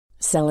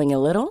Selling a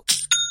little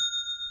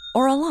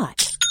or a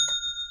lot?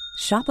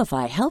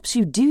 Shopify helps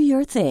you do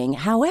your thing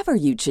however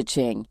you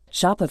cha-ching.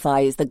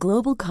 Shopify is the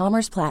global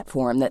commerce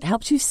platform that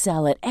helps you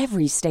sell at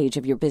every stage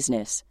of your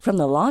business. From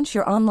the launch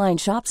your online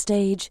shop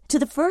stage to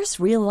the first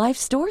real-life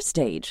store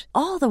stage,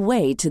 all the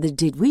way to the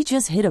did we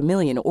just hit a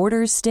million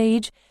orders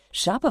stage.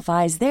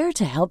 Shopify is there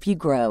to help you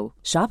grow.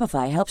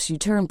 Shopify helps you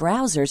turn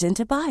browsers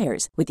into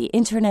buyers with the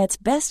internet's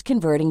best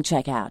converting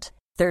checkout.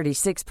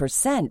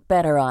 36%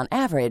 better on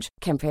average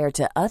compared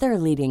to other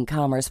leading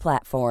commerce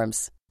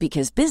platforms.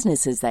 Because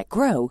businesses that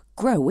grow,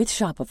 grow with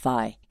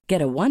Shopify.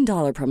 Get a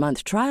 $1 per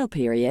month trial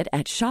period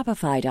at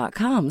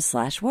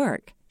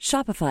shopify.com/work.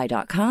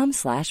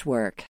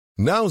 Shopify.com/work.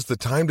 Now's the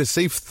time to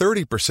save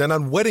 30%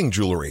 on wedding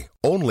jewelry,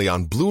 only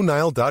on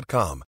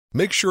BlueNile.com.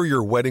 Make sure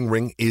your wedding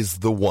ring is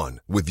the one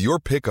with your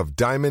pick of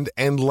diamond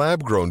and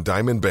lab-grown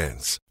diamond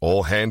bands,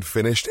 all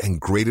hand-finished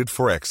and graded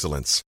for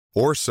excellence.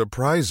 Or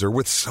surprise her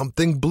with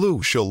something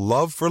blue she'll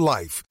love for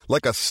life,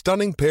 like a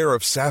stunning pair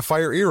of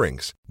sapphire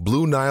earrings.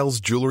 Blue Nile's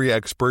jewelry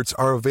experts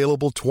are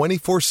available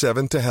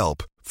 24/7 to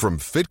help, from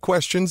fit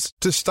questions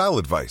to style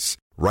advice.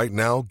 Right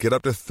now, get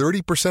up to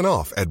 30%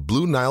 off at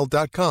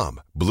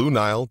BlueNile.com.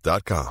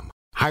 BlueNile.com.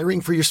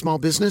 Hiring for your small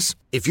business?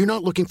 If you're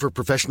not looking for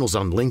professionals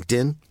on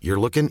LinkedIn,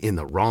 you're looking in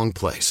the wrong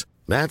place.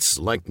 That's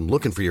like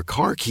looking for your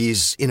car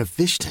keys in a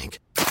fish tank.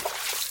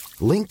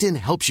 LinkedIn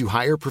helps you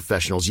hire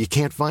professionals you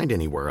can't find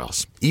anywhere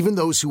else, even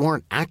those who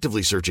aren't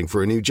actively searching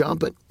for a new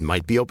job but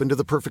might be open to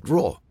the perfect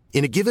role.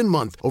 In a given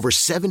month, over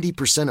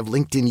 70% of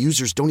LinkedIn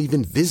users don't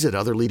even visit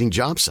other leading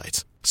job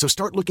sites. So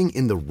start looking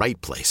in the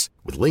right place.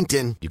 With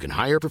LinkedIn, you can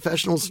hire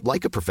professionals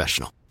like a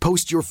professional.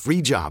 Post your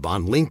free job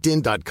on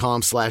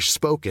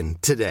linkedin.com/spoken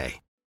today.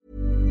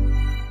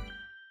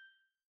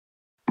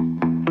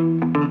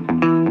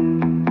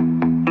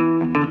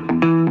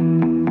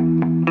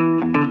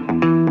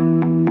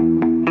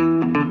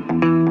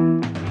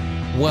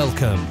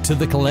 Welcome to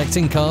the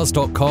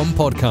CollectingCars.com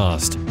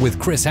podcast with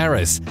Chris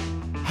Harris.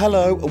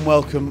 Hello and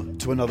welcome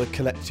to another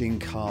Collecting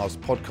Cars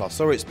podcast.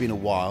 Sorry it's been a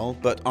while,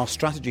 but our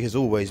strategy has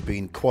always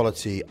been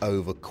quality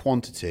over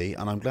quantity,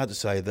 and I'm glad to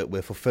say that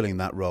we're fulfilling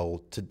that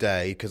role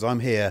today because I'm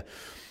here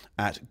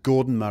at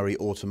Gordon Murray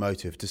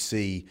Automotive to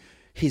see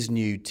his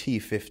new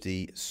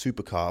T50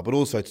 supercar, but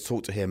also to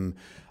talk to him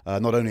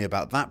not only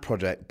about that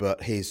project,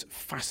 but his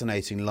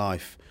fascinating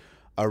life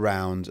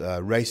around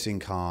racing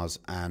cars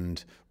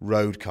and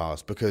road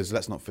cars, because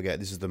let's not forget,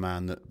 this is the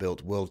man that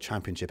built World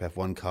Championship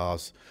F1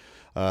 cars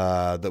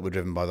that were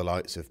driven by the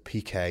likes of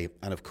Piquet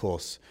and, of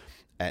course,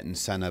 Ayrton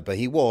Senna. But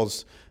he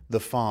was the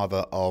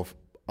father of,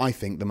 I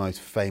think, the most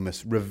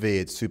famous,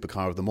 revered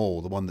supercar of them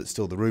all, the one that's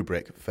still the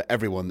rubric for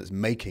everyone that's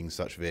making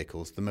such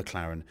vehicles, the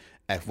McLaren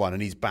F1.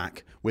 And he's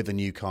back with a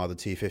new car, the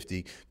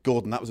T50.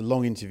 Gordon, that was a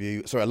long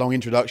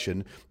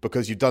introduction,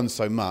 because you've done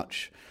so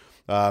much.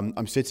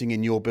 I'm sitting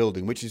in your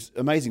building, which is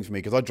amazing for me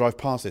because I drive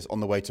past this on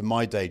the way to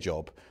my day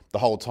job the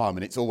whole time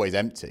and it's always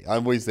empty. I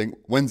always think,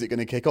 when's it going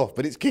to kick off?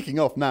 But it's kicking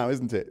off now,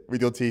 isn't it,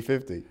 with your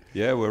T50?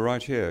 Yeah, we're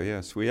right here,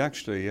 yes. We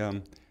actually,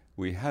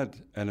 we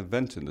had an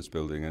event in this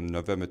building in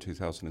November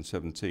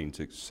 2017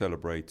 to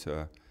celebrate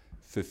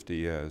 50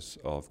 years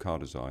of car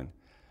design.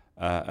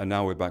 And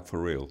now we're back for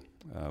real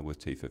with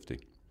T50.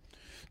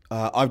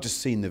 I've just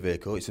seen the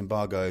vehicle. It's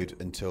embargoed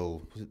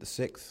until, was it the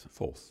 6th?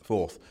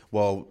 4th.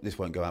 Well, this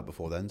won't go out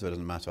before then, so it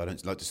doesn't matter. I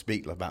don't like to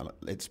speak like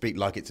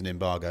it's an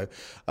embargo.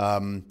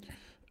 I'm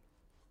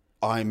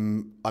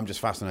just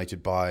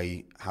fascinated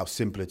by how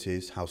simple it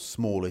is, how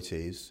small it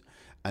is,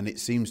 and it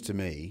seems to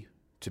me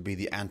to be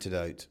the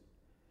antidote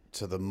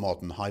to the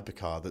modern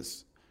hypercar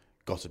that's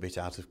got a bit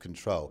out of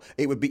control.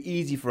 It would be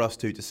easy for us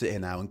to sit here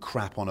now and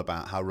crap on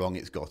about how wrong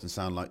it's got and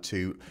sound like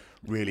two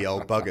really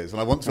old buggers, and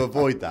I want to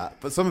avoid that,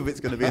 but some of it's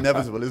going to be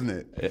inevitable, isn't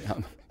it?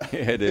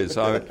 It is.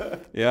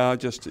 Over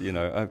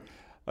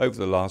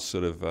the last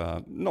sort of,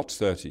 not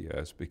 30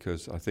 years,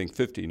 because I think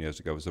 15 years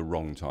ago was the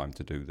wrong time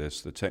to do this.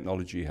 The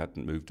technology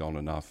hadn't moved on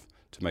enough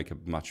to make a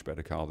much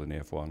better car than the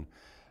F1,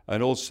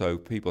 and also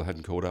people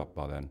hadn't caught up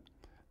by then.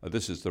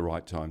 This is the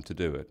right time to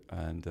do it,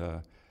 and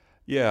I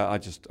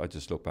just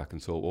looked back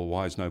and thought, well,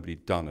 why has nobody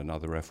done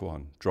another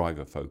F1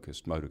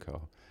 driver-focused motor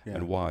car? Yeah.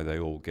 And why are they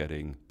all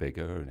getting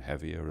bigger and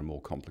heavier and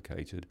more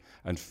complicated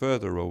and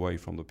further away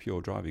from the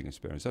pure driving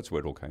experience? That's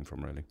where it all came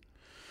from, really.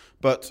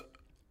 But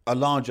a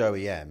large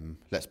OEM,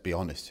 let's be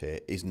honest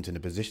here, isn't in a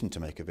position to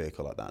make a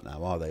vehicle like that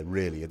now, are they,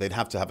 really? They'd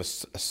have to have a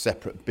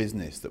separate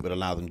business that would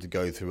allow them to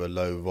go through a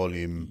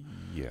low-volume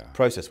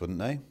process, wouldn't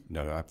they?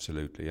 No,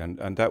 absolutely.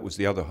 And that was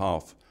the other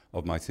half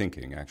of my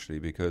thinking, actually,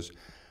 because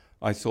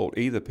I thought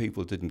either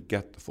people didn't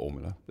get the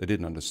formula, they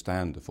didn't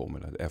understand the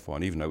formula, the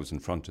F1, even though it was in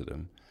front of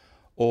them,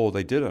 or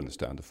they did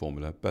understand the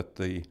formula, but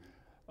the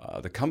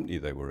company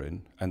they were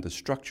in and the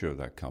structure of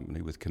that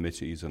company with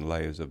committees and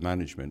layers of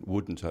management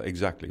wouldn't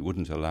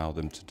allow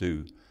them to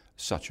do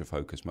such a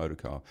focused motor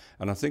car.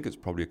 And I think it's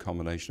probably a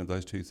combination of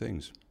those two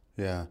things.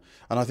 Yeah,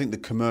 and I think the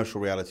commercial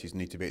realities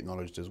need to be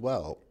acknowledged as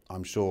well.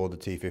 I'm sure the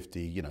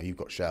T50, you've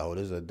got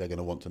shareholders, they're going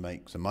to want to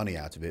make some money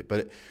out of it,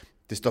 but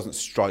this doesn't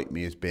strike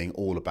me as being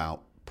all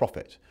about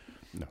profit.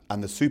 No.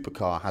 And the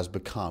supercar has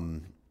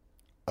become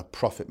a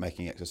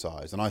profit-making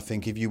exercise. And I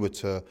think if you were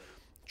to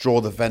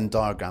draw the Venn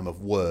diagram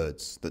of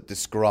words that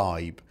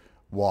describe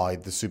why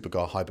the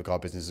supercar, hypercar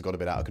business has got a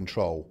bit out of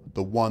control,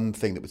 the one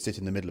thing that would sit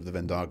in the middle of the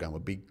Venn diagram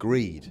would be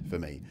greed for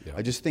me. Yeah.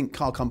 I just think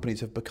car companies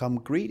have become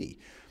greedy.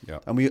 Yeah.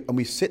 And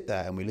we sit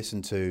there and we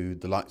listen to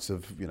the likes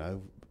of,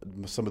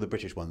 some of the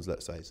British ones,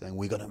 let's say, saying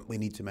we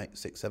need to make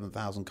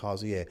 7,000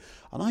 cars a year.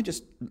 And I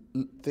just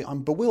think,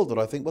 I'm bewildered.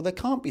 I think, well, there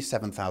can't be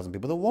 7,000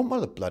 people that want one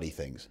of the bloody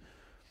things.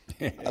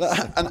 And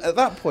at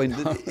that point,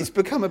 it's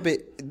become a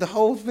bit. The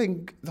whole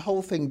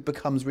thing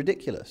becomes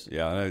ridiculous.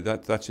 Yeah, I know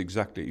that's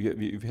exactly.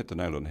 You've hit the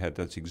nail on the head.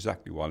 That's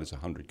exactly why there's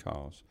 100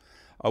 cars.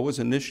 I was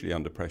initially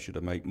under pressure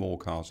to make more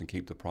cars and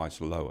keep the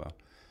price lower,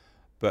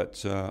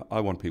 but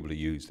I want people to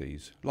use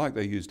these like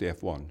they used the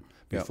F1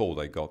 before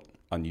they got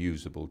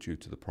unusable due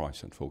to the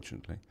price.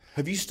 Unfortunately,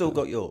 have you still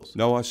got yours?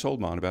 No, I sold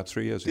mine about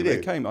 3 years ago. Did you? It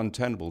became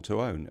untenable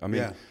to own. I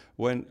mean,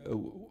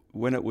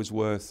 when it was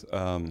worth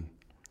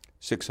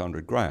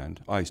 600 grand,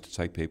 I used to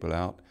take people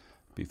out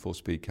before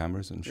speed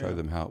cameras and show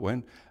them how it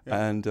went.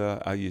 Yeah. And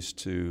I used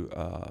to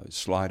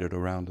slide it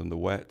around in the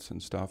wet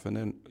and stuff. And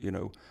then,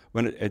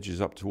 when it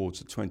edges up towards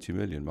the 20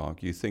 million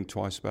mark, you think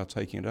twice about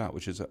taking it out,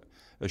 which is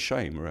a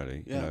shame,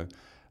 really. Yeah.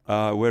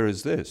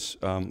 Whereas this,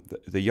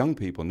 the young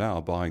people now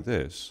are buying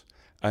this,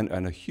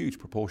 and a huge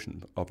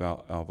proportion of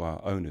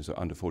our owners are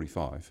under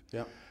 45.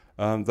 Yeah.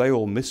 They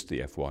all missed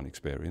the F1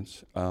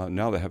 experience.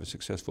 Now they have a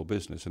successful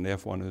business, and the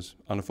F1 is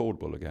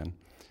unaffordable again.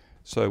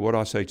 So what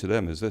I say to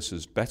them is this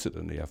is better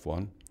than the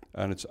F1,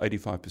 and it's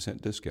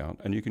 85% discount,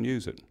 and you can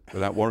use it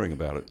without worrying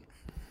about it.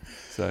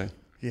 So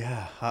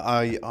yeah,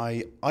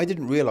 I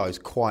didn't realise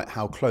quite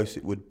how close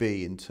it would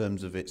be in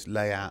terms of its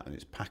layout and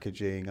its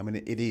packaging. I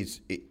mean,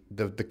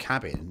 the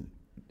cabin.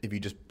 If you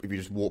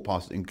just walked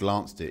past it and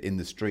glanced it in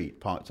the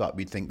street, parked up,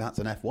 you'd think that's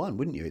an F1,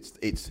 wouldn't you?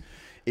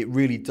 It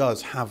really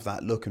does have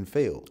that look and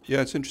feel.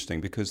 Yeah, it's interesting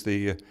because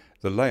the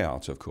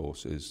layout, of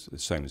course, is the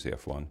same as the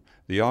F1.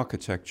 The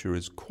architecture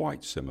is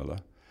quite similar,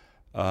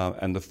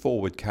 and the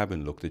forward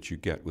cabin look that you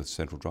get with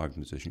central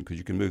driving position, because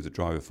you can move the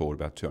driver forward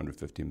about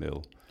 250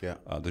 mil. Yeah.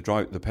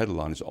 The pedal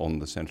line is on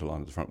the centre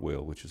line of the front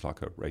wheel, which is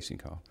like a racing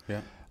car.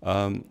 Yeah.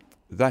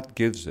 That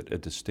gives it a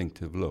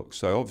distinctive look.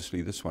 So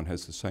obviously this one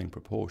has the same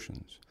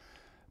proportions.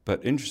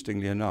 But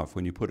interestingly enough,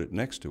 when you put it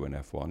next to an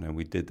F1, and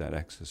we did that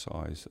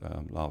exercise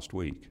last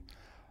week,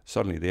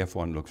 suddenly the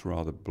F1 looks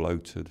rather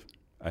bloated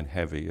and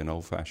heavy and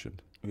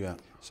old-fashioned. Yeah.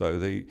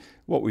 So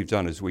what we've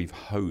done is we've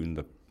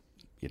honed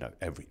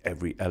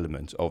every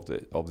element of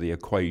the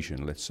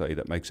equation, let's say,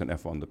 that makes an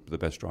F1 the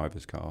best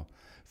driver's car,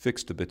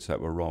 fixed the bits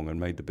that were wrong and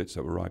made the bits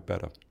that were right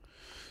better.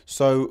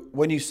 So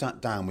when you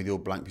sat down with your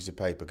blank piece of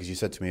paper, because you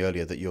said to me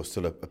earlier that you're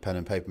still a pen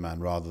and paper man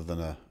rather than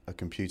a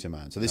computer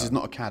man. So this is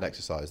not a CAD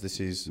exercise. This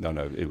is... No,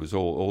 it was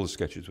all the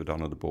sketches were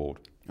done on the board.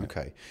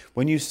 Okay.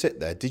 When you sit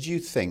there, did you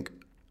think,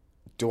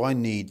 do I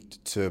need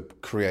to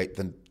create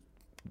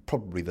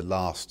probably the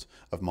last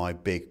of my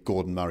big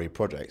Gordon Murray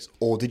projects?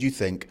 Or did you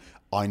think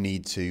I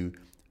need to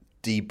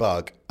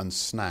debug and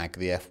snag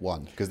the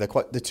F1? Because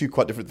they're two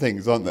quite different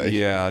things, aren't they?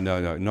 Yeah,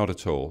 no, not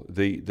at all.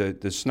 The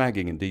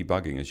snagging and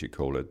debugging, as you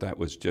call it, that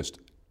was just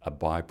a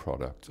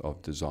byproduct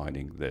of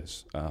designing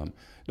this.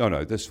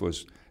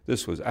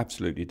 This was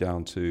absolutely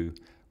down to,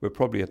 we're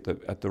probably at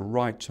the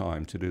right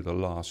time to do the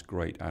last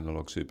great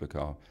analog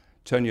supercar.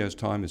 10 years'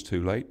 time is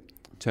too late.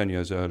 10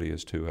 years early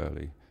is too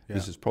early. Yeah.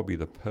 This is probably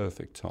the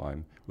perfect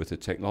time with the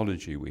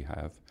technology we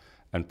have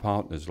and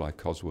partners like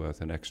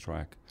Cosworth and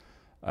Xtrac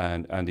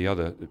and the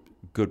other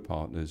good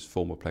partners,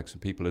 Formaplex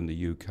and people in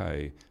the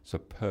UK. It's a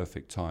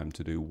perfect time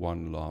to do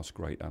one last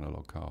great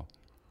analog car.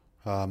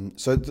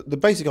 So the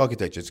basic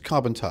architecture is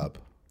carbon tub.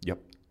 Yep.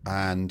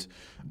 And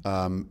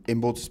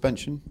inboard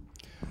suspension?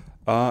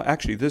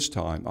 Actually, this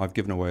time I've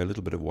given away a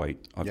little bit of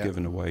weight. I've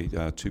given away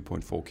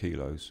 2.4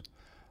 kilos.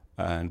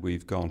 And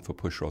we've gone for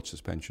pushrod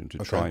suspension to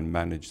try and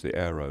manage the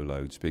aero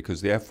loads,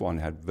 because the F1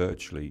 had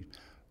virtually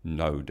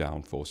no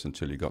downforce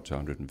until you got to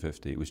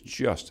 150. It was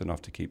just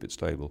enough to keep it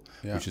stable,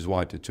 which is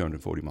why it did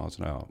 240 miles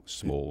an hour.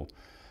 Small,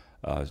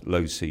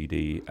 low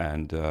CD,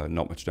 and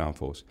not much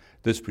downforce.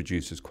 This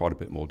produces quite a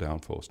bit more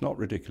downforce. Not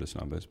ridiculous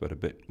numbers, but a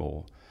bit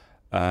more.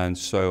 And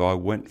so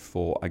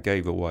I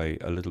gave away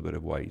a little bit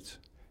of weight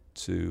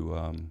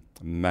to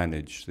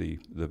manage the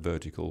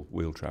vertical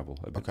wheel travel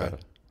a bit better.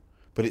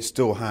 But it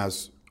still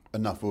has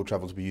enough wheel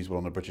travel to be usable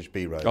on a British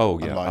B road. Oh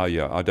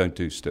yeah, I don't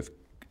do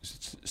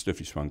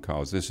stiffly sprung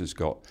cars. This has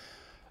got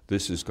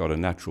a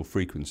natural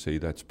frequency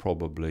that's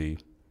probably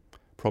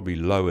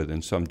lower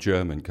than some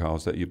German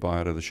cars that you buy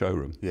out of the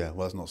showroom. Yeah, well,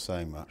 that's not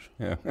saying much.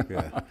 Yeah.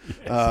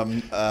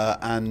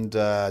 And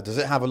does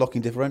it have a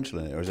locking differential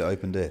in it, or is it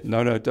open diff?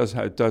 No, it does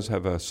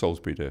have a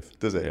Salisbury diff.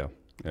 Does it?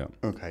 Yeah.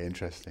 Okay,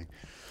 interesting.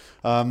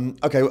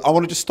 Okay, I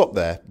want to just stop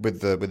there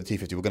with the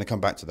T50. We're going to come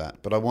back to that,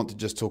 but I want to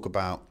just talk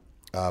about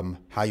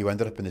how you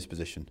ended up in this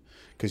position,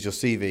 because your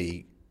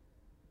CV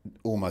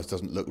almost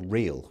doesn't look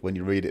real when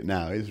you read it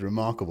now. It's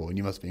remarkable, and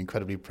you must be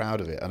incredibly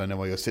proud of it. I don't know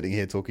why you're sitting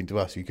here talking to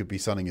us. You could be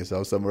sunning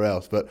yourself somewhere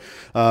else. But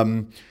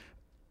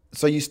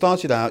So you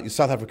started out, you're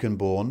South African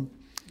born.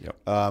 Yep.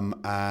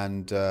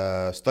 And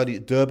studied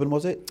at Durban,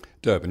 was it?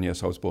 Durban,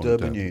 yes, I was born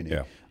Durban in Durban. Uni.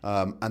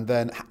 Yeah. And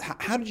then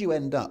how did you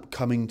end up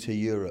coming to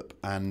Europe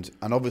and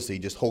obviously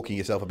just hawking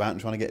yourself about and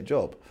trying to get a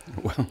job?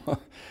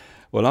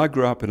 Well, I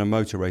grew up in a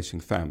motor racing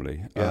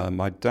family. Yeah.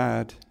 My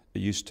dad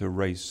used to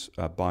race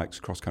bikes,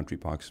 cross-country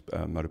bikes,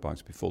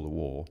 motorbikes before the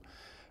war.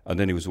 And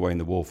then he was away in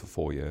the war for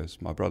 4 years.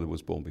 My brother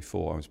was born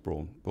before, I was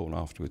born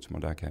afterwards. My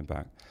dad came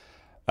back.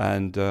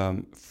 And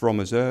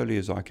from as early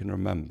as I can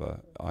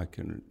remember, I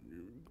can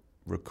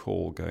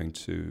recall going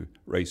to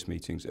race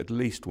meetings at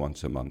least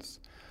once a month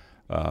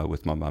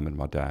with my mum and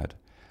my dad.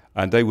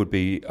 And they would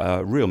be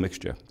a real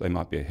mixture. They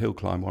might be a hill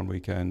climb one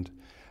weekend.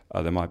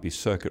 There might be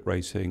circuit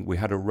racing. We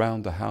had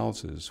around the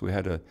houses. We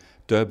had a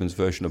Durban's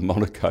version of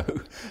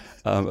Monaco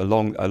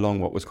along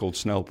what was called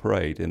Snell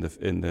Parade in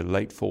the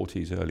late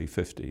 40s, early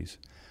 50s,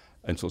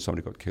 until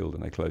somebody got killed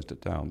and they closed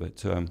it down.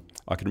 But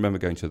I can remember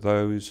going to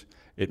those.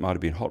 It might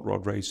have been hot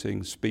rod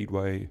racing,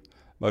 speedway,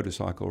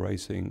 motorcycle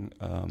racing.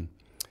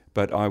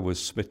 But I was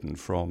smitten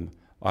from,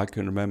 I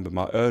can remember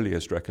my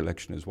earliest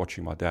recollection is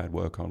watching my dad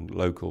work on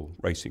local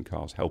racing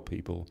cars, help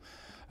people.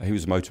 He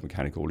was a motor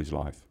mechanic all his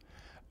life.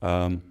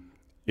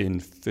 In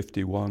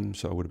 51,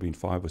 so I would have been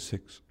 5 or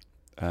 6.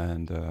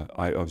 And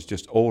I was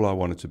just, all I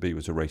wanted to be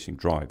was a racing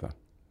driver.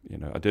 You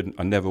know,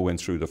 I never went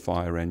through the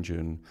fire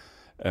engine.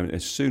 And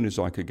as soon as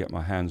I could get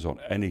my hands on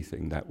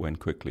anything that went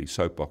quickly,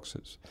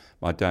 soapboxes.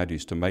 My dad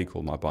used to make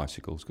all my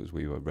bicycles because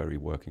we were very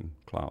working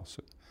class.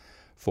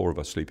 4 of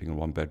us sleeping in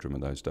one bedroom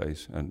in those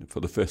days, and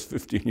for the first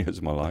 15 years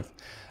of my life.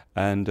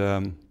 And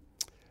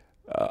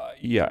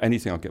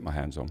anything I'd get my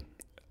hands on.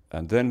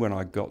 And then when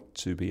I got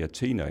to be a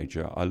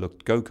teenager,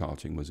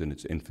 go-karting was in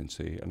its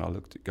infancy, and I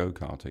looked at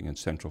go-karting in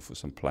Central for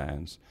some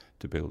plans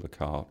to build a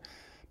kart.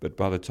 But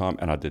by the time,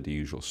 and I did the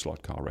usual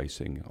slot car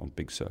racing on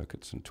big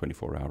circuits and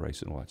 24-hour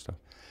racing and all that stuff.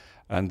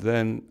 And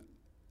then,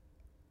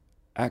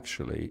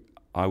 actually,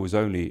 I was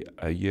only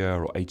a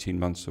year or 18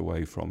 months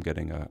away from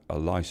getting a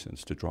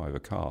license to drive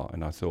a car,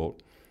 and I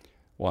thought,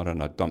 why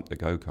don't I dump the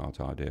go-kart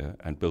idea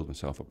and build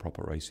myself a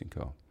proper racing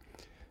car?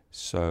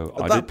 So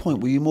at that point,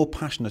 were you more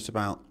passionate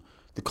about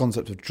the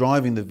concept of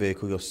driving the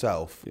vehicle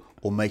yourself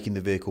or making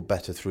the vehicle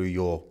better through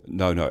your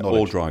knowledge?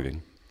 All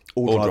driving.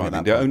 All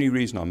driving. The only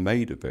reason I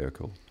made a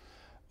vehicle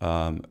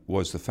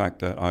was the fact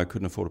that I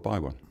couldn't afford to buy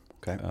one.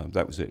 Okay.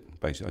 That was it,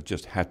 basically. I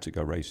just had to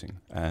go racing.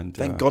 And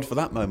thank God for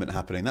that moment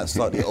happening. That's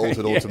slightly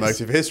altered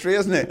automotive history,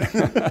 isn't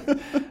it?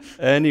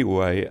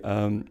 Anyway,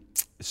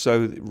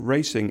 so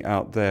racing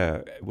out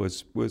there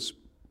was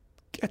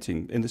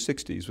getting, in the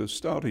 60s, was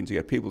starting to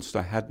get, people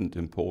still hadn't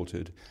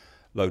imported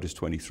Lotus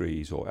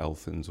 23s or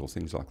Elfins or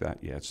things like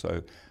that yet,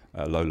 so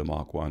Lola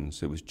Mark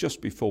 1s. It was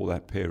just before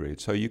that period,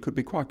 so you could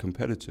be quite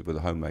competitive with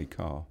a homemade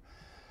car.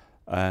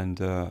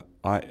 And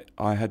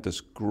I had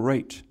this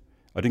great...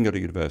 I didn't go to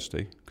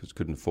university because I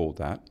couldn't afford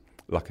that,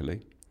 luckily,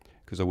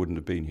 because I wouldn't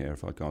have been here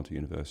if I'd gone to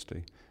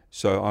university.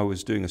 So I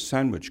was doing a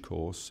sandwich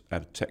course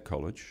at a tech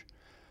college,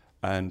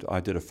 and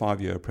I did a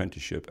 5-year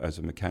apprenticeship as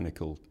a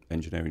mechanical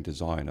engineering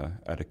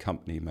designer at a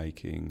company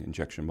making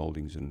injection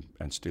moldings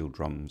and steel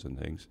drums and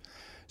things.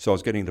 So I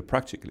was getting the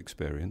practical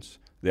experience,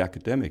 the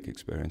academic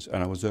experience,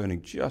 and I was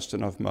earning just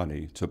enough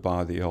money to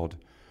buy the odd,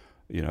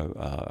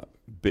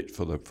 bit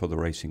for the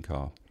racing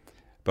car.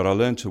 But I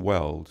learned to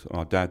weld.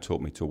 My dad taught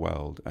me to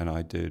weld, and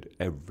I did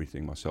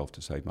everything myself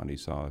to save money.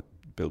 So I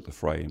built the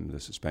frame, the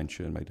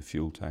suspension, made the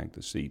fuel tank,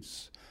 the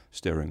seats,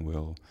 steering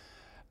wheel.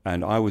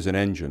 And I was an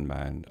engine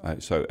man.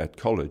 So at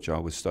college, I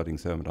was studying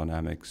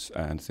thermodynamics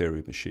and theory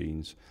of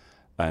machines.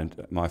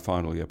 And my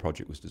final year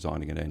project was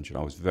designing an engine.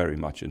 I was very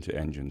much into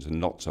engines and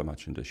not so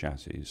much into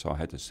chassis. So I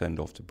had to send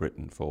off to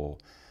Britain for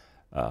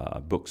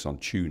books on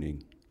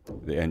tuning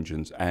the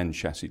engines and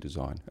chassis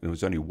design. And there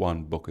was only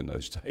one book in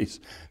those days.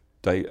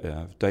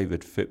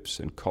 David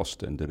Phipps and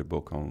Costin did a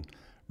book on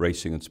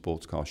racing and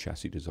sports car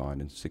chassis design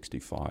in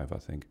 65, I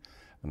think.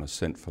 And I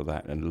sent for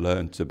that and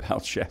learned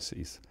about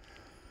chassis.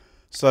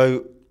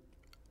 So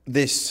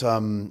this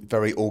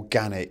very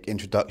organic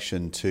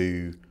introduction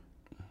to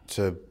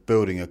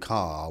building a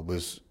car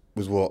was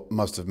what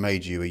must have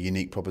made you a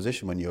unique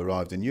proposition when you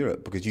arrived in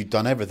Europe, because you'd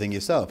done everything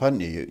yourself, hadn't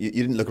you? You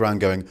didn't look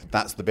around going,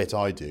 that's the bit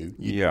I do.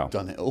 You'd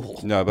done it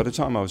all. No, by the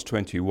time I was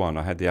 21,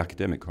 I had the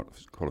academic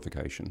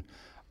qualification.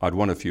 I'd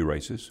won a few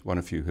races, won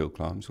a few hill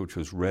climbs, which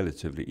was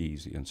relatively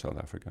easy in South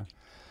Africa.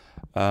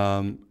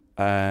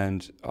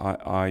 And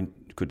I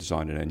could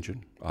design an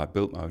engine. I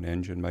built my own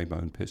engine, made my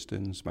own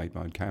pistons, made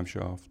my own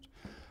camshaft.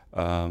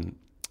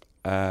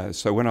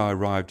 So when I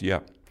arrived,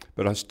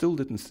 but I still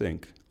didn't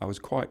think, I was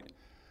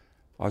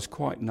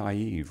quite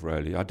naive,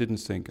 really. I didn't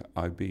think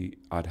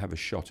I'd have a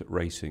shot at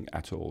racing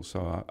at all.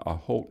 So I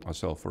hawked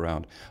myself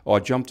around. I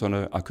jumped on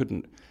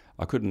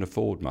I couldn't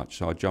afford much,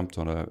 so I jumped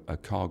on a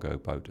cargo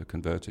boat, a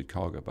converted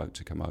cargo boat,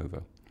 to come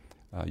over.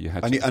 You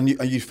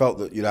felt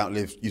that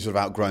you sort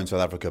of outgrown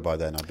South Africa by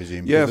then, I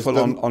presume? Yeah,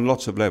 on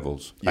lots of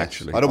levels, yes.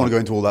 Actually. I don't want to go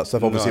into all that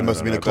stuff. Obviously, it must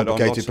have been a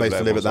complicated place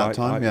to live at that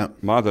time.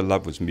 My other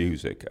love was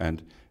music,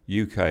 and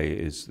UK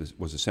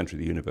was the centre of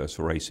the universe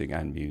for racing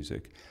and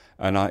music.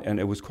 And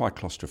it was quite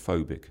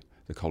claustrophobic,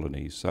 the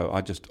colonies. So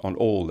I just, on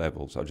all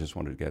levels, I just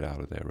wanted to get out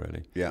of there,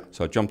 really. Yeah.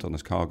 So I jumped on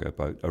this cargo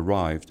boat,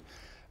 arrived,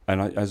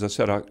 and as I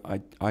said,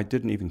 I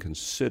didn't even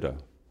consider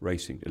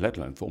racing, let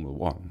alone Formula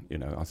One. You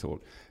know, I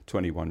thought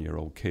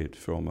 21-year-old kid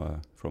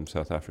from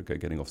South Africa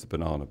getting off the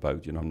banana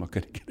boat, you know, I'm not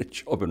going to get a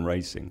job in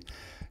racing.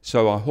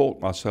 So I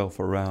hawked myself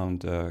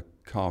around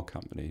car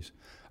companies.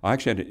 I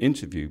actually had an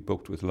interview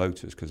booked with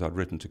Lotus because I'd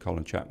written to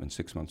Colin Chapman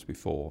 6 months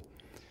before,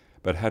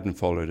 but hadn't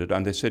followed it.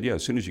 And they said, yeah,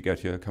 as soon as you get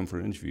here, come for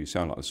an interview. You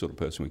sound like the sort of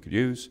person we could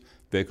use,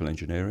 vehicle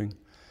engineering.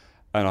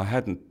 And I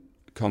hadn't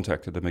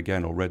contacted them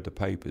again or read the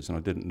papers, and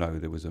I didn't know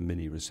there was a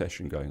mini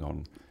recession going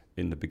on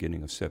in the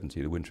beginning of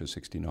 70, the winter of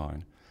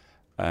 69.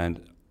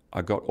 And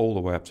I got all the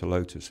way up to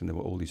Lotus, and there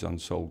were all these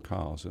unsold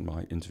cars, and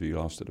my interview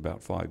lasted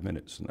about 5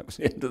 minutes, and that was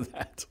the end of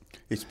that.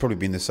 It's probably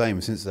been the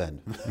same since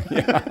then.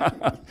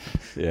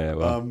 Yeah,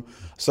 well.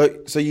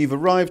 So you've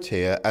arrived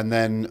here, and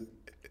then,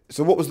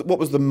 so what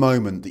was the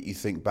moment that you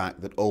think back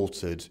that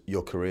altered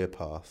your career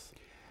path?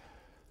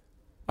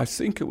 I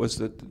think it was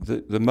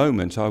the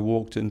moment I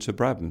walked into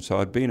Brabham. So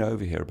I'd been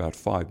over here about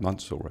 5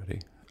 months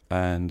already,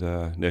 and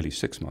nearly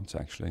 6 months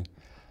actually.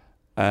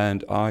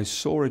 And I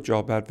saw a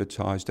job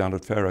advertised down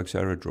at Fair Oaks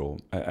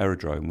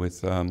Aerodrome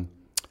with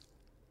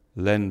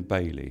Len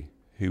Bailey,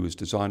 who was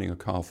designing a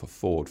car for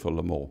Ford for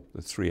Le Mans,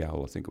 the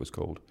 3L I think it was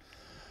called.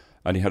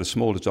 And he had a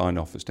small design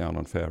office down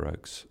on Fair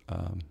Oaks,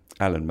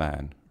 Alan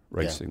Mann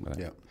Racing there.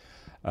 Yeah.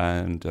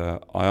 And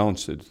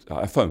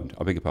I phoned,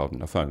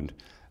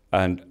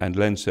 and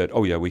Len said,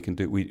 oh yeah,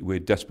 we're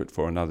desperate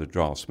for another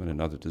draftsman,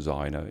 another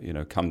designer, you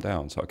know, come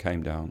down. So I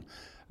came down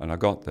and I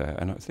got there,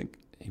 and I think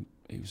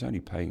he was only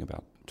paying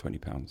about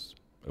 £20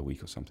 a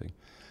week or something.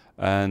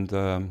 And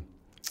then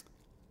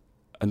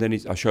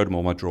I showed him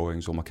all my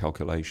drawings, all my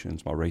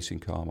calculations, my racing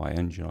car, my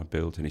engine I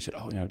built, and he said,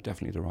 oh, you know,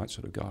 definitely the right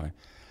sort of guy.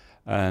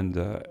 And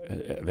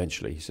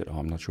eventually he said, oh,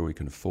 I'm not sure we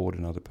can afford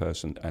another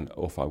person, and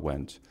off I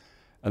went.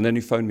 And then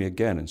he phoned me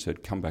again and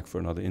said, come back for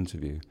another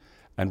interview.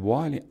 And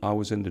while I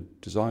was in the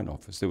design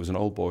office, there was an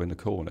old boy in the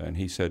corner, and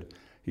he said,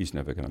 he's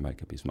never going to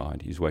make up his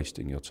mind. He's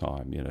wasting your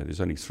time. You know, there's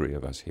only 3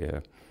 of us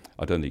here.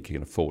 I don't think he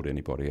can afford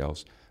anybody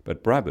else.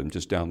 But Brabham,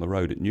 just down the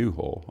road at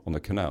Newhall on the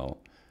canal,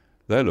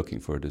 they're looking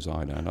for a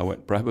designer. And I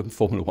went, Brabham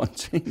Formula One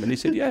team? And he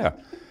said, yeah.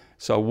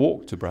 So I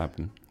walked to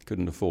Brabham.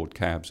 Couldn't afford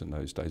cabs in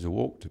those days. I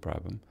walked to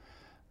Brabham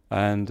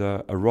and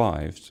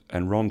arrived.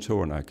 And Ron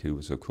Toranak, who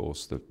was, of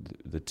course,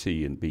 the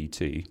T in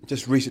BT.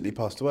 Just recently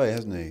passed away,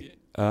 hasn't he?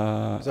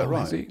 Is that right?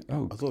 Has he?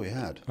 Oh, I thought he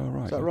had. Oh,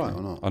 right. Is that right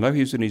or not? I know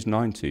he was in his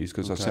 90s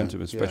because I sent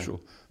him a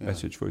special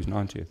message for his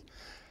 90th.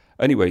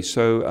 Anyway,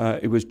 so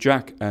it was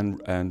Jack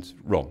and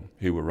Ron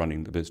who were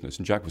running the business,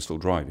 and Jack was still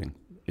driving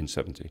in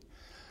 70.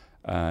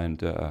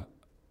 And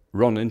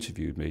Ron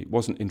interviewed me,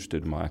 wasn't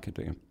interested in my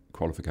academic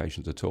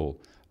qualifications at all,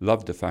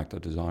 loved the fact I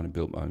designed and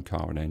built my own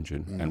car and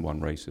engine and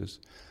won races,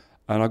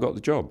 and I got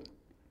the job.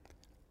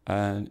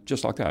 And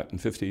just like that, in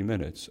 15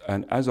 minutes.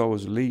 And as I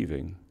was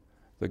leaving,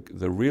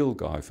 the real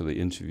guy for the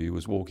interview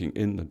was walking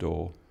in the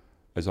door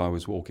as I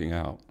was walking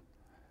out.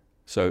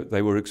 So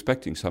they were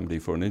expecting somebody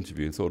for an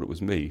interview and thought it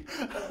was me.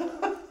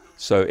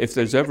 So if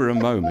there's ever a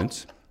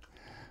moment,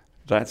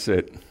 that's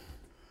it.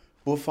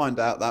 We'll find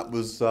out that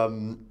was, I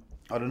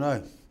don't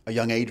know, a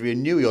young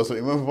Adrian Newey or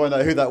something. We'll find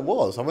out who that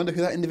was. I wonder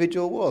who that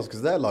individual was,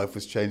 because their life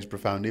was changed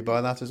profoundly by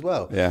that as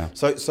well. Yeah.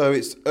 So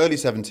it's early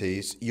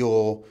 70s,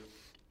 you're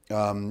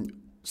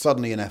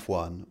suddenly in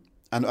F1.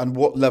 And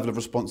what level of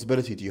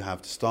responsibility do you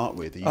have to start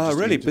with?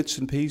 Really, bits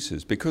and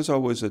pieces. Because I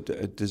was a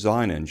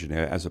design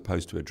engineer as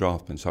opposed to a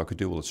draftsman, so I could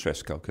do all the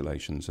stress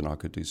calculations and I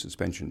could do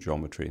suspension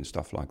geometry and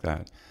stuff like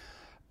that.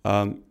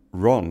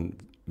 Ron,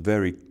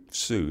 very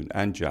soon,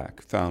 and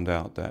Jack found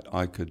out that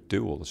I could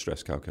do all the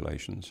stress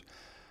calculations.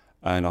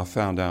 And I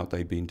found out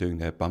they'd been doing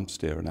their bump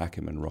steer and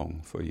Ackerman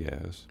wrong for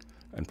years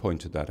and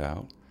pointed that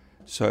out.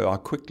 So I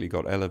quickly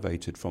got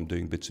elevated from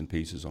doing bits and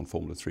pieces on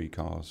Formula 3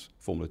 cars,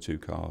 Formula 2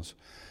 cars,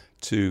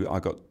 to I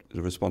got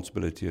the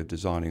responsibility of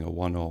designing a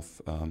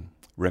one-off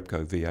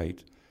Repco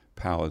V8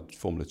 powered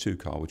Formula 2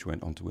 car, which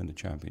went on to win the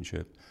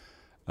championship.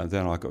 And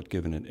then I got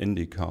given an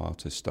Indy car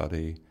to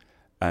study,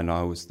 and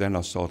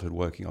I started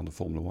working on the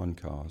Formula 1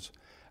 cars.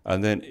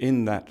 And then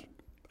in that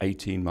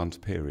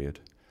 18-month period,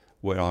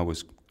 where I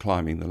was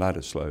climbing the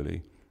ladder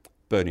slowly,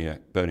 Bernie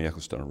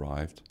Ecclestone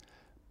arrived,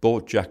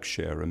 bought Jack's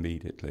share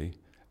immediately,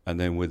 and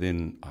then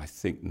within, I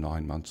think,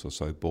 9 months or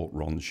so, bought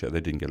Ron's share.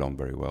 They didn't get on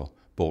very well,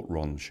 bought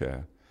Ron's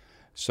share.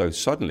 So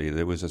suddenly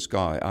there was this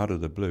guy out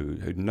of the blue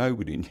who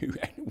nobody knew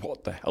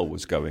what the hell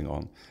was going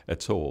on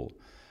at all.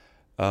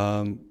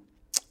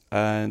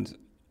 And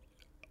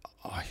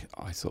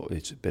I thought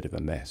it's a bit of a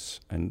mess.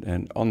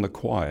 And on the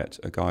quiet,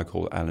 a guy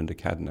called Alan de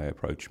Cadenet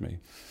approached me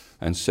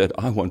and said,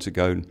 I want to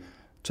go and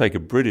take a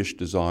British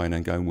design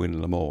and go and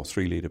win Le Mans,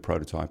 3-litre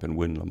prototype and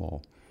win Le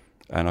Mans.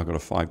 And I've got a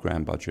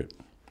 $5,000 budget.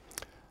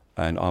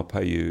 And I'll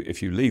pay you,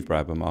 if you leave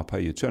Brabham, I'll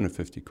pay you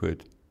 250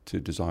 quid to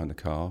design the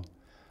car.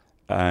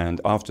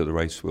 And after the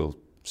race, we'll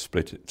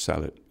split it,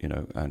 sell it,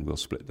 and we'll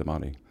split the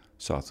money.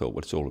 So I thought, well,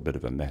 it's all a bit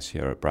of a mess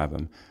here at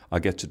Brabham. I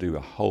get to do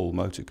a whole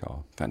motor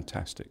car.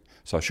 Fantastic.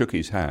 So I shook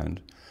his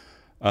hand,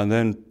 and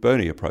then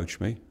Bernie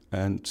approached me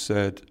and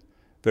said,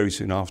 very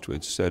soon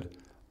afterwards, said,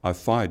 I've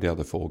fired the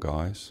other 4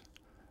 guys.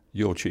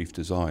 You're chief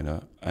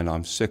designer, and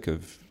I'm sick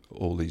of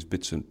all these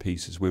bits and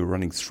pieces. We were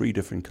running 3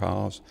 different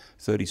cars,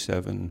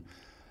 37,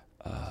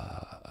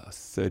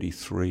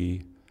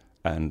 33,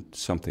 and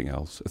something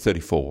else,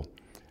 34.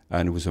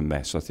 And it was a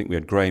mess. I think we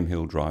had Graham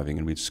Hill driving,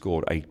 and we'd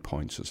scored 8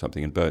 points or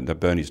something. And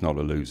Bernie's not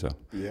a loser.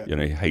 Yeah. You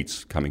know, he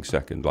hates coming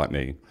second like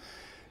me.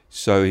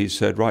 So he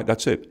said, right,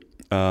 that's it.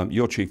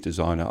 You're chief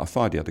designer. I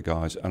fired the other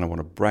guys, and I want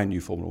a brand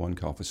new Formula 1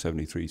 car for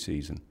 73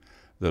 season.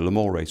 The Le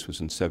Mans race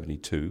was in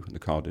 72, and the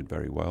car did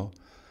very well.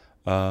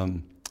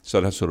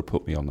 So that sort of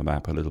put me on the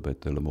map a little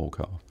bit, the Le Mans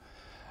car.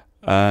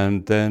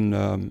 And then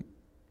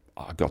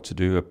I got to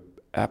do a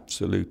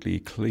absolutely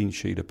clean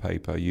sheet of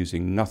paper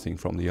using nothing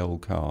from the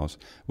old cars,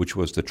 which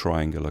was the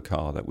triangular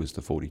car that was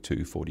the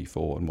 42,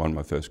 44, and won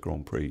my first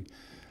Grand Prix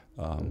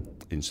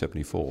in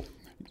 74.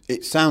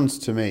 It sounds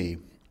to me,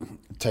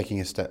 taking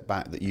a step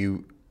back, that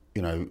you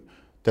know,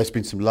 there's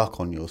been some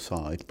luck on your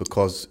side,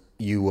 because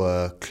you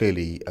were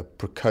clearly a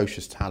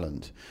precocious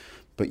talent,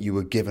 but you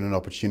were given an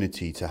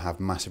opportunity to have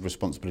massive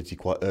responsibility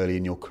quite early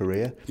in your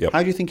career. Yep.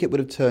 How do you think it would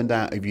have turned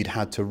out if you'd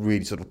had to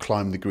really sort of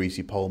climb the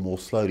greasy pole more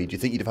slowly? Do you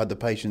think you'd have had the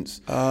patience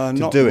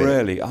to do it? Not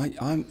really.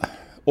 I'm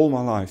all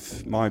my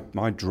life,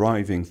 my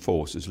driving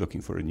force is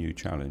looking for a new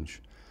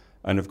challenge.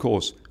 And of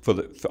course,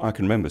 I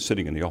can remember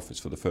sitting in the office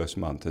for the first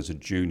month as a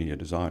junior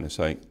designer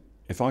saying,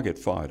 if I get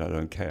fired, I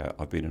don't care.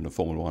 I've been in a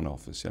Formula 1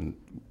 office, and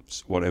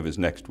whatever's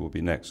next will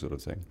be next, sort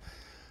of thing.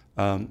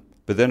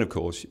 But then, of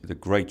course, the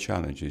great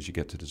challenge is you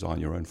get to design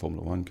your own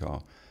Formula 1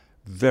 car.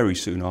 Very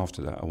soon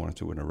after that, I wanted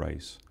to win a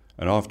race.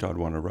 And after I'd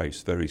won a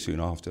race, very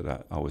soon after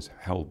that, I was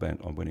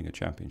hell-bent on winning a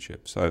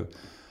championship. So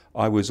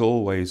I was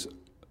always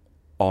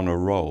on a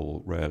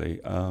roll, really.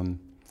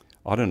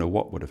 I don't know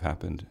what would have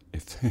happened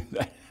if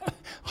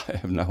I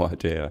have no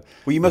idea.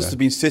 Well, you must have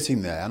been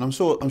sitting there, and I'm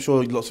sure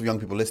lots of young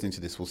people listening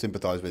to this will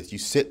sympathise with. You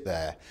sit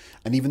there,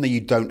 and even though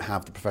you don't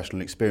have the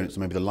professional experience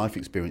or maybe the life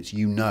experience,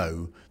 you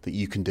know that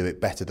you can do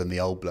it better than the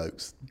old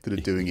blokes that are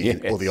doing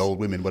it, or the old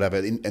women, whatever.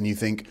 And you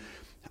think,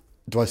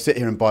 do I sit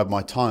here and bide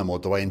my time, or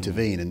do I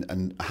intervene?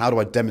 And how do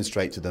I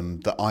demonstrate to them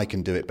that I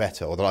can do it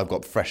better, or that I've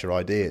got fresher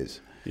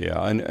ideas?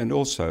 Yeah, and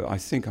also I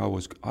think I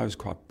was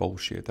quite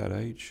bolshy at that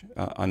age.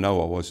 I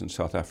know I was in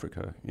South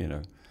Africa, you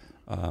know.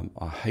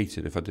 I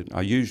hated if I didn't.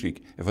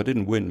 If I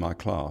didn't win my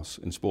class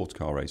in sports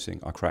car racing,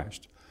 I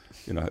crashed.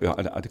 You know,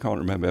 I can't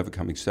remember ever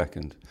coming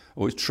second.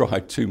 Always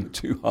tried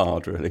too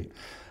hard, really.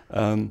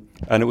 And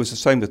it was the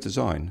same with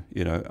design.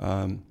 You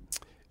know,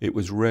 it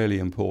was really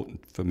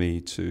important for me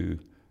to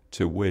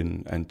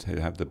win and to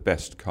have the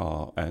best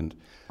car, and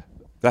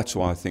that's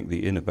why I think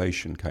the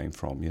innovation came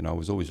from. You know, I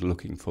was always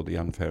looking for the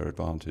unfair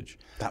advantage.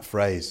 That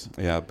phrase.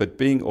 Yeah, but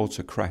being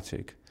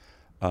autocratic.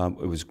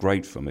 It was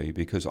great for me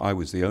because I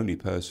was the only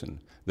person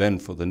then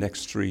for the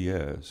next 3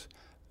 years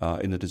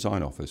in the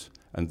design office.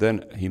 And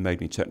then he made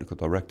me technical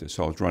director,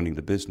 so I was running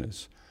the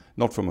business,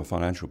 not from a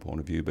financial point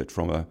of view, but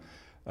from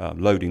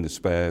loading the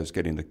spares,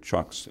 getting the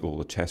trucks, all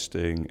the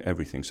testing,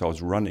 everything. So I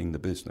was running the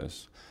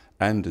business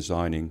and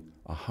designing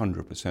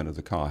 100% of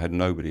the car. I had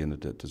nobody in the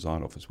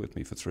design office with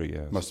me for 3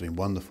 years. Must have been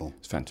wonderful.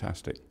 It's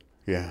fantastic.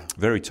 Yeah.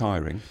 Very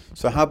tiring.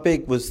 So how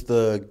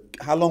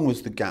long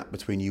was the gap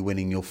between you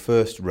winning your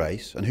first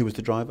race, and who was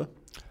the driver?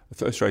 The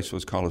first race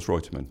was Carlos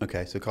Reutemann.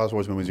 Okay, so Carlos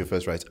Reutemann was your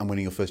first race, and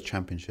winning your first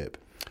championship.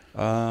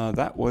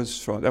 That was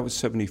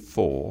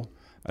 74,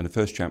 and the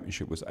first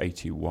championship was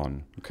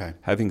 81. Okay.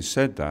 Having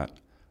said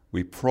that,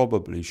 we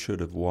probably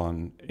should have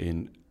won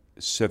in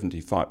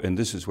 75, and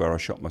this is where I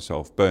shot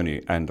myself.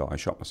 Bernie and I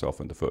shot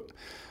myself in the foot.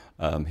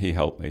 He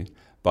helped me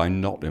by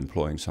not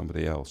employing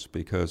somebody else,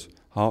 because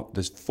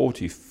this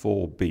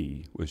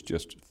 44B was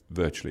just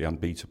virtually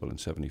unbeatable in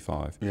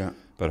 75. Yeah.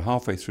 But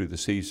halfway through the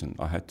season,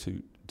 I had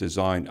to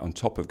design, on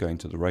top of going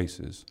to the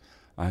races,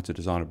 I had to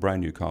design a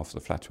brand new car for the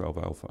Flat 12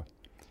 Alpha.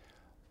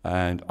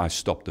 And I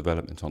stopped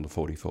development on the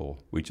 44.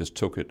 We just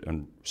took it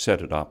and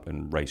set it up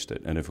and raced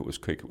it. And if it was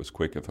quick, it was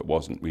quick. If it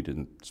wasn't, we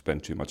didn't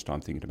spend too much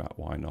time thinking about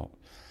why not.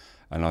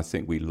 And I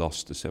think we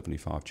lost the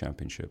 75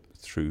 championship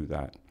through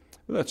that.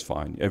 Well, that's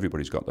fine.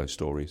 Everybody's got those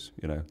stories,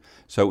 you know.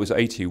 So it was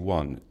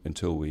 81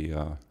 until we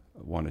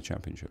won a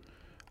championship.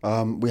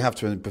 We have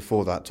to,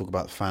 before that, talk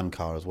about the fan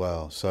car as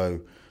well.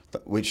 So,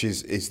 which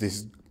is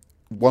this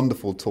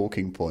wonderful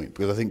talking point,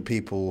 because I think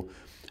people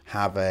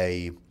have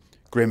a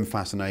grim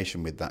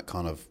fascination with that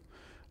kind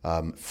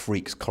of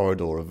freaks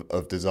corridor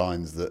of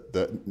designs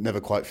that never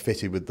quite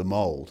fitted with the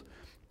mould.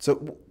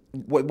 So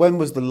when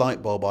was the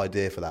light bulb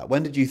idea for that?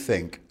 When did you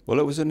think? Well,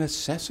 it was a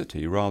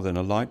necessity rather than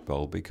a light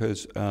bulb,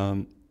 because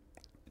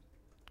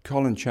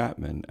Colin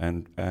Chapman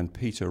and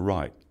Peter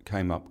Wright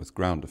came up with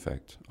ground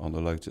effect on the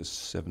Lotus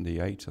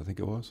 78, I think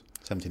it was.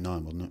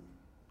 79, wasn't it?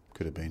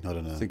 Could have been, I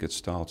don't know. I think it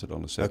started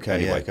on the 70. Okay,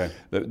 anyway, yeah,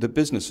 okay. The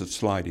business of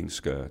sliding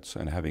skirts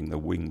and having the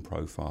wing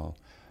profile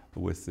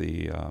with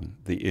the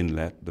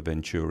inlet, the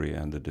venturi,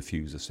 and the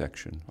diffuser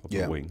section of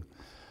the wing.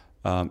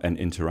 and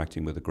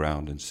interacting with the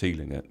ground and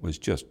sealing it was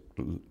just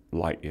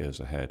light years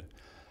ahead.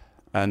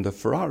 And the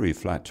Ferrari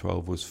Flat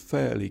 12 was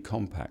fairly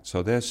compact.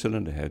 So the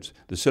cylinder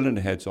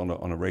heads on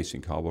a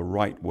racing car were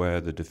right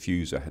where the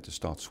diffuser had to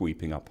start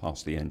sweeping up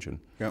past the engine.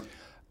 Yep.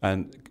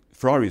 And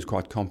Ferrari is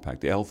quite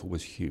compact. The Alfa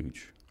was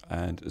huge.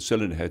 And the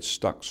cylinder head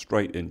stuck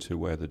straight into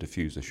where the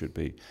diffuser should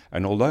be.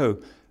 And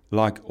although,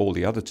 like all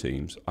the other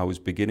teams, I was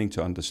beginning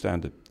to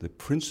understand the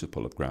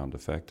principle of ground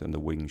effect and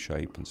the wing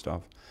shape and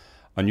stuff,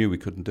 I knew we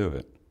couldn't do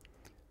it.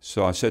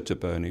 So I said to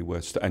Bernie,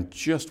 and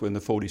just when the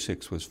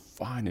 46 was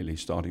finally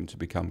starting to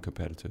become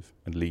competitive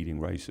and leading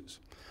races,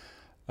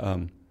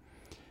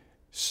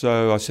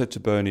 so I said to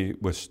Bernie,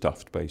 we're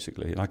stuffed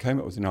basically. And I came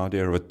up with an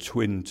idea of a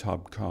twin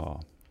tub car.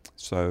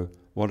 So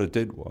what I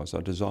did was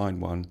I designed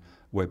one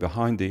where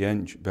behind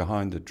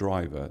the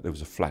driver there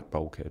was a flat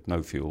bulkhead,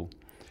 no fuel.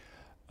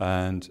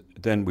 And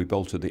then we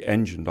bolted the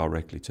engine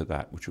directly to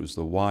that, which was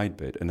the wide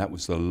bit, and that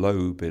was the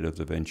low bit of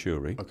the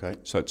Venturi. Okay.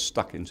 So it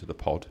stuck into the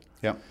pod.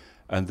 Yeah.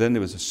 And then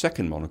there was a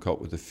second monocoque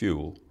with the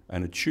fuel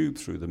and a tube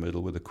through the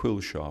middle with a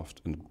quill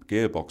shaft and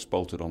gearbox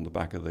bolted on the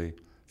back of the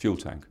fuel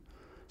tank.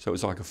 So it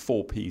was like a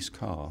 4-piece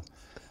car.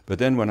 But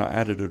then when I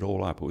added it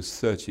all up, it was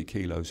 30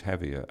 kilos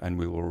heavier, and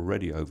we were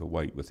already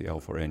overweight with the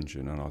Alfa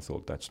engine, and I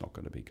thought that's not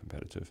going to be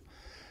competitive.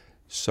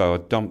 So I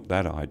dumped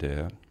that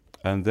idea,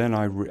 and then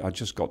I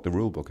just got the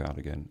rule book out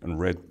again and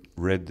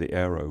read the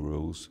aero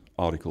rules,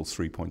 Article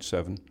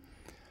 3.7,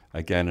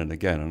 again and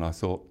again, and I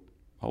thought,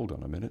 hold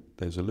on a minute,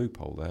 there's a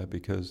loophole there,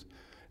 because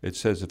it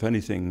says if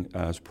anything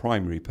as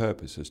primary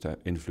purpose is to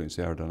influence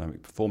the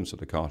aerodynamic performance of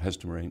the car, it has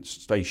to remain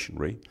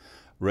stationary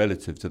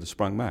relative to the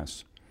sprung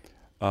mass.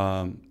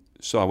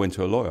 So I went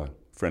to a lawyer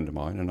friend of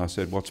mine and I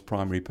said, what's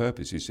primary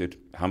purpose? He said,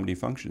 how many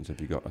functions have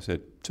you got? I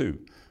said, 2.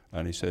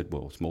 And he said,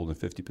 well, it's more than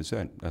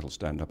 50%. That'll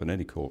stand up in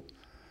any court.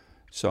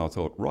 So I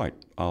thought, right,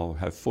 I'll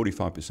have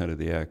 45% of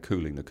the air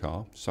cooling the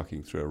car,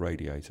 sucking through a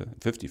radiator,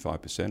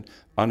 55%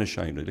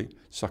 unashamedly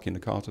sucking the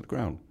car to the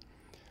ground.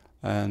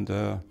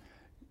 And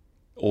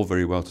all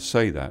very well to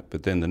say that,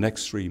 but then the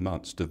next 3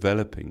 months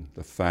developing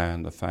the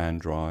fan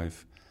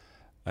drive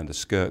and the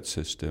skirt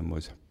system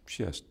was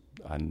just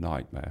a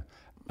nightmare.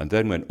 And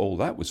then when all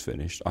that was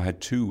finished, I had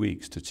 2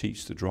 weeks to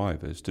teach the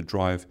drivers to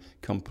drive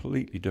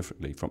completely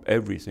differently from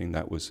everything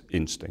that was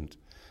instinct,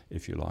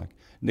 if you like.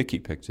 Nicky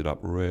picked it up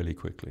really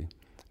quickly.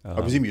 I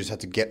presume you just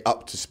had to get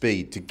up to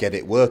speed to get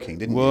it working,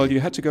 didn't you? Well, you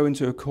had to go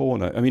into a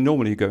corner. I mean,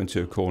 normally you go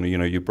into a corner,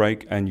 you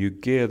brake and you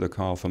gear the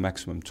car for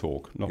maximum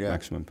torque, not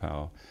maximum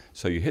power.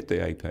 So you hit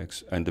the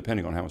apex, and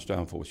depending on how much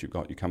downforce you've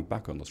got, you come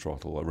back on the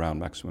throttle around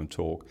maximum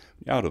torque,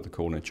 out of the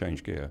corner,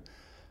 change gear.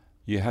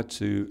 You had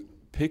to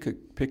pick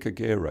a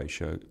gear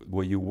ratio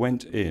where you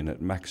went in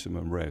at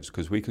maximum revs,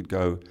 because we could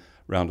go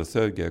round a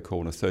third gear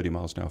corner 30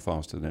 miles an hour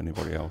faster than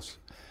anybody else.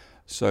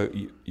 So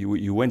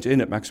you went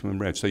in at maximum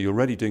rev, so you're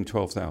already doing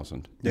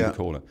 12,000 in the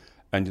corner.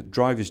 And the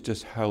drivers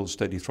just held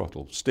steady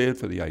throttle, steered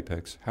for the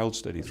apex, held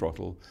steady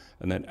throttle,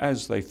 and then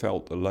as they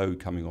felt the load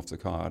coming off the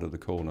car out of the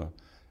corner,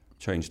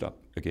 changed up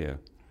a gear.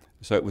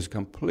 So it was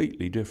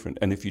completely different.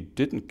 And if you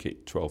didn't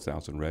kick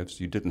 12,000 revs,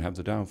 you didn't have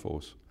the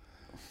downforce.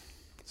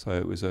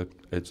 So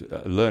it's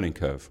a learning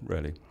curve,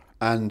 really.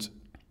 And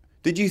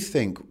did you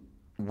think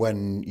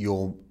when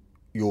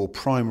your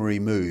primary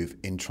move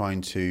in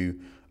trying to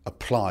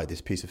apply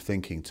this piece of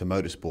thinking to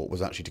motorsport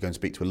was actually to go and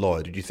speak to a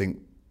lawyer, did you think,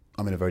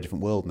 I'm in a very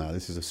different world now,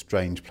 this is a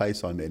strange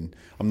place I'm in,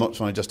 I'm not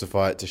trying to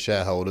justify it to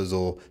shareholders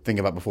or think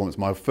about performance,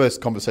 my first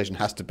conversation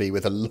has to be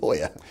with a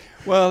lawyer?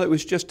 Well, it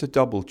was just to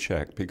double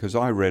check, because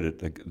I read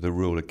it, the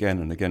rule again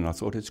and again, and I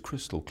thought it's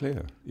crystal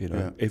clear,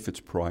 if it's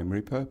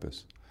primary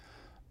purpose.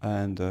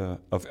 And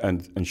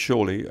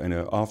surely,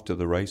 after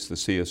the race, the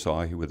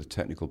CSI, who were the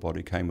technical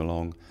body, came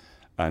along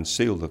and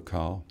sealed the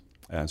car,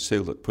 and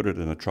put it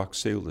in a truck,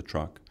 sealed the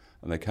truck,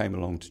 and they came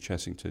along to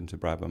Chessington, to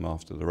Brabham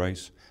after the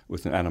race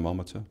with an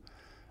anemometer,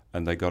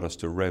 and they got us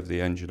to rev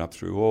the engine up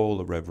through all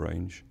the rev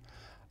range,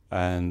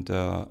 and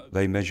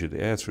they measured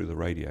the air through the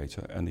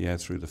radiator and the air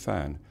through the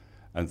fan,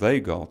 and they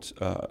got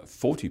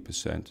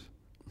 40%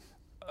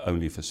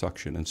 only for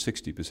suction and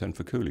 60%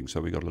 for cooling.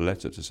 So we got a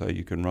letter to say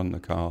you can run the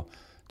car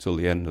till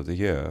the end of the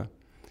year,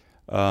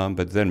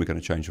 but then we're going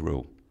to change the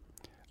rule.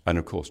 And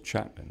of course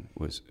Chapman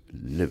was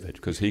livid,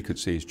 because he could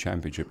see his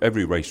championship.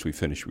 Every race we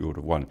finished, we would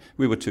have won.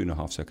 We were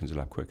 2.5 seconds a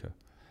lap quicker.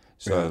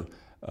 So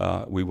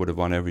we would have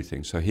won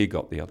everything. So he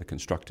got the other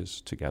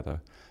constructors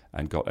together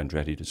and got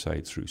Andretti to say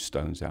it threw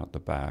stones out the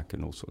back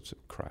and all sorts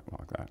of crap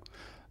like that.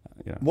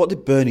 What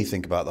did Bernie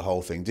think about the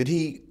whole thing?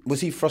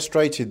 Was he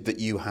frustrated that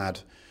you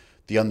had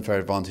the unfair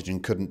advantage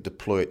and couldn't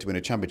deploy it to win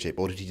a championship,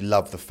 or did he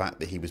love the fact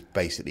that he was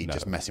basically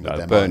just messing with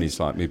them? Bernie's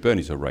like me.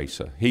 Bernie's a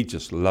racer. He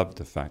just loved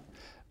the fact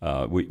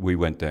we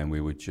went there and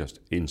we were just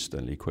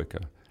instantly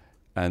quicker.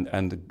 And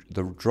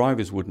the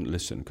drivers wouldn't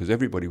listen, because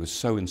everybody was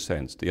so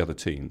incensed, the other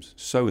teams,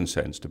 so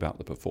incensed about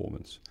the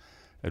performance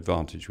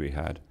advantage we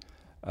had.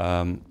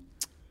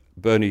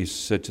 Bernie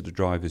said to the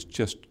drivers,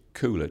 just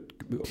cool it.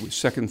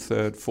 Second,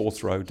 third,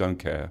 fourth row, don't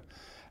care.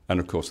 And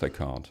of course they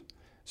can't.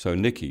 So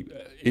Nicky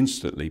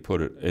instantly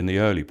put it, in the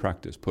early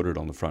practice, put it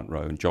on the front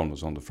row, and John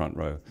was on the front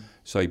row.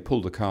 So he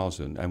pulled the cars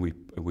in, and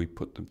we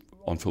put them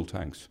on full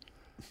tanks.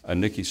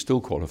 And Nicky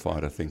still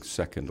qualified, I think,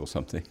 second or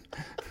something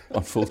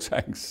on full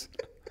tanks.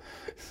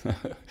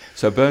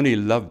 So Bernie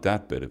loved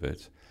that bit of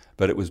it,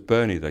 but it was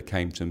Bernie that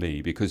came to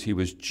me because he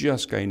was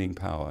just gaining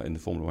power in the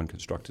Formula One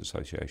Constructors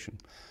Association.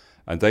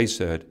 And they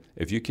said,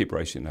 if you keep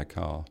racing that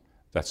car,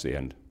 that's the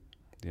end,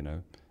 you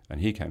know.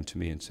 And he came to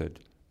me and said,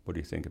 what do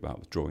you think about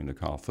withdrawing the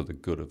car for the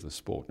good of the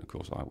sport? And of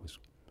course, I was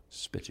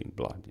spitting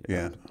blood.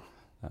 You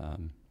know,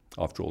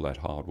 after all that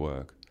hard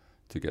work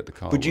to get the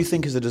car. But do you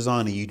think as a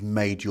designer you'd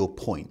made your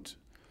point?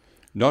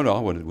 No, I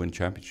wanted to win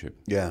championship.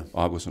 Yeah.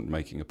 I wasn't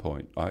making a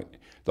point.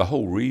 The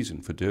whole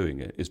reason for doing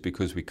it is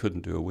because we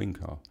couldn't do a wing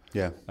car.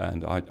 Yeah.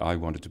 And I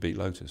wanted to beat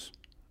Lotus.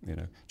 You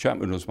know,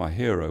 Chapman was my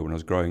hero when I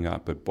was growing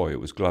up, but boy, it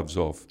was gloves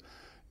off,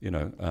 you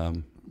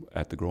know,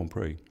 at the Grand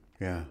Prix.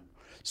 Yeah.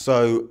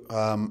 So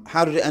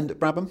how did it end at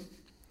Brabham?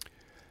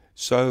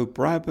 So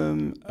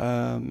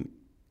Brabham,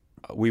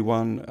 we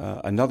won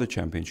another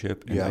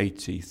championship in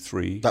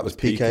 '83. That was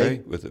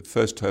PK? With the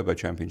first turbo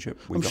championship.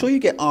 I'm sure you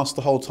get asked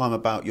the whole time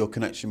about your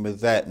connection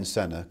with Ayrton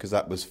Senna, because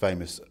that was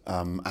famous,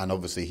 and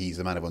obviously he's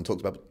the man everyone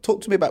talks about. But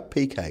talk to me about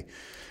PK,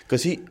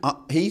 because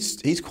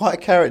he's quite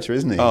a character,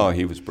 isn't he? Oh,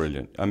 he was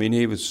brilliant. I mean,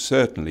 he was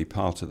certainly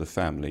part of the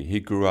family. He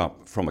grew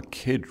up from a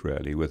kid,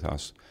 really, with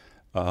us,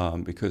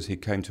 because he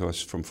came to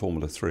us from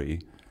Formula 3,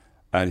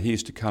 and he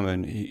used to come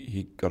in,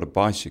 he got a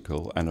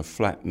bicycle and a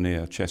flat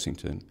near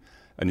Chessington,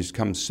 and he used to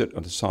come and sit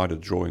on the side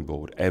of the drawing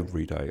board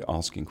every day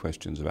asking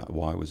questions about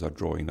why was I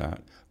drawing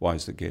that, why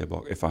is the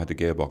gearbox, if I had a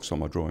gearbox on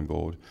my drawing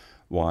board,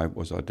 why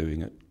was I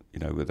doing it, you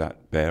know, with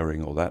that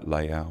bearing or that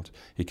layout.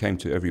 He came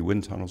to every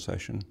wind tunnel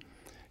session.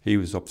 He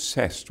was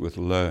obsessed with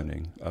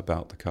learning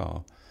about the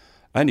car,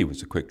 and he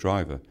was a quick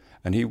driver,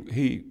 and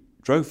he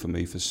drove for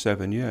me for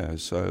 7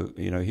 years, so,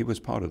 you know, he was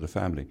part of the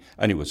family,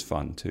 and he was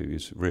fun too. He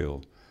was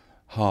real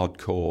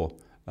hardcore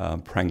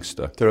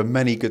prankster. There are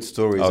many good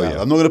stories Oh, out. yeah.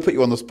 I'm not going to put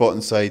you on the spot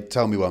and say,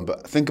 tell me one,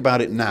 but think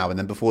about it now and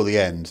then before the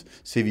end,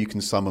 see if you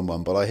can summon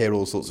one. But I hear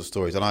all sorts of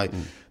stories.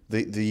 And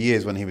the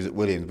years when he was at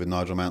Williams with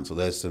Nigel Mansell,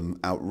 there's some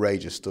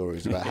outrageous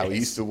stories about how he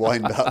used to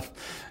wind up,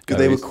 because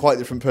they were quite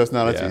different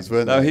personalities,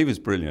 weren't they? No, he was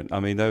brilliant. I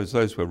mean,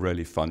 those were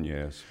really fun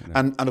years. You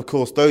know? And of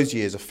course, those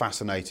years are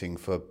fascinating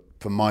for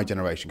my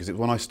generation, because it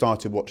was when I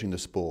started watching the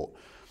sport,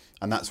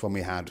 and that's when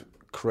we had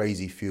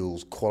crazy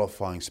fuels,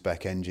 qualifying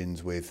spec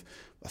engines with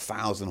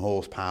 1,000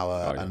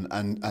 horsepower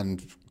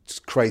and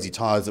crazy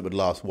tyres that would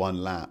last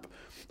one lap.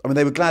 I mean,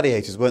 they were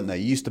gladiators, weren't they?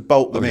 You used to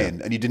bolt them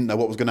in, and you didn't know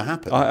what was going to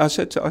happen. I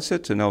said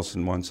to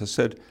Nelson once, I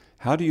said,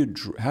 how do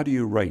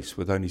you race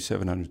with only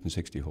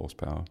 760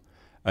 horsepower,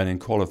 and then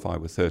qualify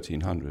with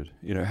 1,300?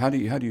 You know, how do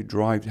you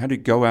drive? How do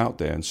you go out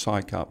there and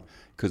psych up?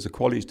 Because the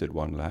qualies did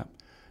one lap,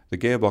 the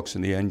gearbox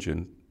and the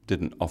engine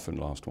didn't often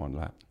last one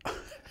lap.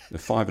 The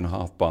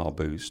 5.5 bar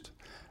boost.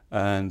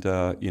 And,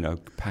 you know,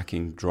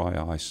 packing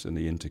dry ice in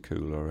the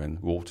intercooler and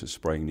water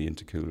spraying the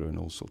intercooler and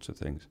all sorts of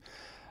things.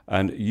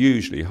 And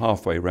usually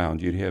halfway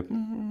round you'd hear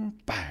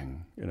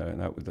bang, you know, and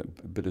that with a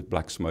bit of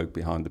black smoke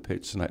behind the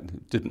pits, and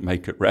that didn't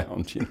make it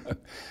round, you know.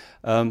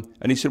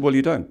 And he said, well,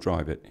 you don't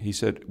drive it. He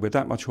said, with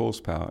that much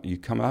horsepower, you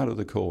come out of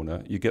the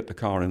corner, you get the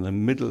car in the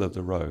middle of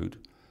the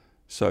road,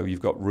 so you've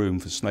got room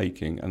for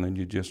snaking, and then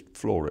you just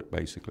floor it,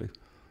 basically.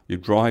 You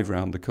drive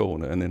round the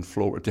corner and then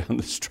floor it down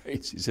the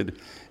straights. He said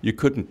you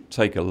couldn't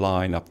take a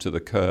line up to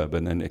the curb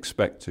and then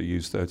expect to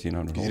use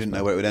 1,300 horsepower. You didn't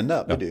know where it would end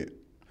up, did you?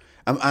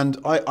 And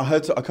I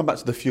heard, I come back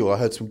to the fuel, I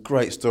heard some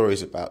great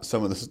stories about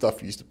some of the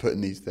stuff you used to put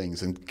in these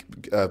things, and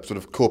sort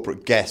of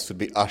corporate guests would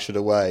be ushered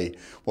away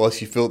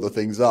whilst you filled the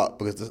things up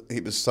because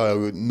it was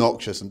so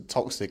noxious and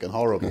toxic and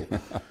horrible.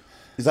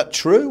 Is that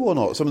true or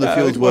not? Some of the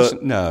fuels were...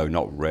 No,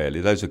 not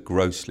really. Those are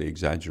grossly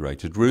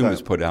exaggerated.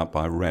 Rumours put out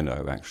by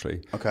Renault,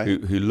 actually,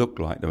 who looked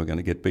like they were going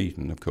to get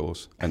beaten, of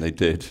course, and they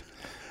did.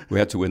 We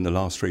had to win the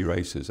last 3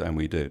 races, and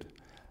we did.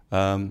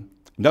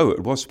 No,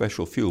 it was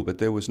special fuel,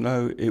 but it was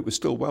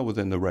still well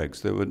within the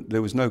regs.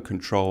 There was no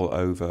control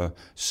over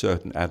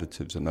certain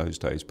additives in those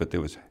days, but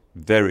there was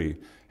very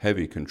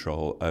heavy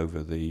control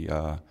over the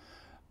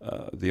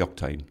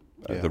octane,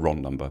 the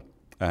RON number.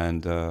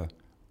 And...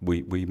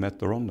 We met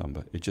the RON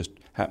number. It just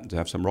happened to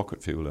have some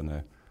rocket fuel in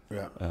there.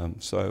 Yeah.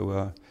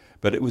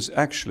 But it was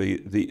actually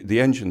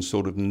the engine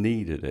sort of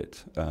needed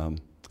it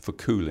for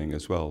cooling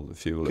as well. The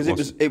fuel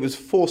because it was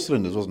 4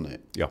 cylinders, wasn't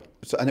it? Yeah.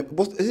 So, and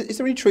is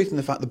there any truth in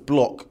the fact the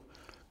block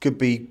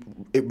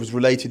it was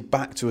related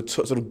back to a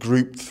sort of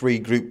Group 3,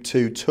 Group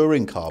 2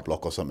 touring car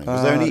block or something?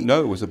 Was there any?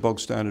 No, it was a bog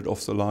standard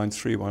off the line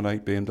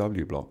 318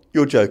 BMW block.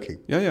 You're joking?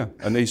 Yeah.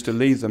 And they used to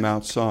leave them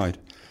outside.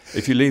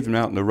 If you leave them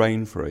out in the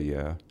rain for a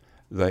year,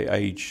 they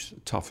age,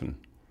 toughen.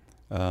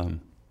 So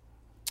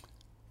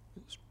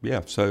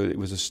it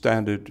was a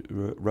standard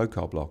road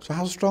car block. So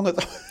how strong are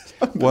those?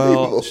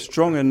 Well,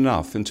 strong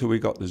enough until we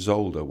got the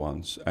Zolder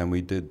once, and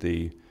we did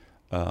the,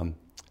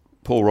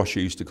 Paul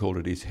Rocher used to call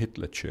it his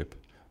Hitler chip.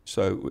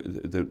 So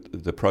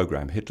the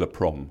program, Hitler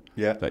Prom,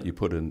 that you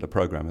put in the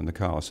program in the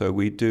car. So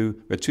we had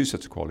 2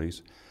 sets of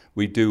qualies.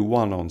 We do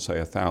one on, say,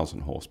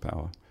 1,000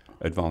 horsepower,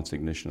 advance the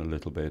ignition a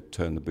little bit,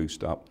 turn the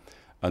boost up,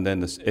 and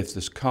then if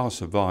this car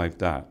survived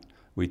that,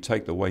 we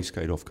take the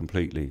wastegate off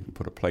completely and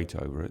put a plate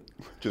over it.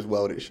 Just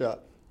weld it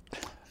shut.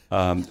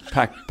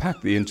 Pack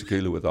the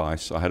intercooler with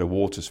ice. I had a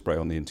water spray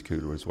on the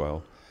intercooler as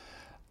well.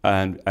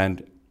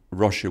 And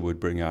Russia would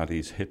bring out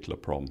his Hitler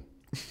Prom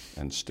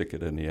and stick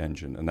it in the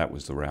engine, and that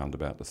was around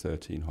about the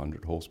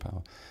 1,300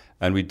 horsepower.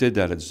 And we did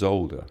that at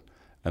Zolder,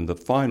 and the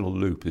final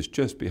loop is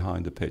just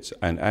behind the pits,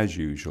 and as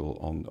usual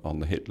on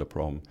the Hitler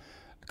Prom,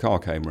 the car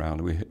came round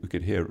and we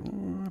could hear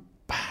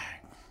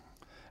bang,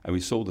 and we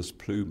saw this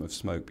plume of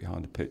smoke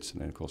behind the pits,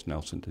 and then of course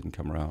Nelson didn't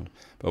come around.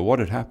 But what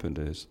had happened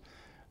is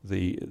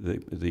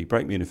the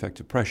brake mean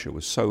effective pressure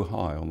was so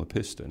high on the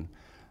piston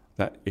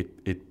that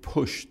it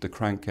pushed the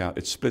crank out.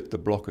 It split the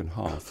block in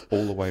half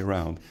all the way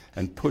around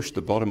and pushed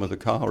the bottom of the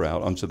car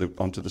out onto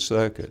the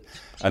circuit.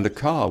 And the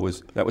car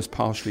was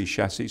partially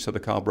chassis, so the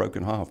car broke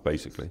in half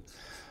basically.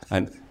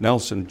 And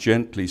Nelson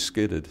gently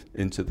skidded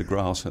into the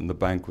grass and the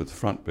bank with the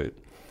front bit,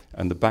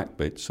 and the back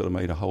bit sort of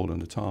made a hole in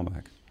the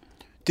tarmac.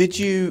 Did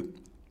you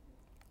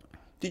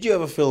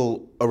ever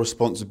feel a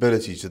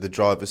responsibility to the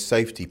driver's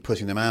safety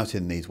putting them out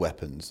in these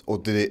weapons, or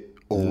did it?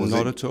 Or was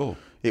Not it, at all.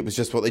 It was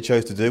just what they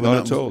chose to do.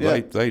 Not at all. Yeah.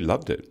 They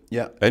loved it.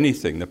 Yeah.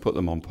 Anything that put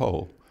them on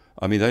pole.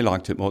 I mean, they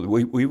liked it more.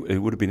 It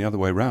would have been the other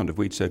way around if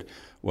we'd said,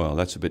 "Well,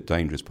 that's a bit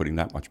dangerous putting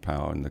that much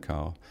power in the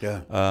car."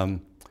 Yeah.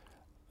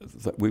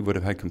 We would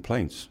have had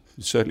complaints,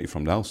 certainly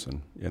from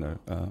Nelson.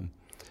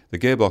 The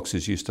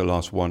gearboxes used to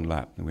last one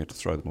lap, and we had to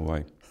throw them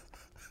away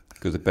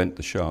because it bent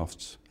the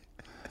shafts.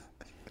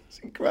 It's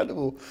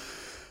incredible.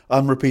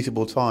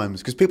 Unrepeatable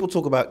times, because people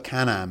talk about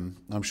Can-Am.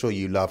 I'm sure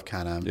you love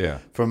Can-Am. Yeah.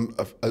 From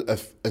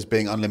as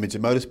being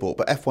unlimited motorsport,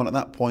 but F1 at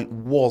that point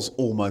was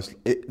almost.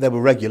 There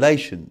were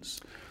regulations,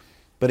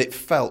 but it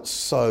felt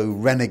so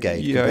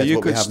renegade. Yeah, compared to you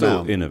what we could have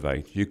still now.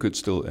 innovate. You could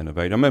still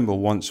innovate. I remember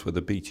once with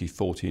the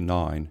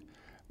BT49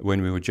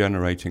 when we were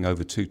generating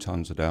over 2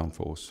 tons of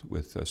downforce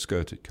with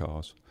skirted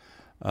cars,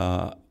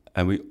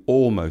 and we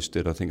almost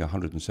did, I think, a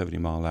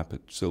 170-mile lap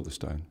at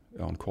Silverstone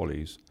on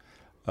qualies.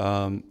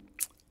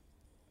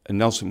 And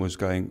Nelson was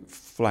going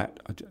flat,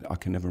 I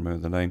can never remember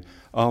the name,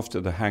 after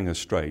the hanger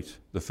straight,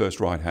 the first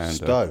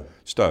right-hander.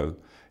 Stowe.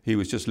 He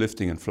was just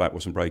lifting and flat,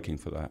 wasn't braking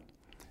for that,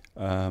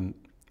 on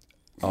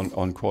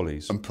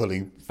qualies. And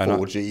pulling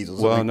 4 Gs or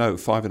something. Well, no,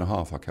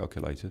 5.5 I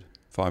calculated,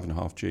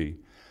 5.5 G.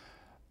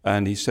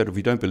 And he said, if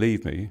you don't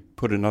believe me,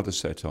 put another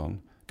set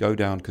on, go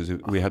down, because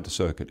we had the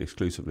circuit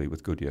exclusively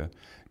with Goodyear,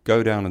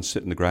 go down and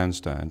sit in the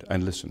grandstand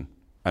and listen.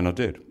 And I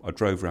did. I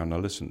drove around and I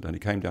listened, and he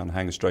came down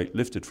hanger straight,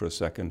 lifted for a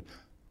second,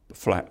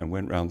 flat, and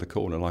went round the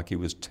corner like he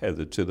was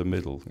tethered to the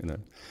middle,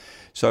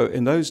 So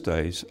in those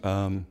days,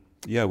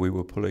 we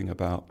were pulling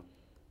about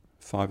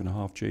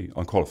 5.5 G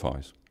on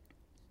qualifiers.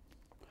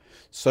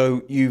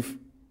 So you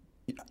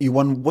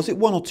won, was it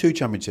 1 or 2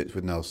 championships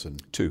with Nelson?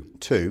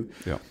 2.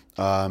 Yeah.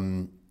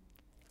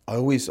 I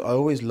always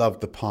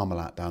loved the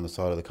Parmalat down the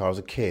side of the car as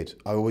a kid.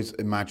 I always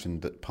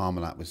imagined that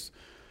Parmalat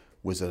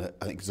was an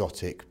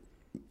exotic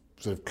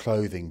sort of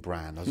clothing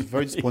brand. I was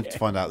very disappointed to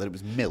find out that it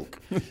was milk.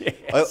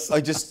 Yes.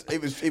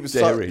 It was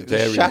dairy,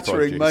 a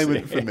shattering produce,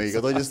 moment for me,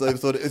 because I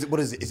thought, is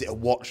it a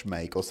watch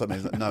make or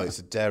something? No, it's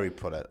a dairy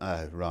product.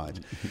 Oh, right.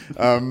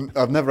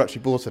 I've never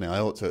actually bought any.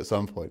 I ought to at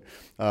some point.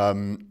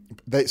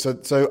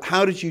 So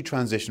how did you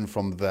transition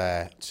from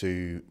there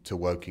to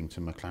Woking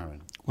to McLaren?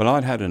 Well,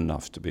 I'd had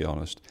enough, to be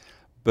honest.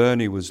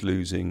 Bernie was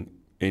losing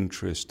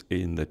interest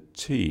in the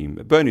team.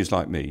 Bernie's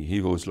like me.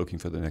 He was looking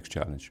for the next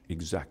challenge,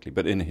 exactly,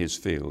 but in his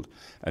field.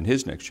 And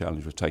his next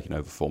challenge was taking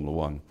over Formula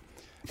One.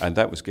 And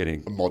that was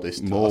getting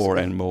more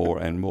and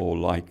more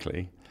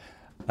likely.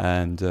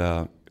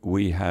 And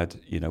we had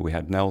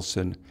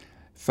Nelson,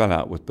 fell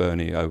out with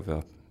Bernie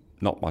over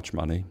not much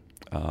money.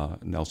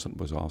 Nelson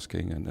was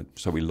asking, and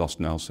so we lost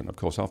Nelson. Of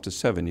course, after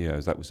 7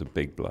 years, that was a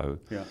big blow.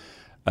 Yeah.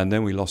 And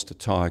then we lost a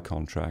tyre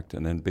contract,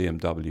 and then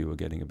BMW were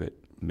getting a bit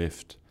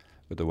miffed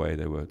with the way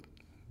they were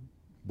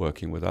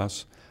working with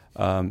us.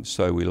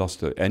 So we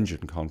lost the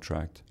engine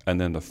contract, and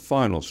then the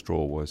final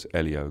straw was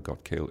Elio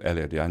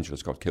De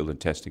Angelis got killed in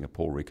testing at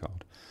Paul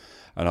Ricard.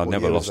 And I'd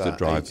never lost a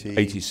drive.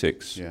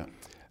 86. Yeah.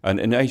 And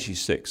in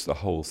 86, the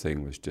whole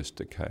thing was just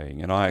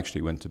decaying. And I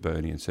actually went to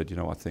Bernie and said,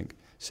 I think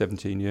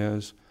 17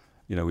 years,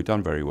 we've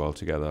done very well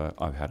together.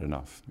 I've had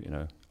enough,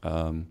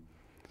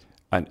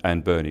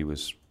 And Bernie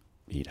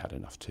he'd had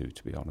enough too,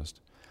 to be honest.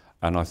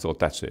 And I thought,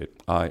 that's it.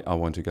 I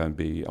want to go I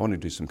want to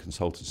do some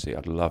consultancy.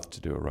 I'd love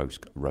to do a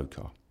road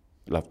car.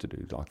 Love to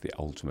do like the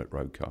ultimate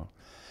road car.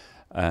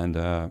 And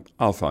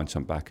I'll find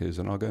some backers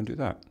and I'll go and do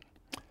that.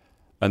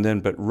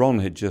 But Ron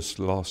had just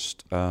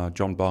lost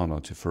John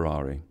Barnard to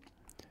Ferrari.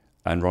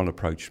 And Ron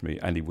approached me,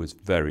 and he was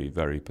very,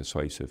 very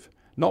persuasive.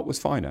 Not with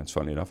finance,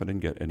 funnily enough. I didn't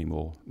get any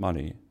more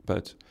money.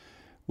 But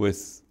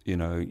with,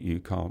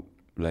 you can't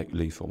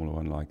leave Formula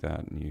One like that,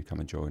 and you come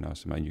and join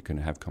us. I mean, you can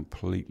have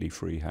completely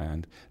free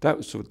hand.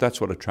 That's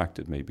what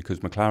attracted me,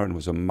 because McLaren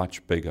was a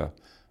much bigger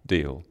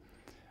deal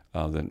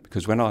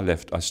because when I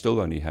left, I still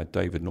only had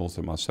David North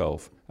and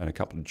myself and a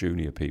couple of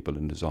junior people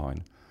in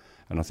design,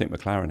 And I think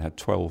McLaren had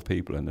 12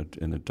 people in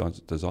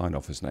the design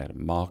office, and they had a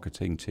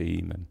marketing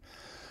team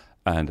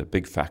and a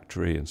big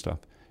factory and stuff.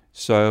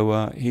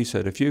 So he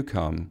said, if you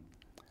come,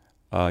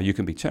 you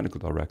can be technical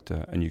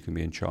director and you can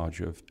be in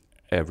charge of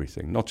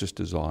everything, not just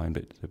design,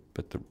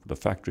 but the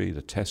factory,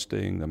 the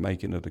testing, the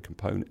making of the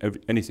component,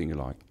 anything you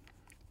like,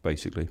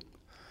 basically.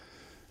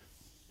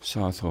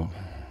 So I thought,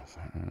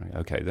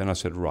 okay. Then I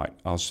said, right,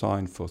 I'll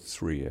sign for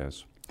 3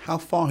 years. How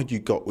far had you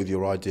got with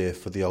your idea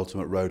for the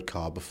ultimate road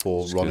car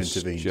before Ron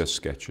intervened? Just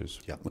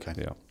sketches. Yeah, okay.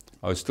 Yeah,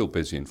 I was still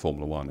busy in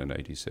Formula One in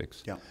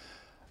 '86. Yeah.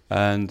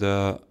 And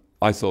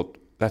I thought,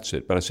 that's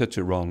it. But I said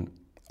to Ron,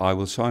 I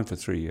will sign for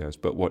 3 years,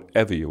 but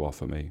whatever you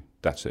offer me,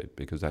 that's it,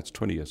 because that's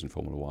 20 years in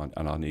Formula One,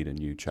 and I need a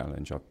new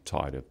challenge. I'm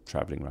tired of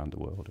travelling around the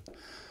world.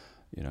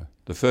 You know,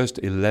 the first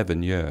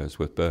 11 years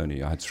with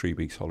Bernie, I had 3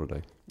 weeks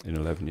holiday in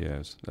 11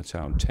 years. That's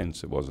how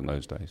intense it was in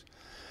those days.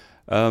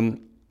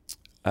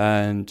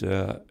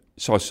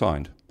 So I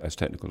signed as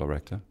technical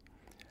director,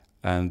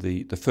 and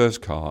the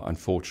first car,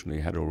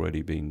 unfortunately, had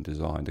already been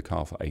designed. The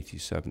car for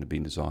 '87 had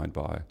been designed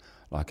by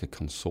like a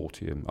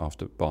consortium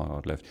after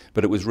Barnard left,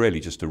 but it was really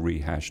just a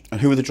rehashed.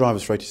 And who were the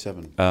drivers for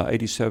 '87?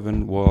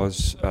 '87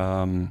 was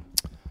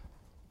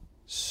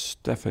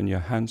Stefan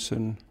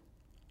Johansson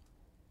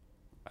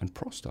and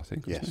Prost, I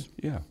think. Yes.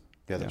 Yeah.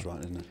 Yeah, that's right,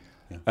 isn't it?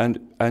 Yeah.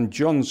 And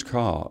John's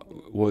car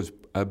was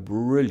a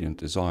brilliant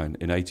design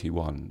in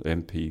 '81, the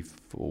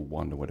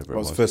MP41 or whatever it was. What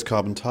was the first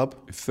carbon tub?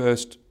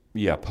 First,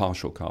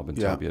 partial carbon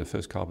tub. Yeah. The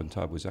first carbon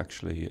tub was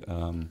actually,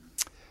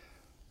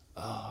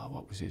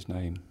 what was his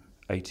name?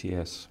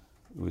 ATS.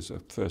 It was a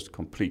first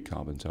complete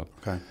carbon tub.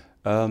 Okay.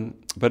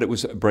 But it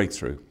was a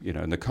breakthrough,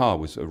 and the car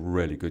was a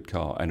really good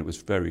car, and it was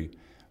very,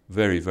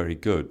 very, very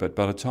good. But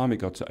by the time it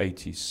got to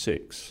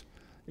 '86,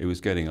 it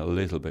was getting a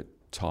little bit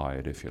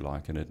tired, if you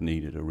like, and it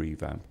needed a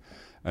revamp.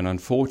 And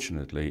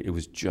unfortunately, it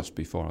was just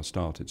before I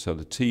started. So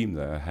the team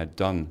there had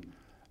done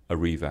a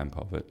revamp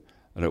of it,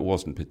 and it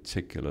wasn't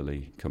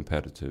particularly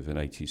competitive in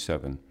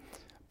 '87.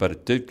 But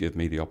it did give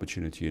me the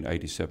opportunity in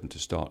 '87 to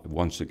start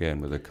once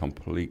again with a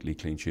completely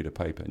clean sheet of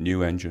paper.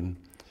 New engine,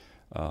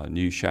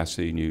 new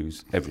chassis, new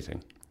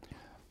everything.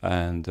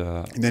 And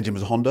the engine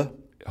was a Honda?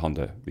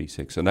 Honda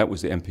V6. And that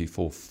was the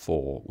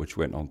MP44, which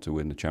went on to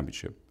win the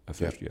championship,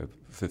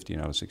 15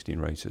 out of 16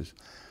 races.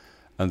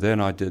 And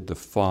then I did the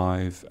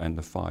 5 and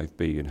the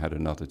 5B and had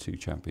another 2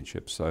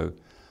 championships. So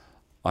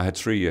I had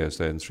 3 years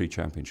there and 3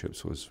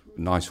 championships. Was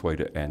a nice way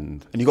to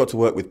end. And you got to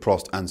work with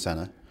Prost and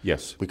Senna.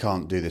 Yes. We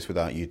can't do this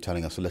without you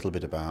telling us a little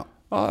bit about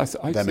I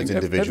them as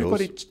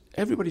individuals.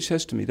 Everybody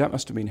says to me, that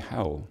must have been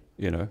hell,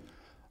 It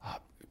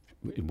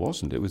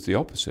wasn't. It was the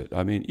opposite.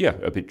 I mean,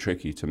 a bit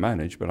tricky to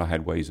manage, but I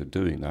had ways of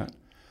doing that.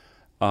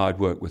 I'd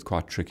worked with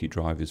quite tricky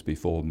drivers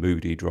before,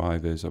 moody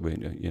drivers,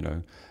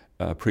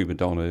 prima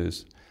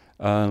donnas.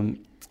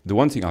 The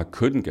one thing I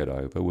couldn't get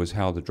over was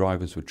how the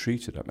drivers were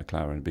treated at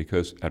McLaren,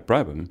 because at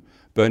Brabham,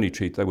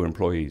 they were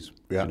employees,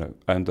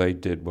 and they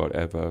did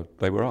whatever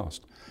they were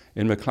asked.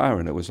 In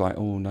McLaren, it was like,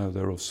 oh no,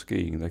 they're off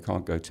skiing, they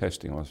can't go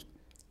testing.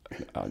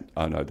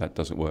 I know that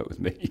doesn't work with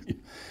me.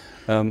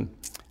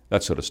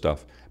 That sort of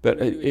stuff. But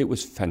it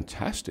was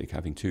fantastic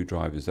having 2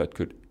 drivers that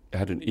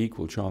had an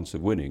equal chance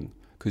of winning,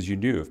 because you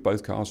knew if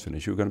both cars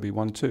finished, you were going to be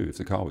 1-2 if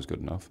the car was good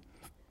enough.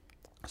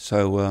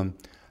 So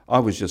I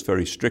was just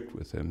very strict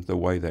with them, the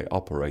way they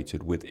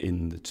operated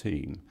within the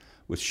team,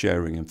 with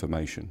sharing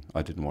information.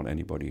 I didn't want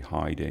anybody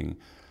hiding,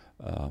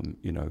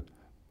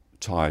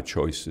 tyre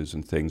choices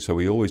and things. So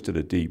we always did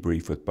a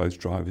debrief with both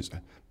drivers,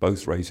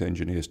 both race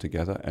engineers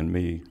together, and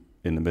me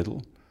in the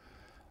middle.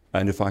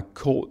 And if I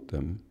caught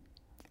them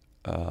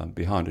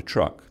behind a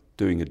truck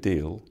doing a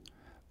deal,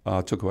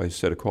 I took away a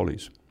set of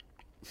qualies.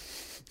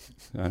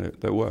 And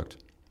that worked.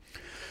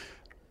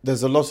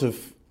 There's a lot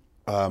of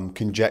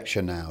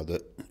conjecture now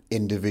that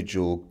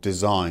individual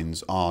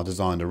designs are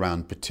designed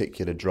around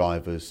particular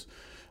drivers'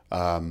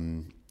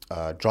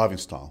 driving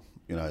style.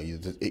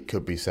 It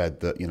could be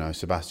said that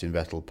Sebastian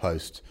Vettel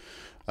post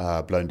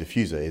blown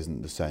diffuser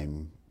isn't the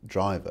same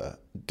driver.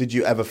 Did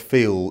you ever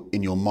feel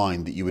in your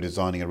mind that you were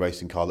designing a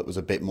racing car that was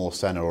a bit more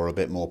Senna or a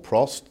bit more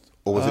Prost?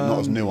 Or was it not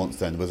as nuanced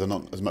then? Was there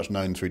not as much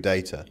known through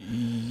data?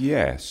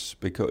 Yes,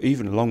 because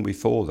even long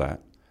before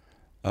that,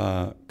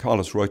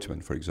 Carlos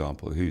Reutemann, for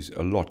example, who's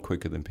a lot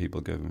quicker than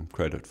people give him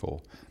credit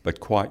for, but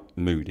quite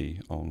moody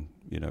on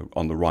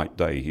the right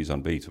day, he's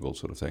unbeatable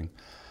sort of thing.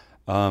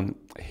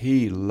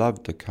 He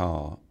loved a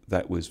car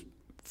that was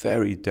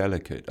very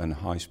delicate and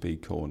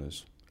high-speed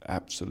corners.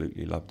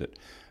 Absolutely loved it.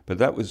 But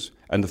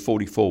and the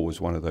 44 was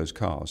one of those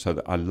cars, so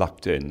that I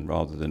lucked in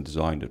rather than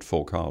designed it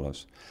for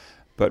Carlos.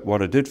 But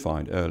what I did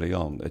find early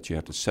on, that you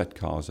had to set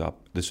cars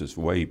up. This was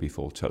way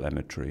before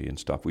telemetry and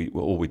stuff.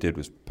 All we did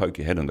was poke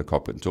your head in the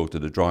cockpit and talk to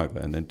the driver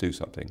and then do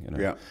something.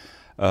 Yeah.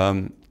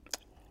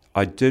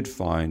 I did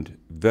find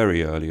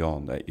very early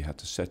on that you had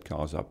to set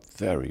cars up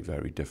very,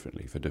 very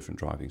differently for different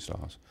driving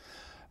styles.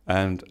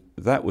 And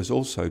that was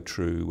also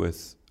true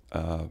with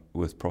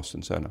Prost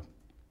and Senna.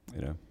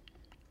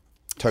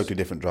 Totally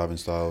different driving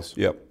styles.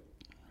 Yep.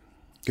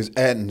 Because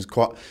Ayrton's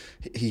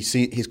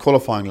his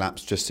qualifying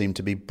laps just seemed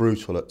to be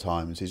brutal at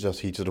times. He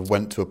sort of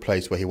went to a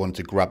place where he wanted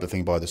to grab the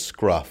thing by the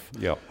scruff.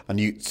 Yeah.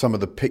 And some of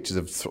the pictures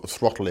of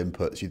throttle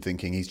inputs, you're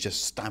thinking he's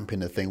just stamping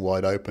the thing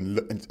wide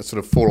open,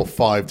 sort of 4 or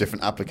 5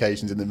 different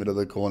applications in the middle of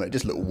the corner. It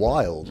just looked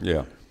wild.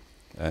 Yeah.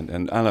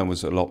 And Alain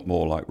was a lot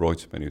more like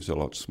Reutemann. He was a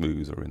lot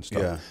smoother and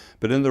stuff. Yeah.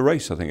 But in the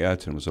race, I think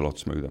Ayrton was a lot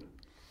smoother.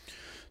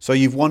 So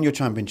you've won your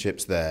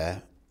championships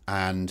there.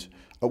 And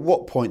at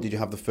what point did you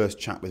have the first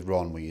chat with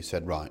Ron where you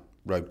said, right,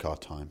 road car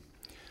time?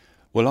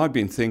 Well, I'd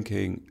been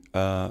thinking,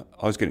 I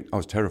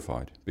was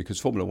terrified because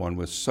Formula One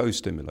was so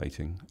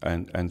stimulating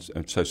and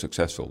so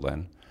successful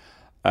then,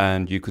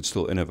 and you could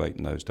still innovate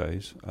in those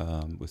days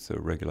with the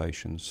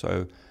regulations.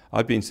 So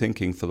I'd been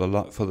thinking for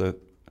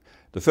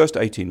the first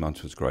 18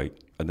 months was great,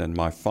 and then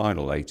my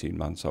final 18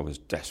 months I was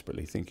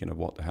desperately thinking of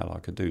what the hell I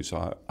could do.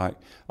 So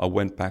I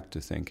went back to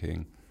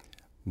thinking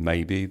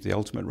maybe the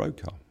ultimate road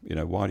car. You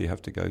know, why do you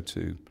have to go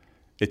to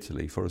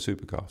Italy for a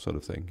supercar sort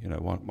of thing? You know,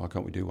 why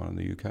can't we do one in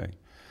the UK?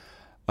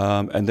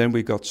 And then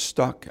we got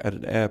stuck at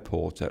an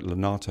airport, at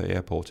Linate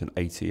Airport in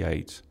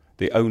 '88,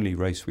 the only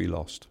race we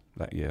lost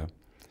that year,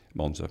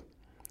 Monza.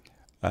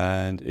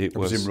 And it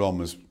was... I presume Ron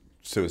was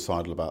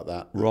suicidal about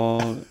that.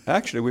 Ron...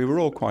 Actually, we were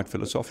all quite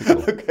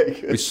philosophical.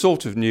 Okay, good. We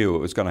sort of knew it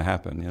was going to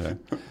happen, you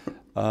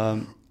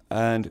know.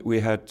 And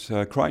we had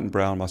Crichton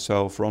Brown,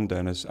 myself, Ron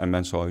Dennis, and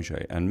Mansour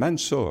Ogier. And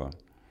Mansour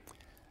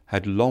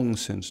had long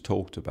since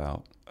talked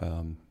about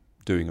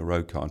doing a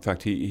road car. In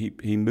fact,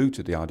 he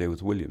mooted the idea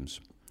with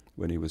Williams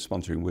when he was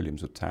sponsoring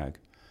Williams with TAG.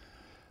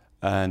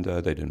 And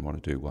they didn't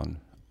want to do one.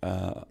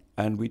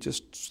 And we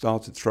just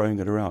started throwing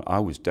it around. I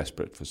was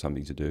desperate for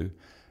something to do.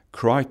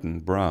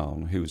 Crichton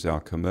Brown, who was our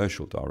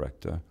commercial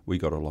director, we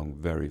got along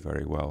very,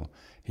 very well.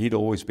 He'd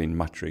always been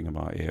muttering in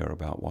my ear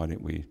about why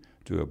didn't we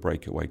do a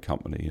breakaway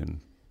company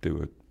and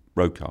do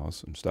road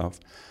cars and stuff.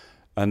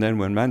 And then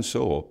when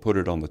Mansour put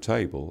it on the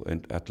table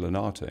at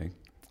Linate,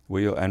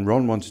 and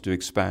Ron wanted to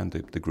expand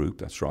the group,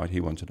 that's right, he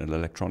wanted an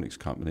electronics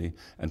company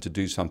and to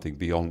do something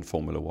beyond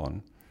Formula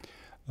One.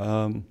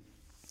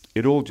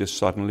 It all just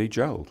suddenly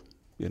gelled,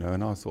 you know,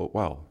 and I thought,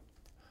 well,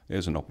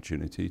 here's an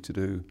opportunity to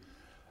do,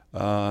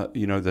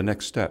 the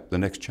next step, the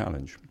next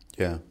challenge.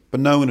 Yeah,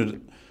 but no one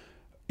had...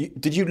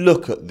 Did you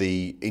look at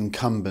the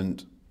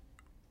incumbent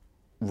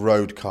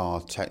road car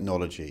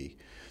technology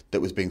that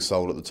was being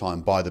sold at the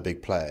time by the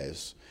big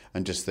players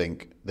and just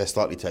think they're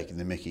slightly taking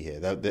the mickey here?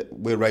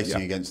 We're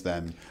racing against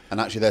them, and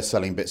actually they're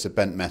selling bits of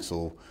bent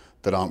metal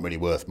that aren't really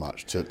worth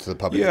much to the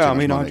public. Yeah, I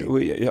mean,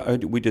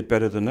 we did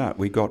better than that.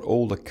 We got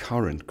all the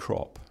current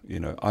crop. You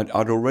know,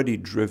 I'd already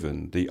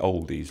driven the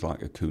oldies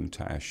like a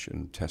Countach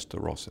and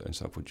Testarossa and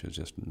stuff, which was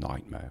just a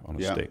nightmare on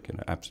a stick, you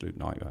know, absolute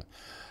nightmare.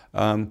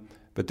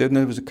 But then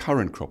there was a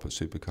current crop of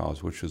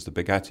supercars, which was the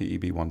Bugatti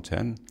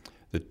EB110,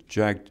 the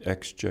Jag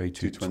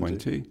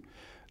XJ220,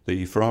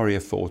 the Ferrari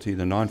F40,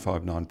 the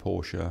 959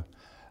 Porsche.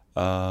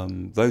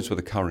 Those were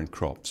the current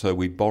crop. So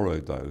we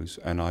borrowed those,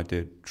 and I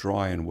did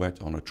dry and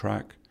wet on a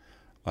track.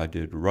 I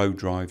did road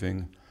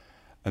driving.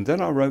 And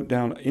then I wrote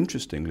down,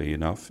 interestingly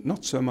enough,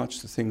 not so much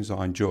the things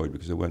I enjoyed,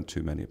 because there weren't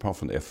too many, apart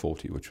from the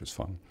F40, which was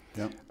fun.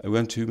 Yeah. There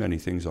weren't too many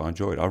things I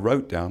enjoyed. I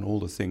wrote down all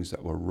the things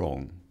that were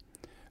wrong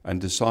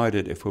and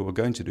decided if we were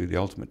going to do the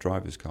ultimate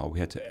driver's car, we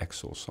had to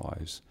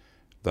exorcise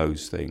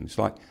those things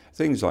like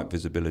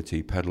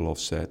visibility, pedal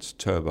offsets,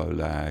 turbo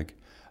lag,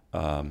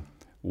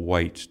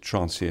 weight,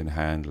 transient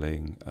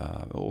handling,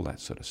 all that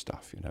sort of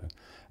stuff, you know.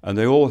 And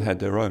they all had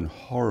their own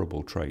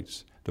horrible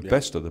traits. The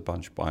best of the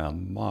bunch by a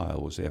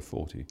mile was the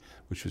F40,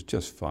 which was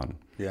just fun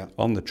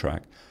on the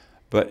track.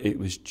 But it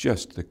was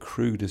just the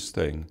crudest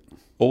thing.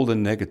 All the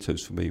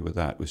negatives for me with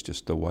that was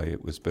just the way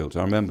it was built.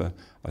 I remember,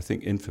 I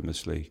think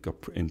infamously, got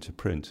into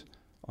print.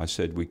 I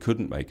said we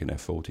couldn't make an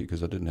F40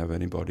 because I didn't have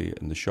anybody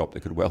in the shop that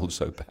could weld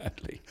so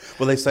badly.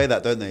 Well, they say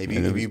that, don't they? If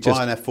you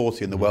buy an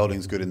F40 and the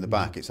welding's good in the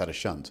back, it's had a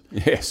shunt.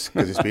 Yes.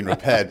 Because it's been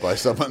repaired by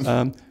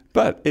someone.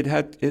 But it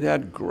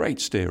had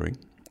great steering,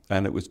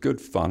 and it was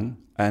good fun,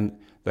 and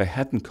they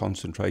hadn't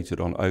concentrated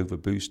on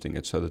over-boosting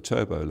it, so the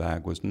turbo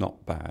lag was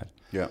not bad.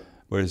 Yeah.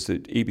 Whereas the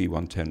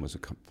EB110 was a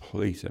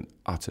complete and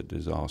utter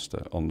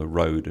disaster on the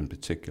road in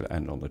particular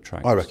and on the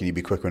track. I reckon you'd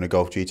be quicker in a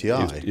Golf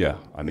GTI.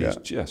 It's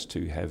just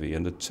too heavy.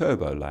 And the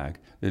turbo lag,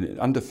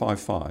 under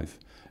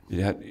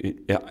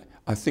 5.5,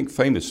 I think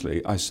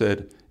famously I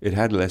said it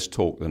had less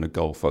torque than a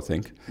Golf, I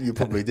think. You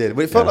probably did.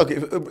 But it felt like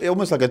it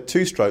almost like a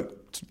two-stroke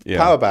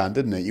power band,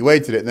 didn't it? You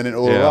waited it and then it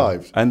all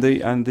arrived. And the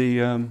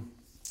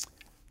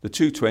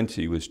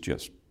 220 was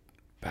just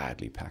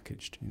badly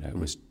packaged, you know. It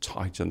was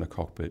tight in the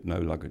cockpit, no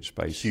luggage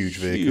space. Huge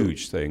vehicle.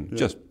 Huge thing,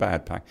 just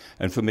bad pack.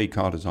 And for me,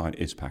 car design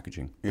is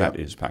packaging. Yeah.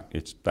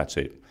 That's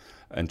it.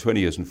 And 20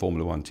 years in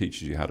Formula One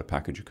teaches you how to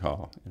package a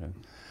car, you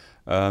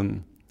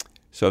know.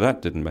 So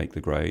that didn't make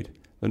the grade.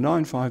 The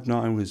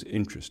 959 was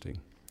interesting.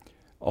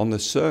 On the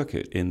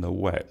circuit in the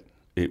wet,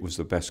 it was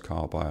the best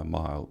car by a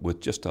mile with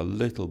just a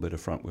little bit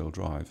of front-wheel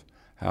drive.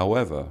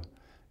 However,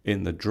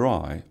 in the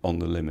dry, on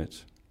the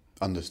limit,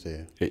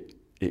 understeer.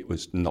 it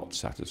was not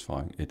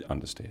satisfying. It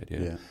understeered,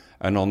 Yeah.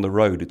 And on the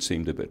road, it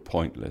seemed a bit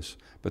pointless.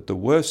 But the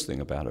worst thing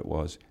about it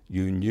was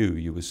you knew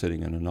you were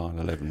sitting in a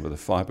 911 with a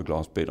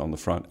fiberglass bit on the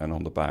front and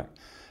on the back.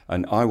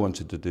 And I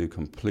wanted to do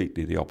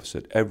completely the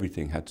opposite.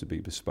 Everything had to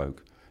be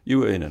bespoke. You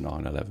were in a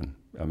 911.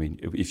 I mean,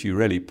 if you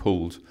really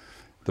pulled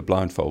the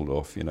blindfold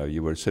off,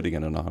 you were sitting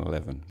in a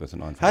 911 with a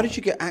 911. How did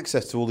you get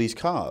access to all these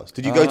cars?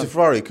 Did you go to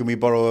Ferrari? Can we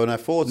borrow an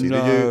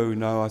F40?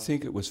 No. I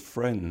think it was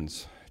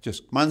friends.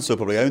 Just Mansell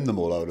probably owned them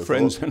all. I would have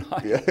friends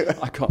thought. and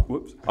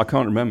I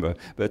can't remember,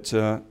 but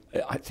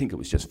I think it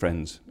was just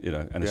friends,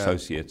 and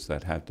associates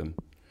that had them.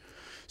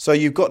 So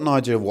you've got an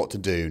idea of what to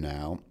do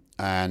now,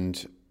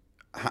 and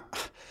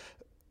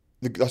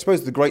I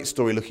suppose the great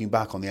story looking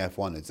back on the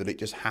F1 is that it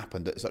just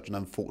happened at such an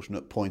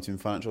unfortunate point in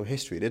financial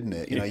history, didn't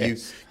it?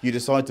 Yes. You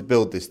decide to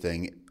build this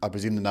thing. I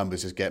presume the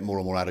numbers just get more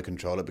and more out of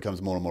control. It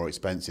becomes more and more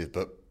expensive,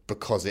 but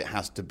because it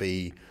has to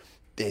be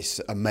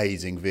this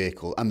amazing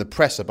vehicle, and the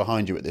press are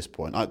behind you at this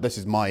point. This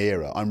is my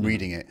era. I'm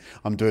reading it.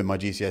 I'm doing my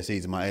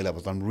GCSEs and my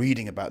A-levels. I'm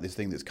reading about this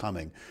thing that's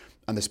coming.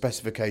 And the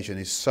specification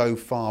is so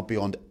far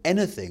beyond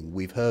anything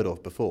we've heard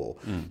of before.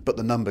 But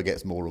the number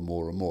gets more and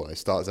more and more. It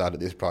starts out at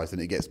this price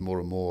and it gets more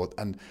and more.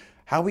 And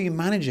how are you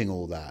managing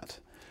all that?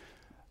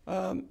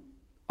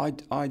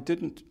 I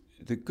didn't.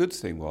 The good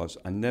thing was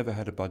I never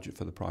had a budget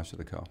for the price of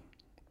the car.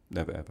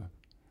 Never, ever.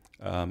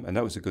 And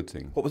that was a good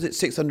thing. What was it,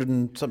 600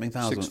 and something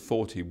thousand?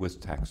 640 with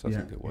tax, I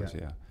think it was,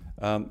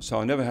 so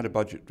I never had a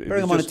budget.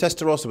 Bearing in mind, a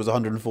Testarossa was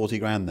 140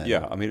 grand then.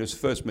 Yeah, I mean, it was the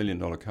first $1 million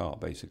car,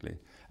 basically.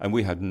 And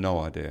we had no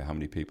idea how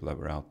many people that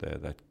were out there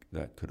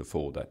that could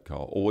afford that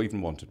car or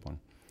even wanted one.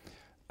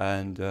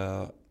 And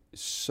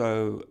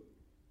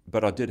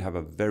but I did have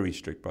a very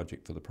strict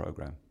budget for the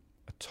program,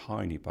 a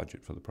tiny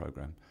budget for the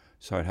program.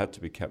 So it had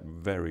to be kept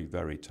very,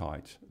 very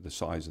tight, the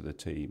size of the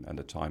team and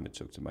the time it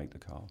took to make the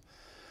car.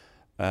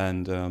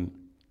 And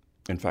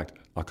in fact,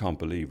 I can't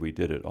believe we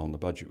did it on the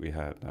budget we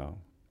had now.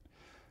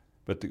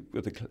 But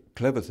the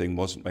clever thing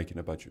wasn't making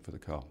a budget for the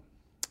car.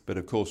 But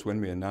of course,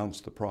 when we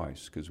announced the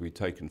price, because we'd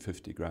taken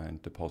 50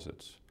 grand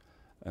deposits,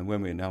 and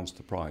when we announced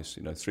the price,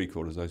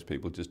 3/4 of those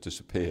people just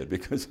disappeared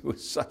because it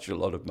was such a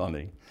lot of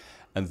money.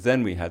 And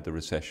then we had the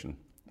recession,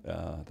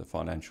 the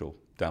financial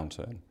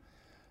downturn.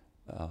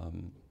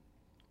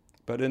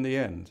 But in the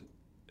end,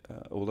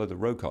 although the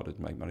road car didn't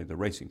make money, the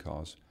racing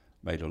cars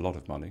made a lot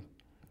of money,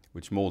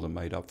 which more than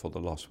made up for the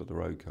loss with the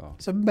road car.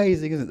 It's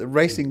amazing, isn't it? The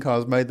racing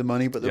cars made the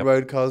money, but the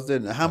road cars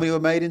didn't. How many were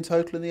made in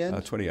total in the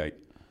end? 28.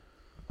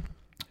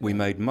 We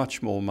made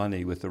much more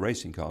money with the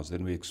racing cars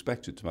than we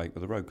expected to make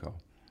with the road car,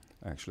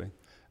 actually.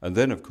 And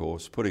then, of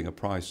course, putting a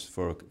price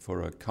for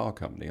a car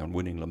company on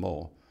winning Le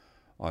Mans,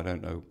 I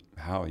don't know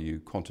how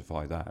you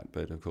quantify that,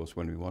 but of course,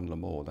 when we won Le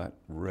Mans, that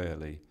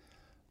really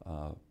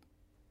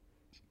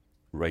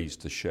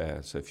raised the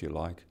shares, if you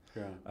like.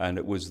 Yeah. And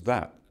it was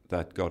that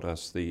got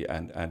us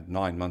and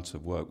 9 months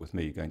of work with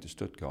me going to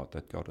Stuttgart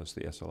that got us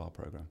the SLR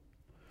program.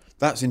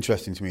 That's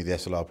interesting to me, the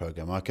SLR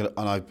program.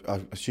 I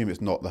assume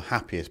it's not the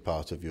happiest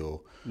part of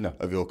your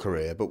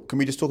career, but can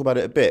we just talk about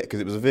it a bit? Because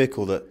it was a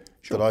vehicle that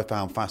I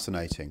found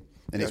fascinating,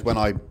 and it's when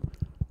I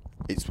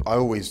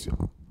always,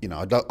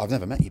 I've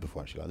never met you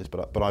before actually like this,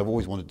 but I've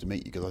always wanted to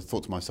meet you because I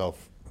thought to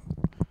myself,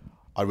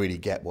 I really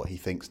get what he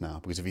thinks now.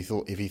 Because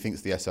if he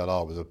thinks the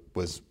SLR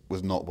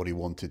was not what he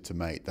wanted to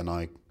make, then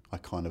I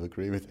kind of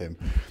agree with him.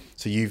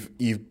 So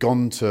you've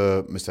gone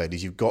to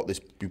Mercedes. You've got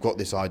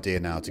this idea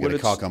now to get a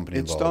car company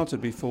involved. It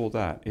started before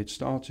that. It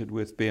started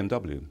with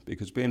BMW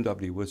because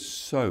BMW was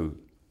so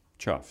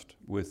chuffed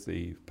with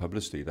the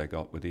publicity they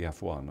got with the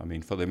F1. I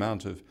mean, for the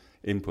amount of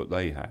input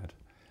they had,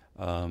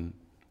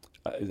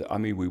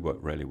 we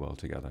worked really well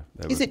together.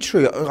 Is it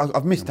true?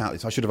 I've missed out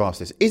this. I should have asked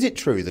this. Is it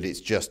true that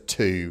it's just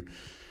two,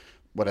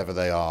 whatever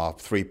they are,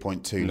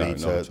 3.2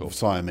 litre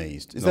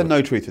Siamese? Is there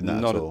no truth in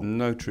that at all?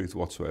 No truth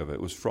whatsoever. It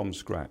was from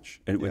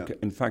scratch.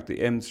 In fact, the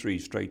M3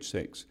 straight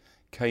six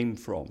came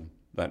from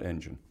that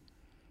engine.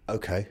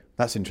 Okay,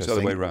 that's interesting.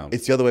 It's the other way round.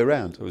 It's the other way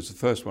round. So it was the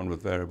first one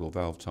with variable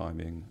valve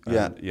timing. It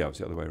was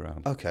the other way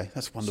round. Okay,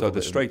 that's wonderful. So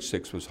the straight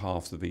six was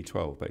half the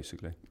V12,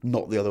 basically.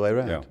 Not the other way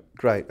around. Yeah.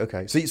 Great.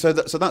 Okay. So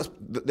that's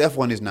the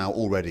F1 is now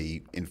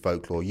already in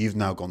folklore. You've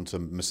now gone to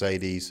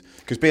Mercedes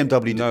because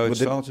BMW. No, it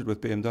started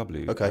with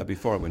BMW. Okay.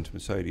 Before I went to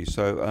Mercedes,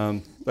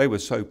 so they were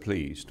so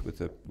pleased with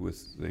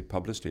the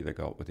publicity they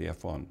got with the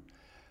F1.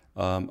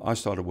 I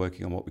started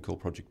working on what we call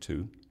Project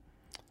 2,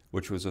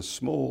 which was a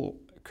small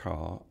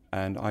car,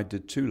 and I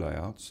did 2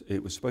 layouts.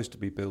 It was supposed to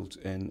be built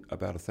in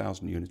about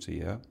 1,000 units a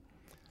year,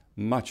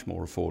 much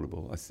more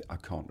affordable. I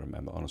can't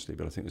remember honestly,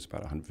 but I think it was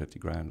about 150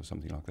 grand or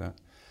something like that.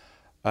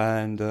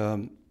 And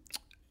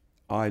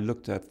I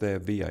looked at their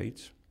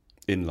V8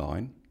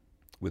 inline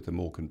with the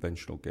more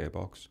conventional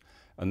gearbox,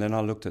 and then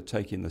I looked at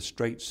taking the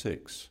straight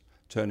six,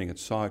 turning it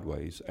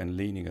sideways and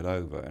leaning it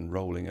over and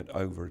rolling it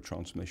over a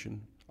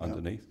transmission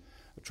underneath,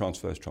 a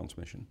transverse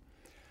transmission.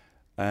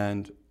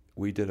 And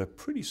we did a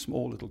pretty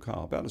small little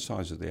car, about the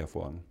size of the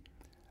F1,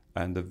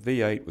 and the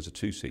V8 was a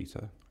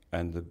 2-seater,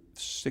 and the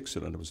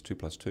 6-cylinder was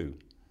 2+2.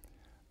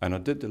 And I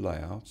did the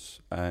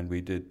layouts, and we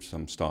did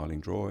some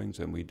styling drawings,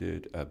 and we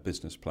did a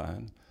business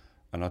plan,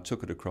 and I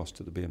took it across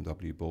to the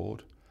BMW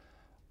board,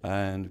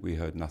 and we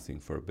heard nothing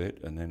for a bit,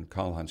 and then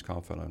Karl-Heinz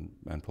Karpfel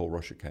and Paul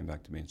Roscher came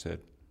back to me and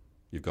said,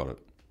 "You've got it.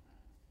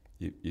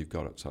 You've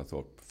got it." So I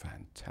thought,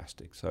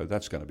 fantastic. So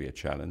that's going to be a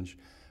challenge,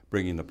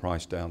 bringing the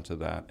price down to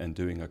that and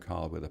doing a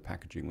car where the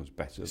packaging was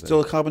better.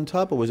 Still a carbon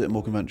tub, or was it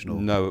more conventional?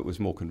 No, it was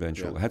more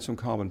conventional. Yeah. It had some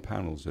carbon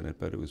panels in it,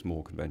 but it was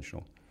more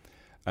conventional,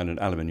 and an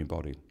aluminium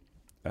body.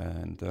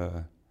 And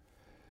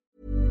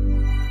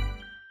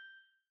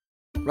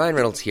Ryan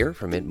Reynolds here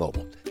from Mint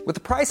Mobile. With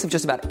the price of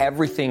just about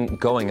everything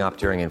going up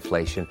during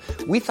inflation,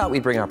 we thought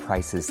we'd bring our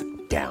prices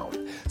down.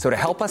 So to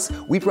help us,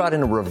 we brought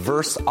in a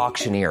reverse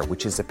auctioneer,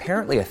 which is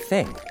apparently a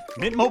thing.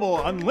 Mint Mobile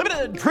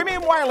Unlimited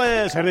Premium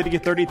Wireless. How to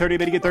get 30, 30,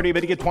 bit to get 30,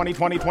 bit to get 20,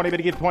 20, 20, bit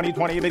to get 20,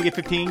 20, bit to get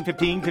 15,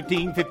 15,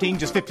 15, 15,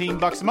 just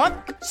 $15 a month?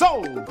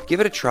 Sold!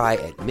 Give it a try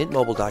at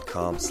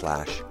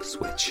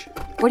mintmobile.com/switch.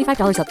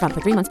 $45 up front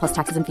for 3 months plus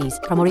taxes and fees.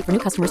 Promo rate for new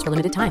customers for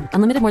limited time.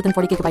 Unlimited more than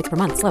 40 gigabytes per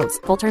month. Slows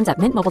full terms at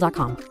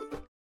mintmobile.com.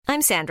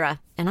 I'm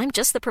Sandra, and I'm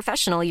just the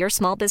professional your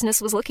small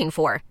business was looking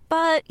for.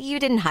 But you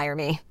didn't hire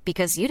me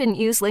because you didn't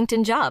use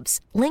LinkedIn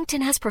Jobs.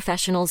 LinkedIn has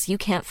professionals you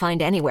can't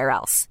find anywhere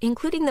else,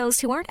 including those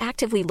who aren't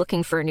actively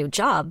looking for a new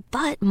job,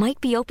 but might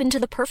be open to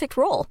the perfect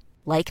role,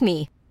 like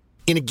me.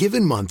 In a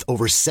given month,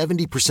 over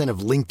 70% of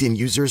LinkedIn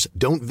users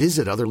don't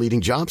visit other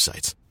leading job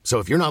sites. So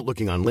if you're not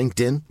looking on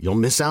LinkedIn, you'll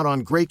miss out on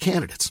great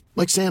candidates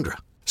like Sandra.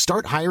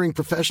 Start hiring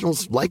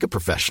professionals like a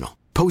professional.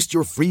 Post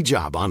your free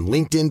job on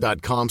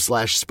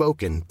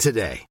linkedin.com/spoken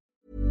today.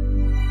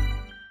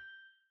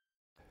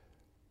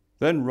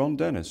 then Ron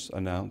Dennis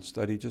announced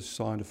that he just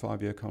signed a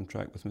 5-year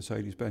contract with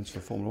Mercedes-Benz for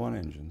Formula One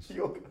engines.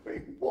 You're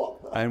going, what?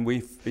 And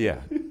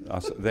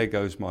there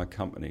goes my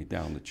company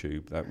down the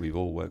tube that we've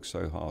all worked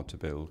so hard to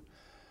build.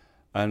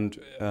 And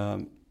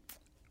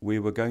we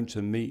were going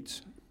to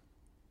meet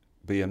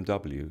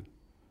BMW.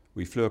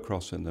 We flew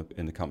across in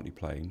the company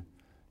plane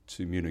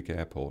to Munich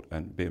Airport,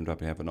 and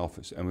BMW have an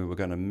office, and we were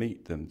going to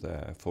meet them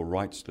there for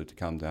Reitzler to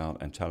come down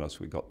and tell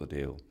us we got the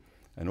deal.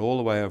 And all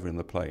the way over in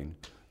the plane,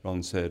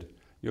 Ron said,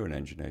 "You're an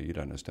engineer, you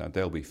don't understand.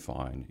 They'll be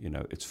fine. You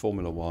know, it's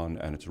Formula One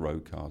and it's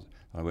road cars."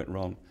 And I went,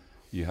 "Ron,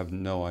 you have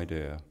no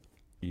idea.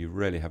 You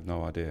really have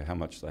no idea how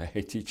much they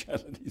hate each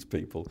other, these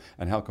people,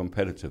 and how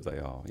competitive they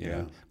are." You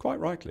know, quite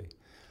rightly.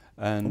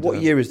 And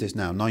what year is this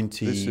now?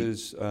 90? This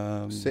is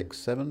 6,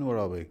 7. Where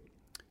are we?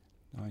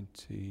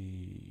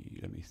 90.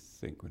 Let me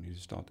think. When you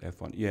start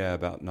F1, yeah,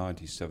 about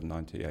 97,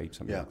 98,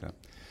 something like that.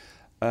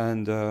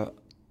 And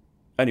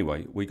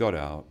anyway, we got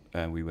out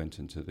and we went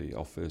into the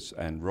office,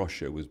 and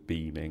Roscher was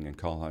beaming, and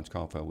Karl-Heinz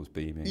Karpfel was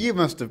beaming. You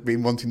must have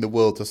been wanting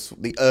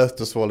the earth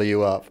to swallow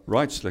you up.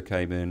 Reitzler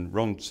came in.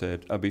 Ron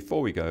said,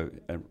 "Before we go,"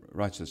 and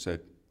Reitzler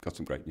said, "Got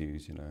some great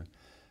news, you know."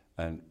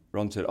 And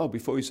Ron said, "Oh,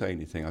 before you say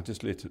anything,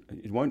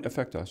 it won't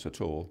affect us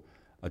at all.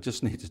 I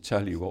just need to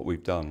tell you what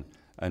we've done."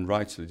 And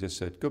Reitzler just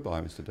said,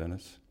 "Goodbye, Mr.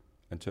 Dennis,"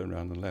 and turned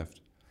around and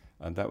left.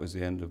 And that was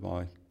the end of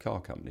my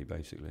car company,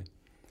 basically.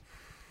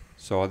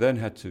 So I then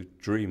had to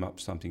dream up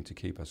something to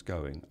keep us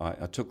going.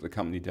 I took the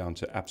company down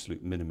to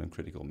absolute minimum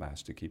critical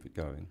mass to keep it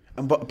going.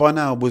 And by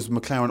now, was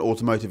McLaren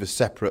Automotive a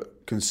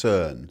separate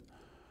concern?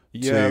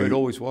 Yeah, it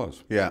always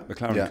was. Yeah,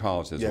 McLaren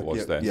Cars, as it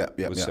was then.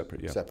 It was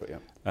separate, yeah. Separate, yeah.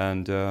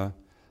 And who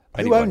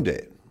anyway, owned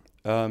it?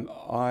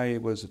 I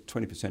was a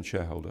 20%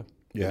 shareholder.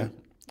 Yeah.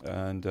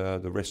 And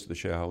the rest of the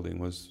shareholding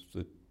was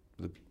the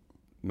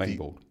main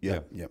board.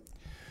 Yeah.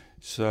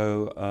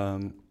 So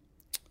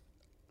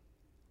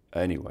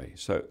anyway,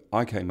 so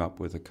I came up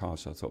with a car,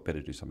 so I thought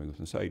better do something with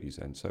Mercedes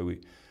then. So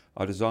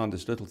I designed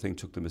this little thing,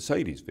 took the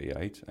Mercedes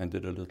V8 and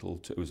did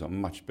it was a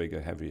much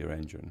bigger, heavier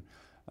engine.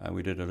 And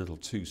we did a little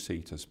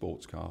 2-seater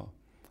sports car,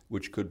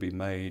 which could be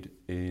made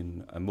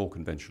in a more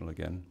conventional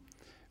again,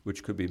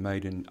 which could be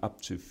made in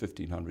up to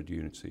 1,500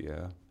 units a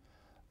year.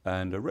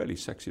 And a really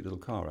sexy little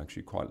car,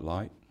 actually quite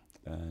light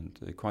and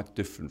quite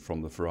different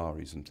from the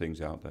Ferraris and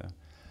things out there.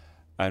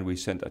 And we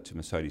sent that to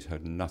Mercedes,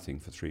 heard nothing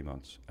for 3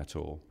 months at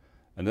all.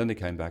 And then they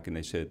came back and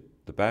they said,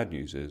 "The bad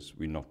news is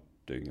we're not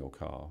doing your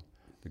car.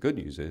 The good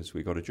news is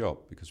we got a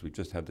job because we've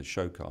just had the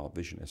show car,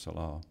 Vision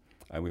SLR,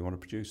 and we want to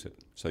produce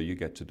it. So you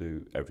get to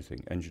do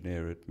everything,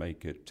 engineer it,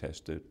 make it,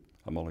 test it,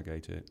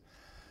 homologate it."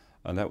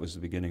 And that was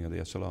the beginning of the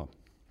SLR.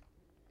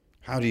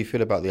 How do you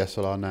feel about the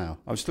SLR now?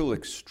 I'm still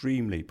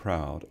extremely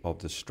proud of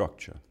the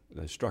structure.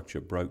 The structure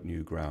broke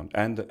new ground,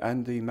 and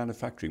the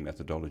manufacturing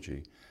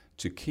methodology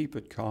to keep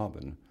it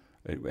carbon.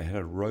 It had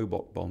a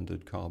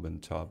robot-bonded carbon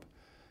tub.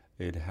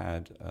 It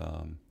had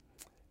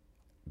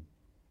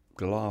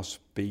glass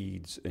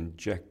beads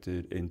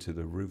injected into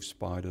the roof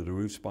spider. The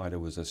roof spider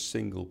was a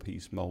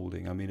single-piece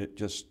molding. I mean,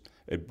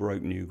 it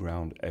broke new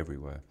ground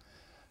everywhere.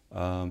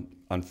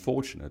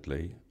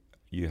 Unfortunately,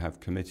 you have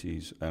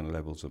committees and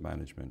levels of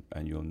management,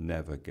 and you'll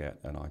never get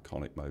an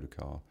iconic motor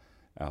car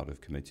out of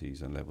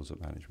committees and levels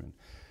of management.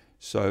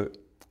 So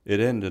it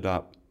ended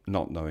up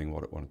not knowing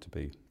what it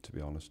wanted to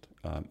be honest.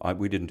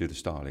 We didn't do the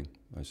styling,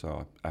 so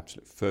I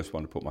absolutely first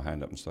one to put my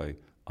hand up and say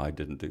I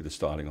didn't do the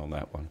styling on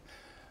that one.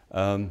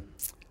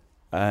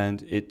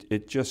 And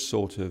it just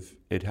sort of,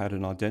 it had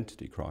an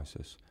identity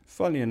crisis.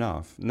 Funnily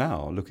enough,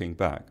 now looking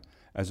back,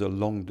 as a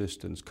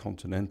long-distance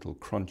continental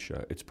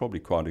cruncher, it's probably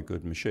quite a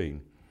good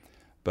machine.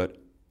 But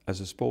as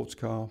a sports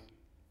car,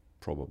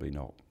 probably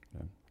not.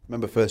 No.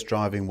 Remember first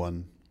driving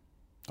one,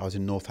 I was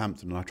in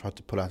Northampton and I tried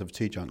to pull out of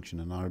T-junction,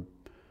 and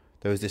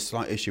there was this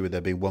slight issue with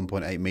there being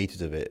 1.8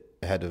 metres of it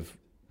ahead of...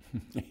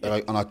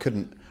 and I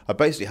couldn't... I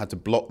basically had to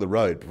block the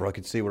road before I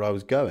could see where I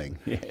was going.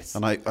 Yes.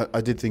 And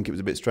I did think it was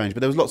a bit strange.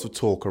 But there was lots of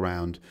talk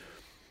around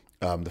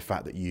the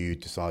fact that you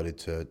decided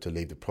to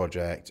leave the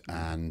project,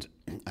 and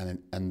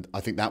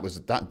I think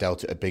that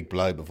dealt it a big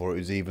blow before it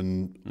was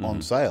even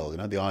on sale. You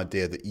know, the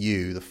idea that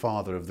you, the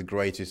father of the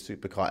greatest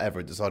supercar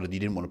ever, decided you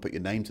didn't want to put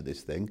your name to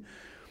this thing.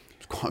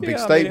 It's quite a big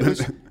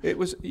statement.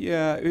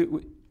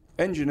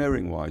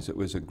 Engineering-wise, it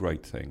was a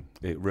great thing.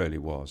 It really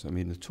was. I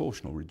mean, the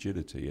torsional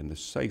rigidity and the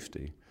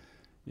safety.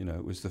 You know,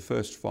 it was the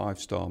first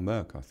 5-star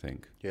Merc, I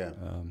think. Yeah.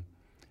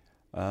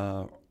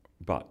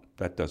 But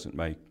that doesn't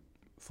make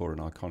for an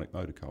iconic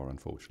motor car,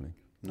 unfortunately.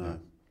 No.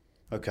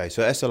 Okay,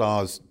 so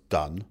SLR's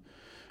done.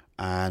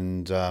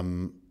 And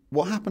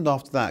what happened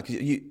after that? 'Cause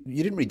you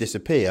didn't really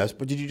disappear,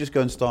 but did you just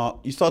go and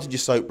you started your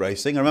soap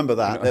racing? I remember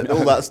that,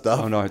 all that stuff.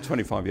 Oh, no, I had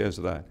 25 years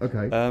of that.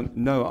 Okay.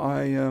 No,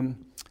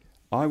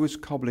 I was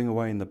cobbling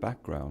away in the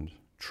background,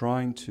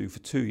 for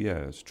 2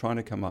 years, trying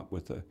to come up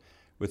with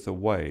a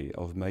way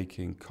of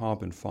making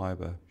carbon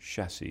fibre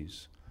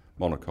chassis,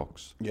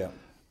 monocoques,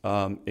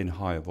 in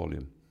higher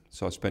volume.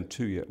 So I spent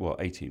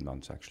 18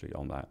 months actually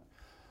on that.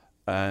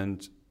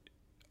 And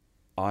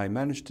I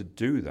managed to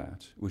do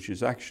that, which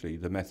is actually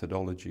the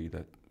methodology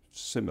that's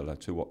similar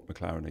to what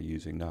McLaren are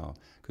using now,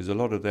 because a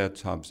lot of their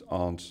tubs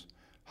aren't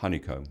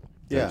honeycomb.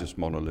 They're just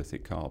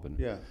monolithic carbon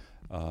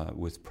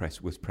with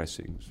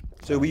pressings.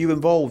 So were you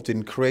involved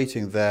in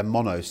creating their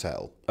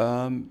monocell?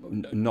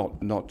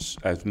 Not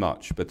as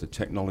much, but the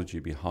technology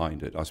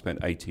behind it. I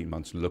spent 18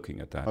 months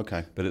looking at that.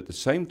 Okay. But at the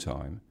same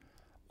time,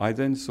 I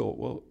then thought,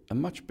 well, a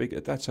much bigger,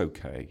 that's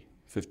okay.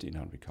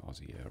 1,500 cars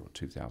a year or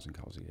 2,000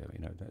 cars a year, you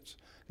know,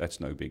 that's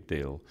no big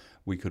deal.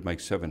 We could make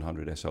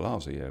 700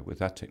 SLRs a year with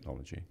that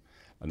technology.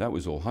 And that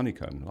was all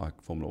honeycomb, like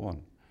Formula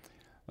One.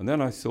 And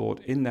then I thought,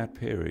 in that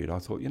period,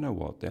 you know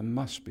what, there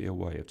must be a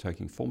way of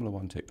taking Formula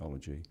One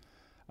technology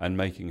and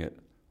making it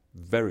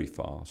very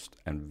fast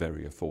and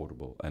very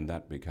affordable, and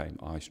that became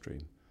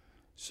iStream.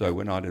 So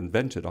when I'd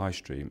invented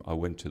iStream, I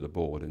went to the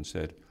board and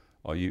said,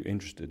 are you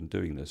interested in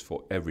doing this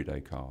for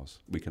everyday cars?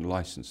 We can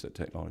license that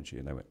technology.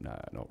 And they went, no,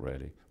 not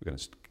really. We're going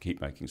to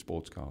keep making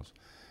sports cars.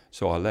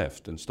 So I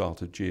left and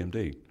started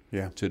GMD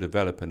to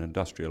develop and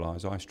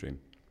industrialise iStream.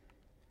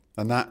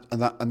 And that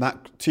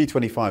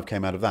T25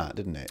 came out of that,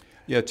 didn't it?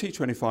 Yeah,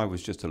 T25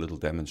 was just a little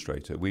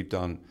demonstrator. We've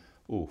done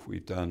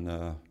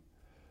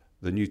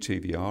the new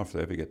TVR, if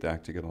they ever get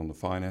to get on the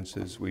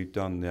finances. We've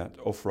done that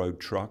off-road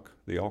truck,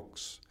 the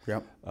Ox.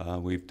 Yep.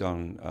 We've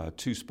done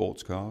two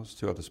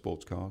other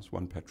sports cars,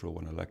 one petrol,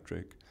 one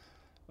electric.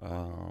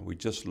 We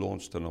just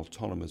launched an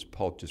autonomous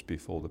pod just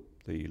before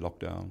the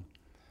lockdown.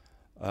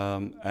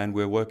 And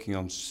we're working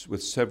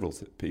with several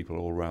people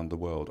all around the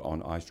world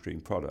on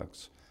iStream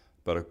products.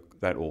 But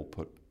that all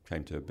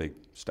came to a big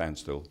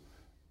standstill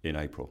in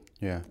April.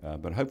 Yeah.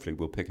 But hopefully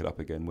we'll pick it up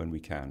again when we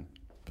can.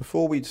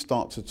 Before we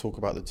start to talk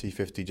about the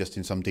T50 just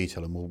in some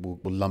detail, and we'll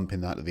lump in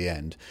that at the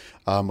end,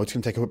 we're just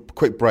going to take a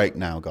quick break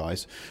now,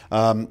 guys.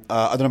 I don't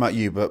know about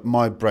you, but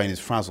my brain is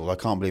frazzled. I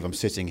can't believe I'm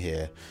sitting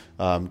here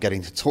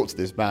getting to talk to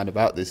this man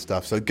about this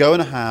stuff. So go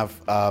and have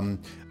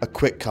a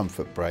quick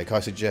comfort break. I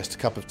suggest a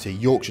cup of tea,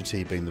 Yorkshire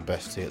tea being the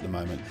best tea at the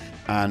moment.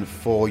 And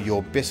for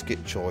your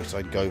biscuit choice,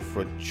 I'd go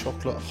for a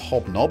chocolate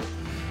hobnob.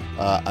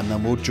 And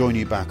then we'll join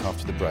you back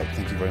after the break.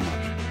 Thank you very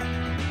much.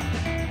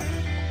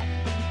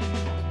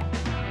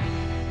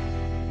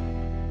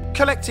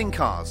 Collecting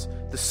Cars,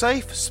 the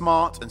safe,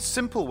 smart and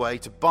simple way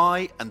to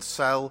buy and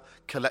sell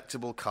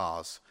collectible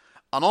cars.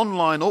 An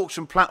online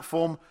auction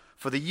platform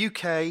for the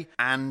UK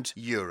and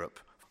Europe.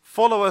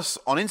 Follow us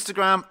on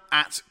Instagram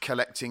at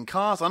Collecting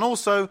Cars and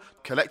also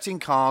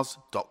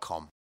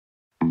collectingcars.com.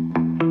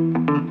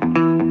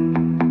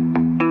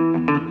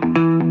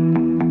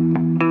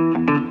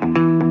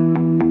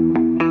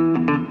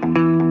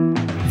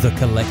 The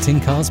Collecting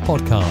Cars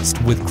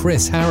Podcast with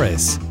Chris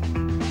Harris.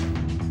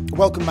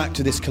 Welcome back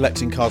to this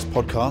Collecting Cars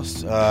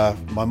podcast.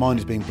 My mind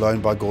is being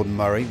blown by Gordon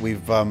Murray.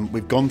 We've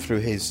gone through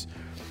his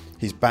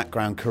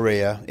background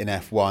career in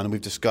F1, and we've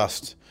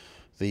discussed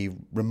the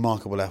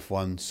remarkable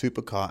F1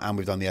 supercar, and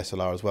we've done the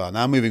SLR as well.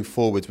 Now, moving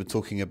forwards, we're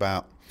talking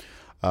about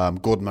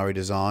Gordon Murray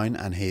Design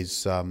and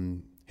his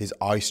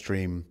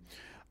iStream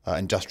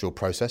industrial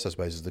process, I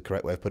suppose is the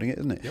correct way of putting it,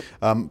 isn't it? Yep.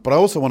 But I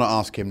also want to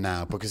ask him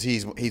now, because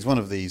he's one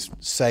of these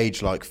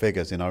sage-like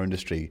figures in our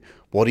industry,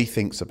 what he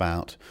thinks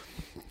about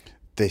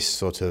this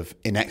sort of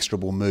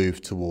inexorable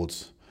move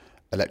towards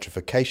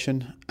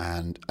electrification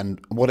and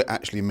what it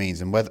actually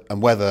means, and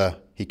whether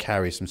he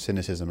carries some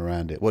cynicism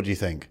around it. What do you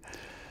think?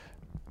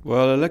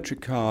 Well, electric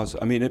cars,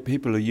 I mean,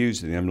 people are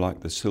using them like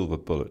the silver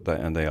bullet,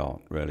 and they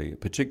aren't really,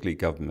 particularly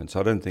governments.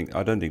 I don't think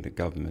the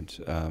government,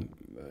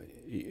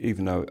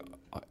 even though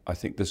I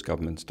think this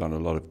government's done a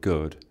lot of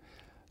good.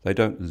 They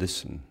don't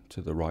listen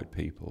to the right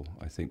people,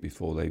 I think,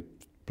 before they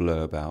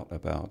blurb out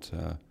about...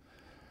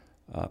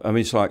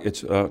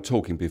 it's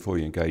talking before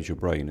you engage your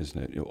brain, isn't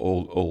it?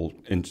 All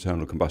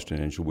internal combustion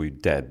engines will be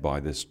dead by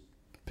this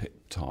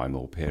time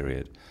or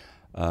period.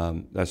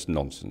 That's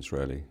nonsense,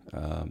 really.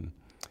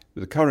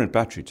 The current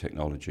battery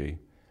technology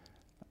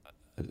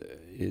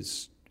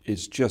is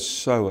just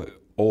so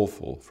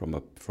awful from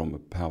a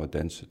power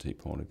density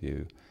point of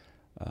view.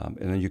 And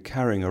then you're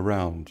carrying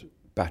around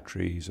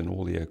batteries and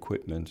all the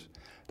equipment.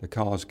 The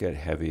cars get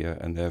heavier,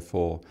 and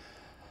therefore,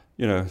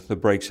 the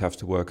brakes have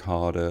to work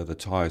harder, the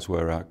tyres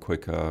wear out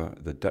quicker,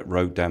 the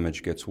road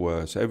damage gets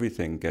worse,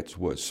 everything gets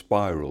worse,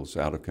 spirals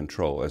out of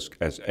control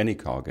as any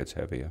car gets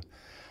heavier.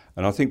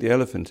 And I think the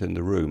elephant in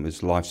the room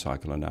is life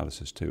cycle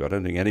analysis too. I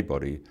don't think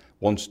anybody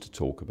wants to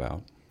talk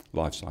about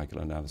life cycle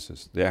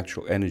analysis, the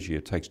actual energy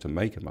it takes to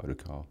make a motor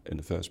car in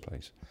the first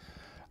place,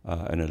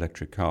 an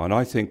electric car. And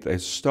I think they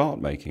start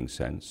making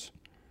sense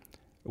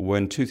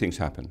when two things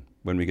happen.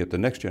 When we get the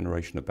next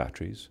generation of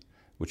batteries,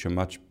 which are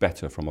much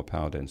better from a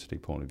power density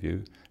point of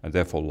view, and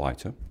therefore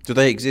lighter. Do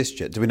they exist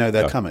yet? Do we know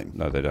they're coming?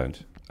 No, they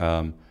don't.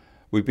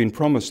 We've been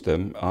promised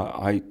them.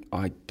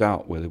 I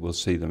doubt whether we'll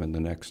see them in the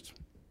next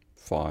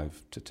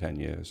 5 to 10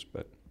 years,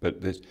 but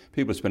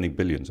people are spending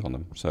billions on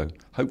them, so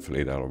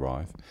hopefully they'll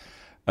arrive.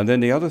 And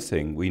then the other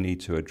thing we need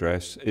to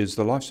address is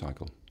the life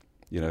cycle.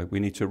 We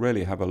need to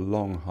really have a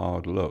long,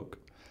 hard look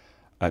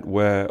at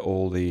where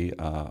all the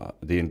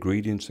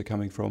ingredients are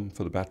coming from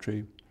for the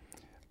battery,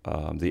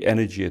 the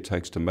energy it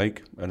takes to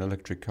make an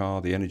electric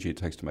car, the energy it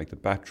takes to make the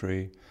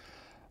battery,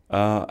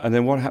 and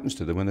then what happens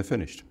to them when they're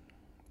finished.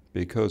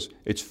 Because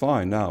it's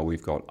fine now,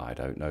 we've got, I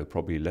don't know,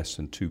 probably less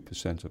than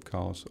 2% of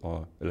cars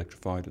are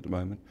electrified at the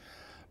moment.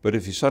 But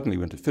if you suddenly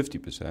went to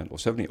 50% or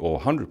 70% or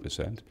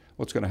 100%,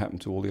 what's going to happen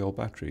to all the old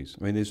batteries?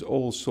 I mean, there's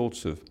all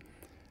sorts of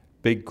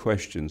big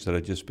questions that are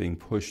just being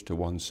pushed to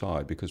one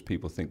side because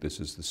people think this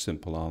is the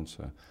simple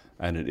answer,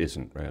 and it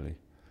isn't really.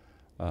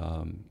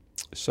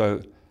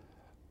 So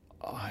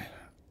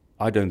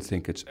I don't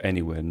think it's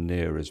anywhere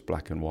near as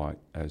black and white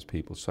as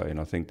people say, and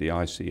I think the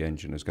IC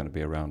engine is going to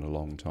be around a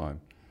long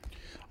time.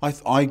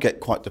 I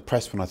get quite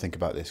depressed when I think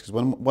about this, because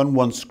when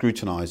one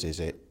scrutinises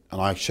it, and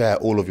I share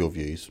all of your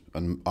views,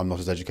 and I'm not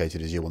as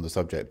educated as you on the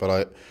subject,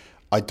 but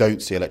I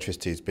don't see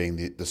electricity as being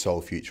the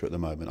sole future at the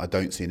moment. I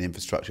don't see an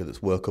infrastructure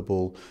that's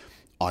workable.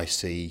 I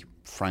see,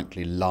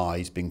 frankly,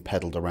 lies being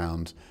peddled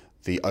around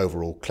the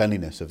overall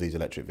cleanliness of these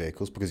electric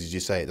vehicles, because, as you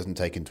say, it doesn't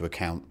take into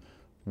account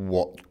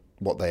what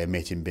they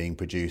emit in being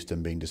produced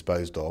and being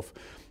disposed of.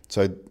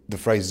 So the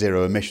phrase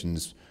zero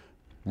emissions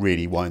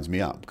really winds me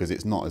up, because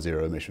it's not a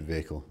zero emission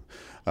vehicle.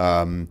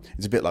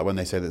 It's a bit like when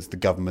they say that it's the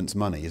government's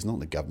money. It's not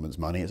the government's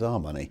money, it's our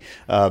money.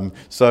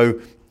 So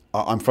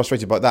I'm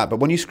frustrated by that. But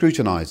when you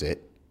scrutinise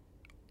it,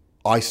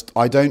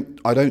 I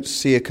don't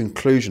see a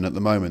conclusion at the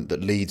moment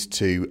that leads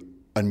to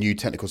a new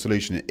technical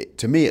solution.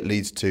 To me, it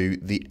leads to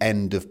the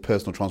end of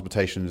personal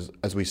transportation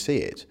as we see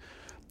it.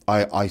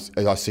 I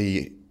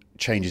see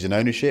changes in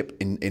ownership,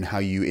 in how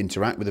you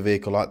interact with a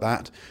vehicle like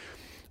that,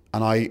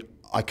 and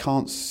I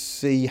can't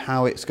see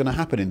how it's going to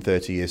happen in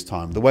 30 years'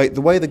 time. The way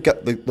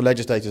the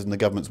legislators and the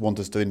governments want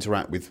us to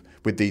interact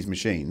with these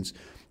machines,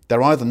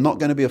 they're either not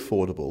going to be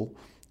affordable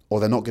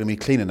or they're not going to be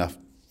clean enough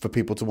for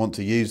people to want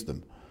to use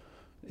them.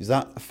 Is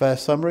that a fair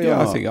summary?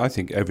 Yeah, or not? I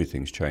think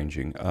everything's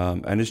changing,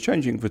 and it's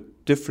changing for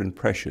different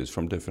pressures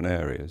from different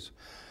areas.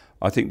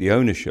 I think the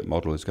ownership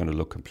model is going to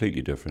look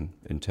completely different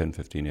in 10,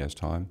 15 years'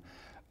 time.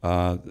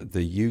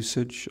 The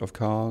usage of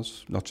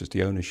cars, not just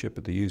the ownership,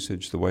 but the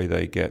usage, the way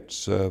they get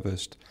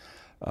serviced,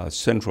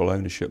 central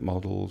ownership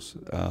models.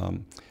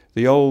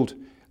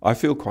 I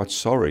feel quite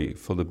sorry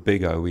for the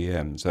big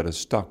OEMs that are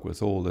stuck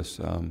with all this,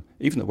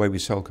 even the way we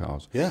sell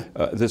cars. Yeah.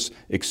 This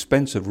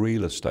expensive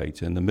real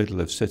estate in the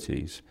middle of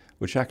cities,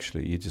 which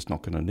actually you're just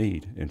not going to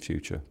need in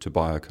future to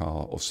buy a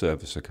car or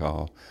service a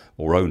car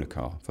or own a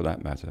car for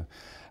that matter.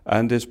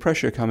 And there's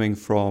pressure coming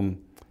from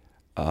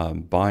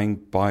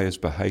buyers'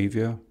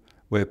 behaviour,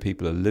 where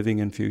people are living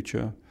in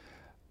future.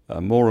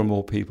 More and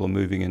more people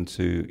moving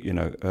into,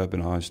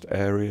 urbanised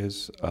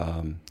areas,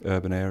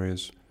 urban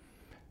areas,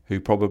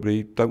 who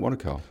probably don't want a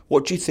car.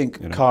 What do you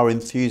think car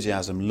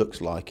enthusiasm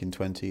looks like in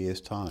 20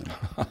 years' time?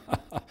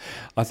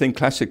 I think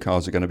classic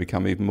cars are going to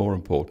become even more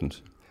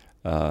important.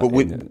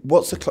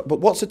 What's a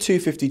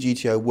 250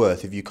 GTO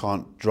worth if you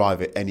can't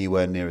drive it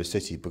anywhere near a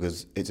city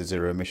because it's a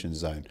zero emissions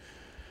zone?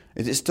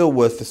 Is it still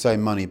worth the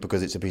same money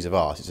because it's a piece of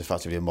art? It's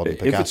effectively a modern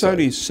Picasso. If it's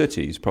only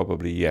cities,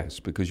 probably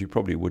yes, because you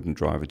probably wouldn't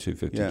drive a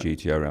 250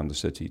 GTO around the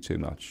city too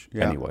much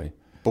anyway.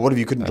 But what if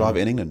you couldn't drive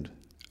it in England?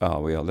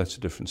 Oh, well, that's a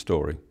different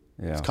story.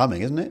 Yeah. It's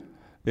coming, isn't it?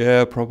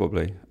 Yeah,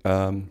 probably.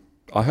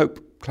 I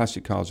hope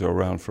classic cars are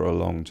around for a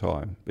long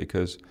time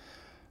because,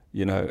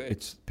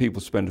 it's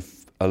people spend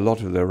a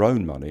lot of their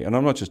own money. And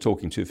I'm not just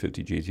talking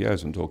 250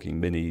 GTOs, I'm talking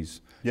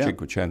Minis,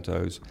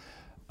 Cinquecentos,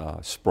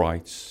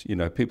 Sprites.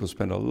 People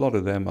spend a lot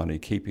of their money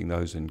keeping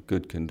those in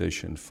good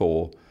condition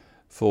for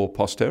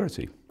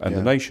posterity and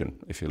the nation,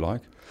 if you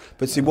like.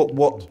 But see,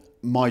 what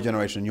my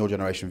generation and your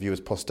generation view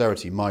as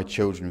posterity, my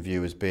children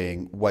view as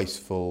being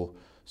wasteful,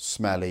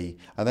 smelly,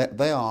 and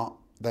they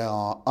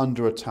are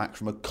under attack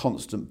from a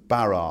constant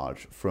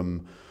barrage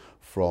from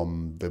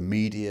the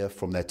media,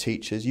 from their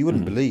teachers. You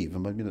wouldn't believe. I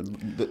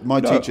mean,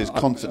 my teachers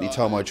constantly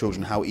tell my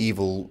children how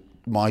evil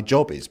my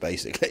job is,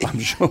 basically.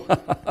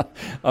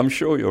 I'm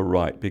sure you're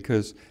right,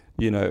 because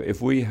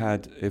if we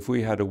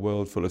had a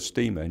world full of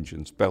steam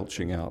engines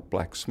belching out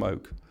black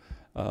smoke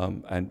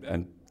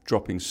and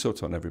dropping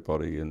soot on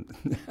everybody,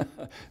 and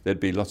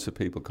there'd be lots of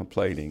people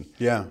complaining.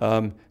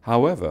 Yeah.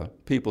 However,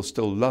 people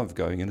still love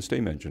going in a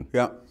steam engine.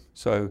 Yeah.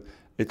 So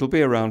it'll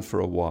be around for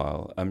a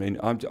while. I mean,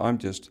 I'm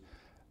just.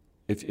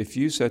 If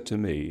you said to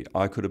me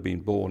I could have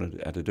been born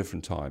at a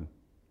different time,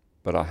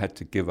 but I had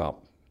to give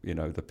up,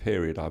 the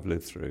period I've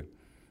lived through,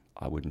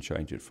 I wouldn't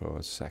change it for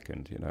a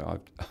second.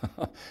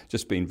 I've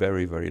just been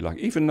very, very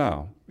lucky. Even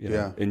now,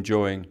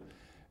 enjoying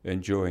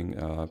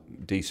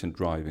decent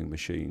driving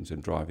machines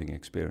and driving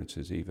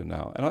experiences even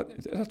now. And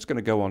that's going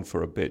to go on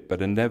for a bit,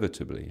 but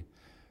inevitably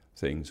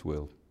things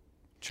will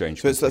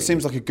change. So that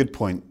seems like a good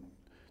point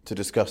to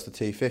discuss the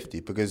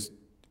T50, because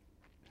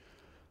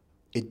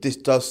this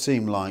does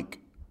seem like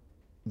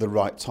the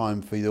right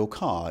time for your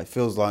car. It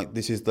feels like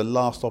this is the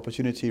last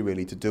opportunity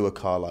really to do a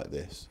car like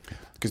this,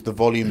 because the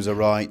volumes are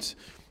right.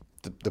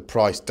 The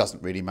price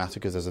doesn't really matter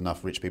because there's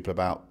enough rich people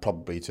about,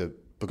 probably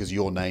because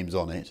your name's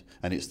on it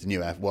and it's the new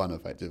F1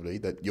 effectively,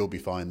 that you'll be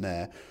fine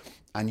there.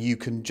 And you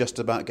can just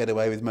about get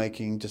away with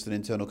making just an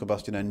internal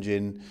combustion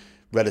engine,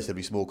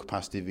 relatively small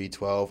capacity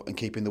V12, and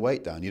keeping the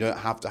weight down. You don't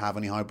have to have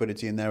any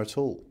hybridity in there at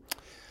all.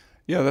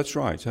 Yeah, that's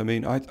right. I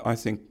mean, I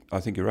think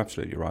you're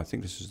absolutely right. I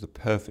think this is the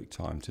perfect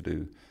time to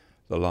do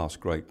the last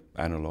great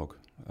analog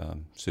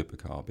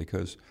supercar,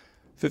 because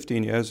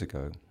 15 years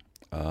ago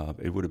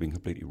it would have been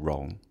completely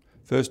wrong.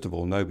 First of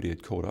all, nobody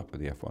had caught up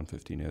with the F1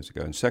 15 years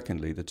ago, and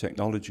secondly, the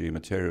technology,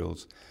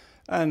 materials,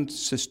 and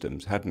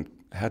systems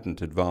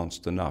hadn't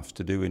advanced enough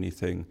to do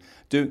anything.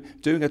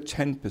 Doing a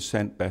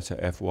 10% better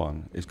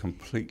F1 is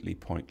completely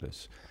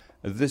pointless.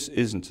 This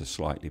isn't a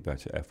slightly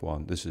better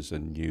F1. This is a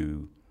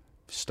new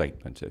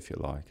statement, if you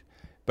like,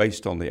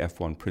 based on the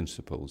F1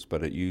 principles,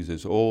 but it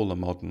uses all the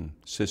modern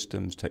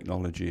systems,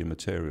 technology and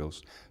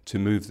materials to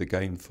move the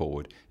game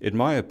forward, in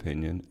my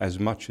opinion, as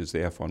much as the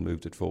F1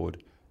 moved it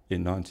forward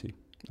in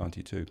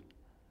 92.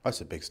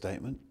 That's a big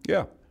statement.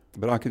 Yeah,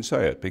 but I can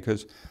say it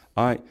because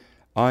I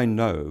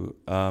know,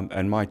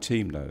 and my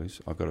team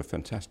knows, I've got a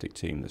fantastic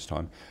team this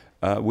time,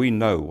 we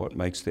know what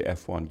makes the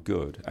F1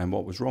 good and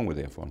what was wrong with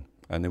the F1,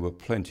 and there were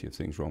plenty of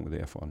things wrong with the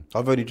F1.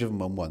 I've only driven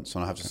one once,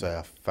 and I have to say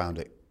I found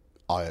it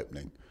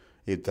eye-opening.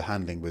 The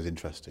handling was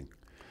interesting.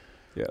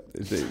 Yeah,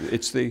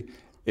 it's the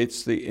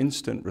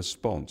instant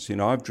response.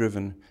 I've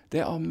driven.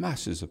 There are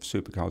masses of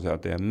supercars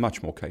out there,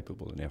 much more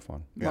capable than the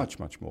F1,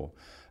 much more.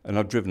 And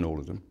I've driven all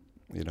of them,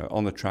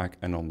 on the track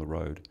and on the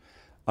road.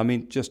 I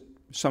mean, just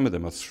some of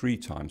them are 3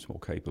 times more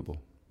capable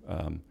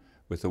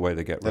with the way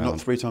they get around. They're not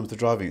 3 times the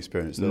driving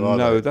experience, though, are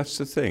they? No, that's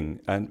the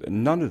thing. And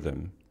none of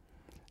them.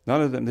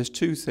 There's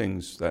 2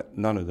 things that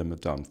none of them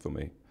have done for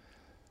me.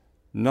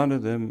 None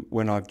of them,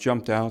 when I've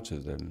jumped out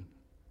of them,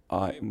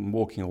 I'm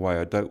walking away,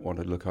 I don't want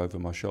to look over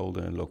my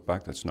shoulder and look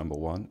back. That's number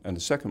one. And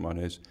the second one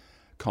is,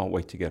 can't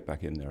wait to get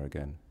back in there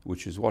again,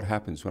 which is what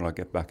happens when I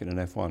get back in an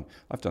F1.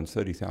 I've done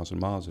 30,000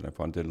 miles in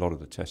F1, did a lot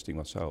of the testing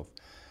myself.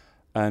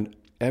 And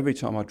every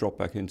time I drop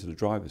back into the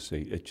driver's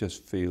seat, it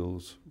just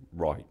feels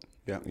right,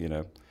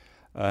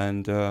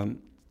 And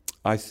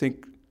I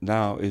think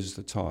now is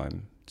the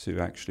time to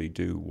actually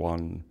do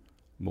one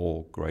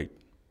more great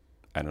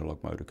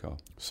analog motor car.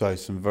 So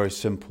some very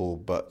simple,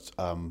 but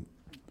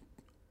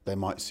they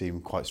might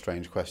seem quite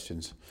strange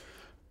questions.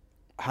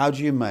 How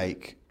do you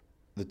make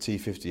the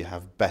T50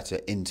 have better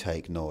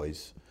intake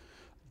noise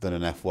than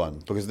an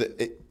F1? Because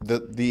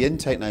the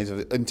intake noise of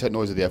the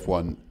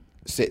F1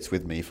 sits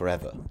with me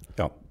forever.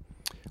 Yeah.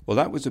 Well,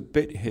 that was a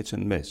bit hit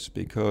and miss,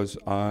 because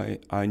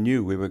I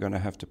knew we were going to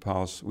have to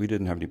pass. We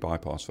didn't have any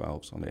bypass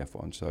valves on the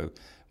F1, so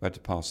we had to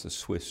pass the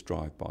Swiss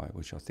drive-by,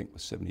 which I think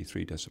was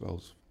 73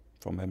 decibels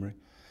from memory.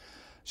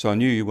 So I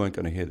knew you weren't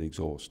going to hear the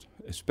exhaust,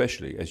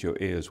 especially as your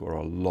ears were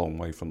a long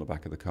way from the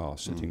back of the car,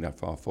 sitting that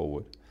far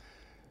forward.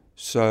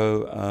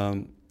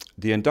 So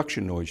the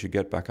induction noise you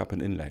get back up an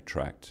inlet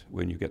tract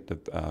when you get the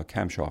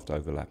camshaft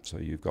overlap. So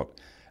you've got,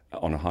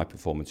 on a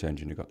high-performance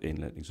engine, you've got the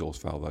inlet and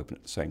exhaust valve open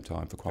at the same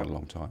time for quite a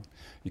long time.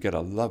 You get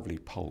a lovely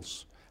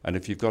pulse. And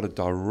if you've got a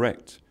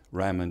direct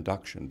ram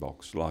induction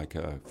box like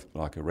a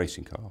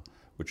racing car,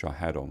 which I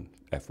had on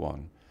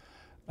F1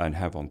 and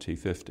have on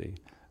T50,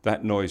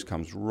 that noise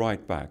comes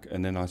right back,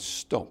 and then I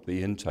stop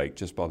the intake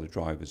just by the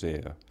driver's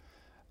ear.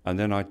 And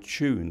then I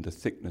tuned the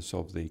thickness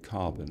of the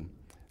carbon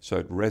so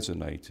it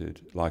resonated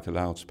like a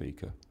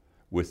loudspeaker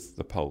with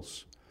the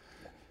pulse.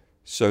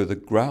 So the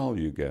growl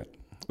you get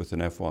with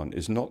an F1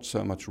 is not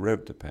so much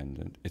rev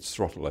dependent, it's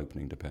throttle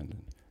opening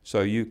dependent.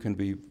 So you can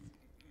be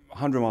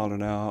 100 miles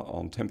an hour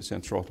on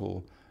 10%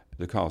 throttle,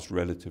 the car's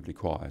relatively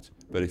quiet.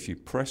 But if you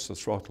press the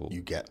throttle, you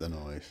get the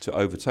noise. To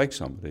overtake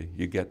somebody,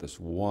 you get this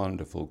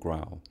wonderful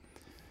growl.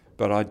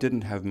 But I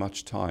didn't have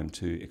much time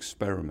to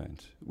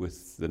experiment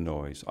with the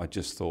noise. I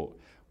just thought,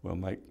 well,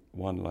 make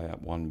one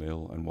layup 1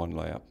 mil and one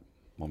layup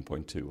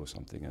 1.2 or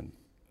something, and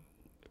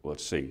we'll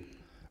see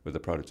with the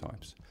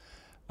prototypes.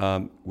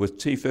 With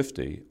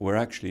T50, we're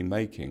actually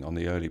making, on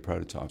the early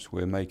prototypes,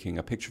 we're making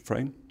a picture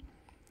frame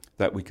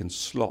that we can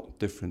slot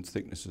different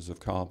thicknesses of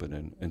carbon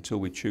in until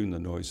we tune the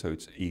noise so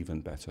it's even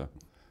better.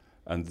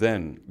 And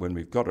then, when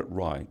we've got it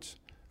right,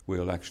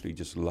 we'll actually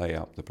just lay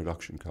up the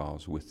production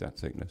cars with that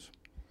thickness.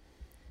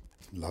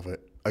 Love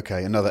it.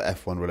 Okay, another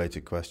F1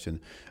 related question.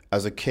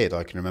 As a kid,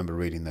 I can remember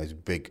reading those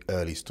big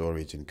early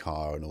stories in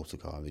Car and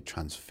Autocar, and they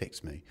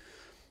transfixed me.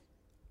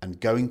 And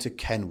going to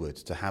Kenwood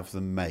to have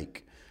them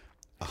make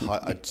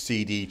a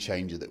CD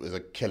changer that was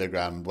a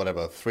kilogram,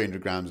 whatever,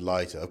 300 grams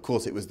lighter. Of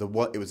course, it was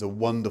a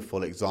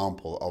wonderful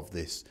example of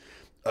this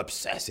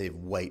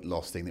obsessive weight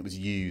loss thing that was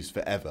used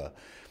forever.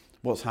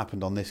 What's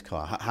happened on this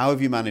car? How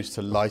have you managed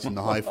to lighten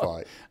the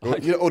hi-fi?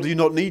 Or do you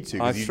not need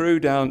to? I threw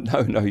down.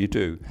 No, you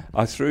do.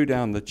 I threw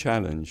down the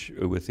challenge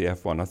with the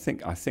F1.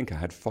 I think I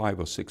had 5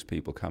 or 6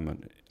 people come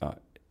and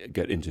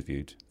get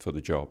interviewed for the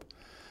job.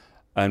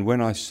 And when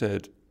I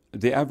said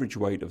the average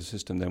weight of the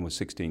system then was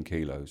 16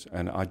 kilos,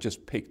 and I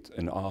just picked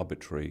an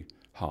arbitrary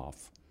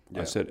half.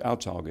 Yeah. I said our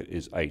target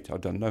is 8. I've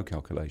done no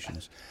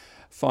calculations.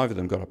 5 of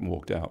them got up and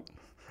walked out.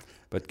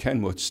 But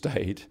Kenwood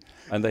stayed,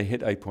 and they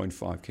hit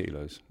 8.5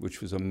 kilos, which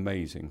was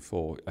amazing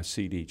for a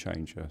CD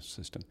changer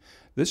system.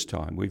 This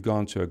time, we've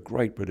gone to a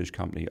great British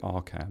company,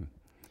 Arcam.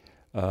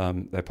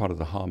 They're part of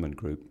the Harman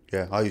Group.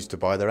 Yeah, I used to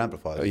buy their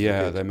amplifiers.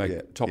 They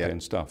make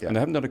top-end stuff. Yeah. And they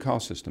haven't done a car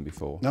system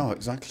before. No,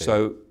 exactly.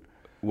 So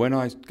when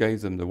I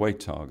gave them the weight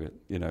target,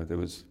 there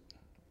was,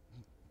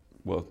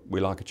 well,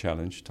 we like a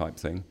challenge type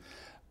thing.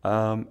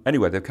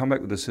 Anyway, they've come back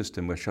with a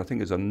system which I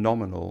think is a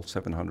nominal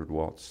 700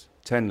 watts,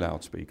 10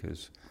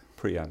 loudspeakers,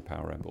 preamp,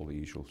 power amp, all the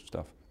usual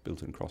stuff,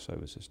 built-in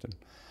crossover system.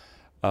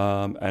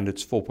 And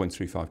it's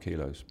 4.35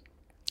 kilos.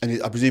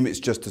 And I presume it's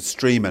just a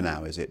streamer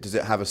now, is it? Does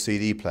it have a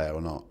CD player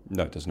or not?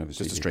 No, it doesn't have a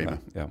CD player. Just a streamer.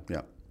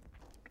 Yeah.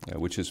 Yeah,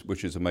 which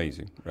is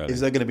amazing, really. Is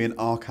there going to be an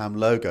Arcam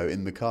logo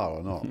in the car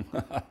or not?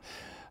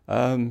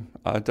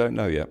 I don't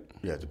know yet.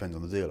 Yeah, it depends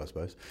on the deal, I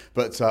suppose.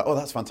 But,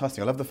 that's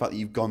fantastic. I love the fact that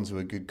you've gone to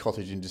a good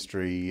cottage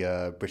industry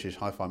British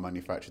hi-fi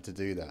manufacturer to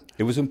do that.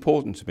 It was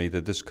important to me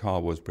that this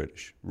car was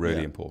British,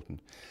 really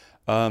important.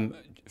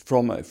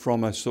 From a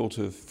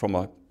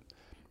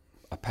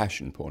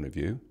passion point of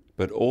view,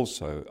 but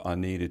also I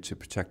needed to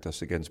protect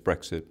us against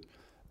Brexit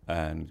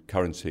and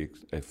currency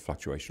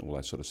fluctuation, all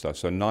that sort of stuff.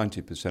 So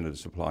 90% of the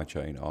supply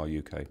chain are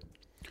UK.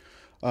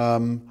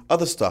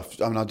 Other stuff,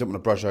 I don't want to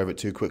brush over it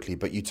too quickly,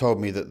 but you told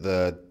me that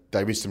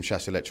there is some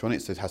chassis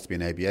electronics. There has to be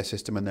an ABS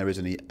system, and there is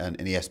an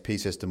ESP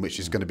system, which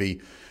is going to be,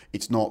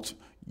 it's not,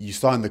 you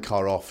sign the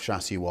car off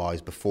chassis-wise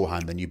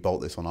beforehand, then you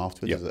bolt this on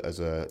afterwards.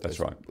 That's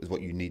right. Is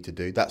what you need to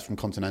do. That's from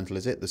Continental,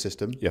 is it, the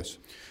system? Yes.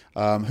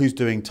 Who's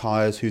doing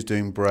tyres? Who's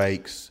doing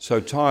brakes?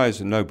 So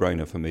tyres are a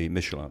no-brainer for me,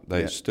 Michelin.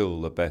 They're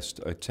still the best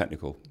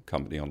technical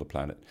company on the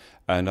planet.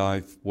 And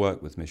I've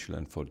worked with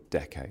Michelin for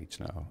decades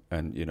now,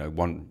 and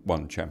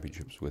won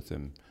championships with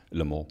them,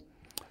 Le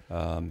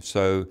Mans.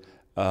 So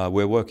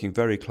we're working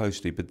very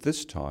closely, but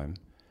this time,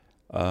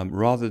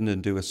 rather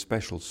than do a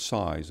special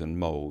size and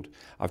mould,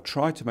 I've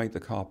tried to make the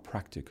car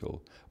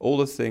practical. All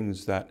the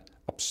things that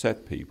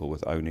upset people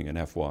with owning an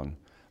F1,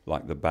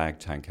 like the bag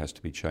tank has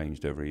to be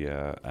changed every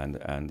year,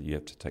 and you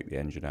have to take the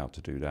engine out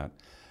to do that.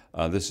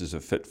 This is a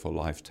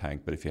fit-for-life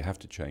tank, but if you have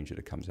to change it,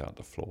 it comes out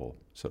the floor,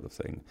 sort of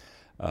thing.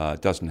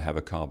 It doesn't have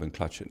a carbon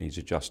clutch, it needs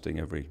adjusting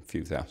every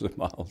few thousand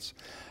miles,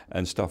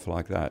 and stuff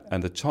like that.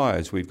 And the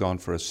tyres, we've gone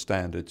for a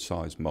standard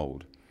size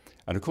mould.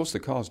 And of course, the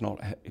car's not,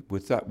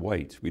 with that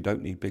weight, we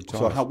don't need big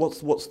tyres. So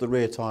what's the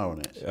rear tyre on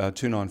it?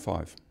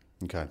 295.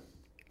 Okay.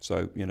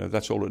 So,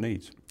 that's all it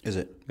needs. Is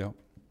it? Yeah.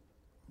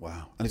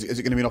 Wow. And is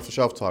it going to be an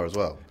off-the-shelf tyre as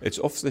well? It's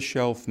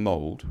off-the-shelf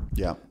mould.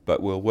 Yeah.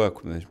 But we'll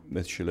work with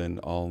Michelin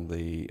on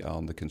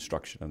the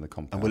construction and the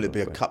compound. And will it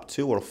be a Cup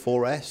 2 or a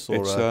 4S?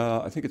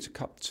 Or I think it's a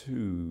Cup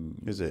 2.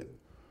 Is it?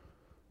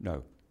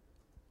 No.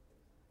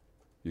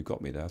 You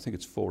got me there. I think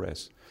it's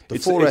 4S.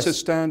 It's a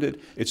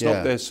standard. It's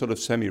not their sort of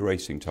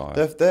semi-racing tyre.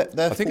 I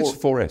think it's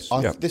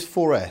 4S. This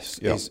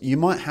 4S is. You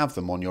might have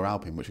them on your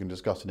Alpine, which we can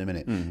discuss in a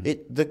minute.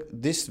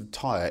 This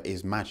tyre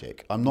is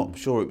magic. I'm not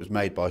sure it was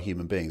made by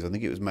human beings. I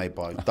think it was made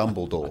by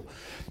Dumbledore,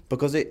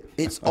 because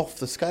it's off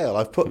the scale.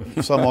 I've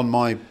put some on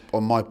my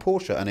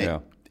Porsche,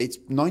 and it's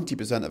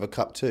 90% of a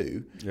Cup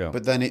 2,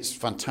 but then it's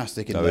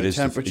fantastic in low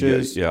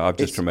temperatures. I've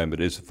just remembered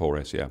it is a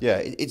 4S. Yeah,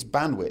 its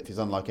bandwidth is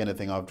unlike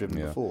anything I've driven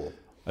before.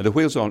 And the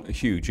wheels aren't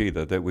huge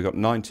either. We've got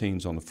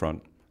 19s on the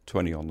front,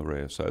 20 on the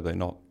rear, so they're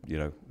not,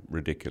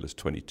 ridiculous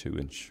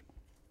 22-inch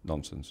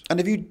nonsense. And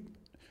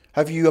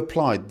have you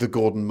applied the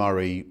Gordon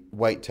Murray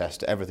weight test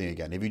to everything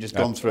again? Have you just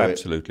gone through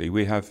Absolutely.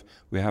 We have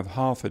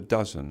half a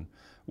dozen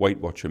Weight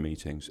Watcher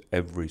meetings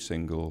every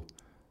single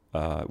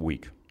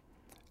week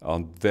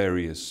on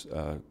various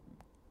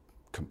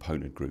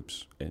component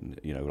groups in,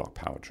 like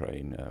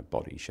powertrain,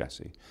 body,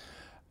 chassis,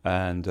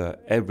 and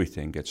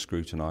everything gets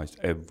scrutinised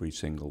every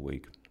single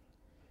week.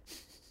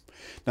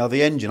 Now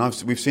the engine,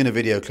 we've seen a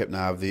video clip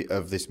now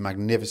of this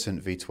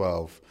magnificent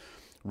V12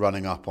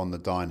 running up on the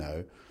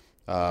dyno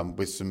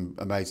with some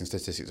amazing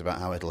statistics about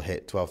how it'll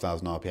hit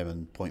 12,000 RPM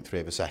in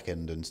 0.3 of a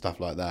second and stuff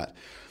like that.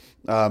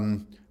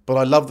 But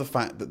I love the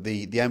fact that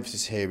the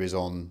emphasis here is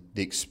on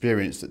the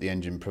experience that the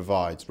engine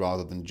provides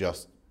rather than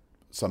just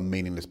some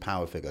meaningless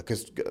power figure.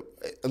 Because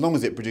as long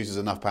as it produces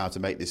enough power to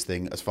make this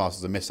thing as fast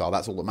as a missile,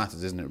 that's all that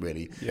matters, isn't it,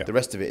 really? Yeah. The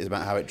rest of it is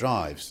about how it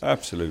drives.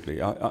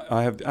 Absolutely.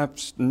 I have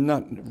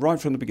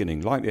right from the beginning,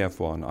 like the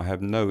F1, I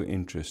have no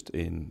interest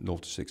in 0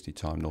 to 60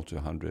 time, 0 to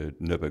 100,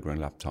 Nürburgring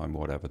lap time,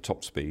 whatever,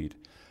 top speed.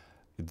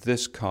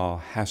 This car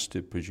has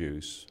to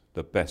produce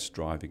the best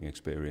driving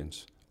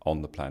experience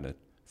on the planet,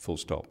 full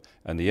stop.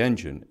 And the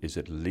engine is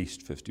at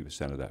least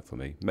 50% of that for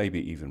me, maybe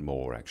even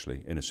more,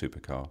 actually, in a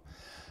supercar.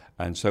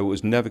 And so it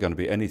was never going to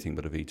be anything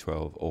but a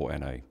V12 or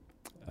NA,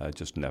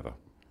 just never.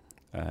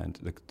 And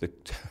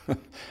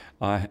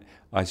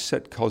I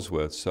set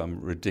Cosworth some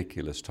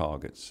ridiculous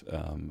targets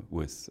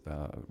with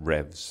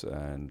revs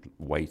and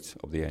weight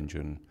of the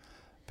engine,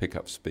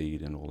 pickup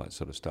speed and all that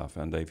sort of stuff,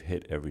 and they've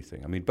hit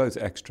everything. I mean, both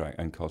X-Track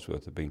and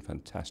Cosworth have been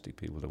fantastic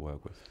people to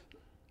work with.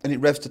 And it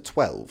revs to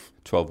 12?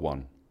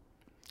 12.1.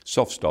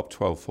 Soft stop,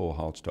 12.4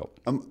 hard stop.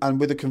 And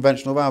with a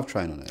conventional valve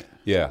train on it?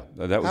 Yeah,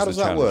 that was the challenge. How does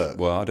that work?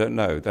 Well, I don't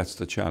know. That's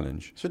the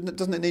challenge. So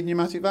doesn't it need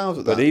pneumatic valves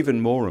at that? But even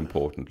more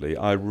importantly,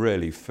 I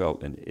really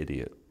felt an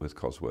idiot with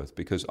Cosworth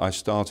because I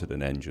started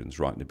in engines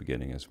right in the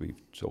beginning, as we've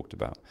talked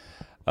about.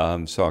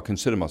 So I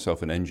consider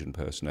myself an engine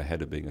person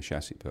ahead of being a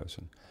chassis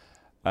person.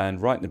 And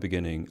right in the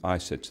beginning, I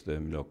said to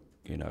them, look,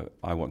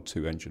 I want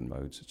 2 engine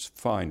modes. It's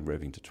fine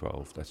revving to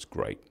 12. That's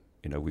great.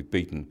 We've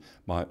beaten,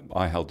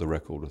 I held the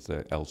record with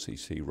the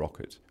LCC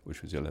Rocket,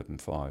 which was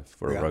 11.5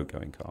 for a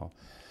road-going car.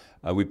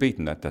 We've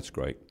beaten that, that's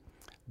great.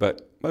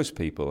 But most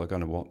people are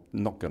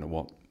not going to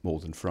want more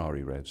than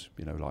Ferrari revs,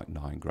 like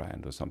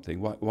 $9,000 or something.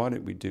 Why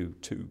don't we do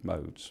 2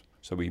 modes?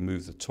 So we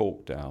move the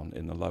torque down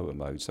in the lower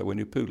mode. So when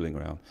you're poodling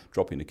around,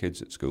 dropping the kids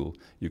at school,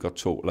 you've got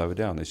torque lower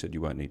down. They said,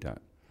 you won't need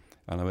that.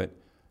 And I went,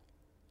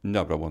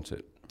 no, but I want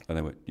it. And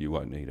they went, you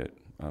won't need it.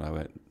 And I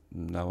went,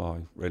 no,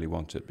 I really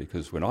want it,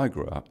 because when I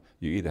grew up,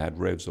 you either had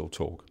revs or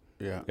torque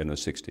in the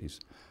 60s,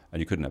 and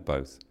you couldn't have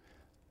both.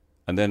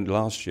 And then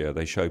last year,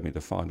 they showed me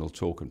the final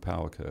torque and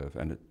power curve,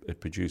 and it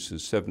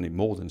produces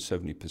more than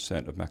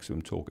 70% of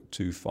maximum torque at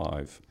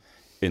 2.5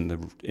 in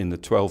the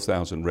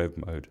 12,000 rev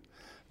mode.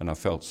 And I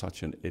felt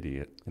such an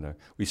idiot.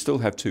 We still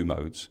have 2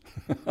 modes,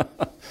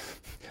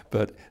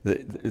 but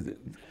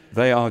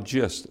they are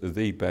just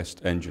the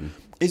best engine.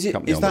 Is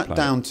that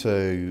down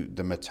to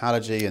the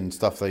metallurgy and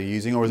stuff they're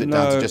using, or is it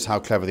down to just how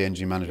clever the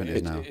engine management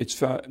is now?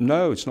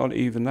 No, it's not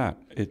even that.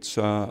 It's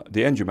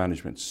the engine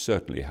management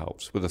certainly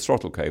helps. With a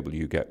throttle cable,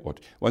 you get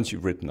once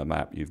you've written a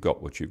map, you've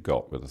got what you've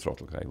got with a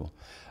throttle cable.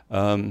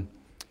 And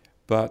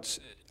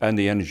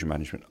the energy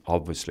management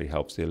obviously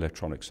helps the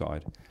electronic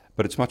side.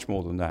 But it's much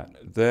more than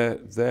that.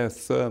 Their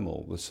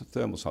thermal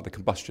side, the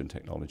combustion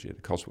technology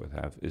that Cosworth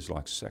have, is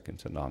like second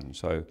to none.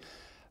 So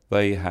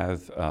they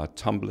have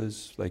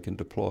tumblers they can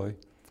deploy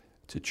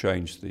to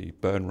change the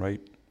burn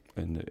rate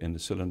in the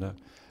cylinder.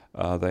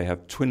 They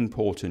have twin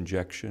port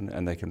injection,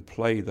 and they can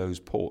play those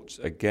ports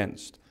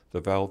against the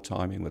valve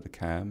timing with the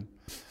cam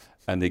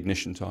and the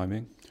ignition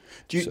timing.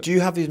 Do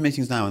you have these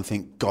meetings now and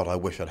think, God, I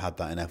wish I'd had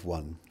that in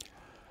F1?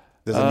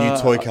 There's a new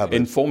toy cupboard.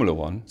 In Formula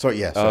One? Sorry,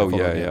 yes.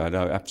 Yeah,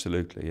 no,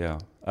 absolutely, yeah.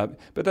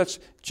 But that's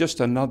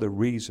just another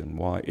reason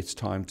why it's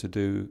time to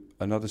do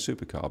another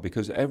supercar,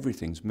 because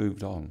everything's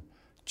moved on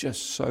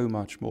just so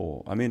much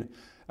more. I mean,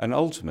 and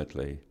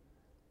ultimately,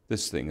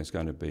 this thing is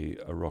going to be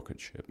a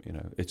rocket ship.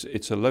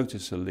 It's a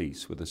Lotus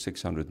Elise with a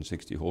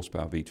 660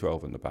 horsepower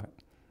V12 in the back.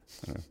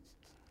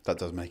 That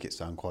does make it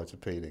sound quite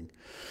appealing.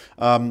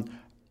 Going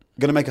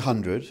to make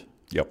 100.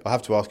 Yep. I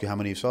have to ask you how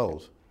many you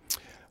sold.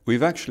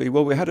 We've actually,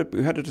 we had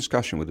a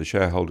discussion with the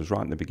shareholders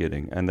right in the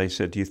beginning, and they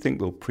said, do you think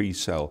we'll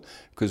pre-sell?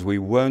 Because we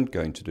weren't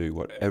going to do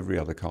what every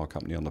other car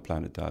company on the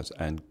planet does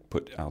and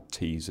put out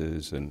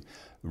teasers and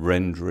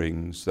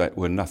renderings that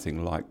were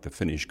nothing like the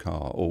finished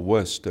car, or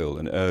worse still,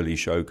 an early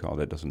show car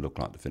that doesn't look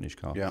like the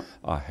finished car. Yeah.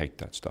 I hate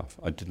that stuff.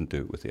 I didn't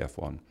do it with the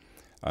F1,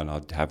 and I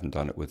haven't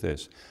done it with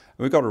this.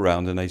 And we got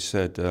around, and they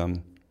said,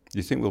 do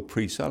you think we'll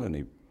pre-sell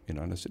any?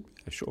 And I said,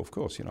 yeah, sure, of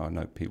course. I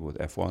know people with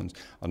F1s.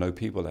 I know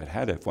people that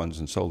had F1s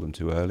and sold them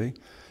too early.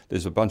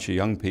 There's a bunch of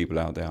young people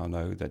out there I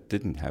know that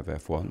didn't have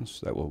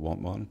F1s that will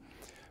want one.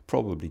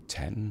 Probably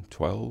 10,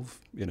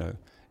 12,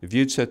 If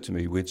you'd said to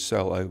me we'd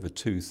sell over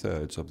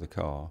 2/3 of the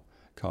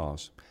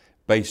cars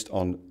based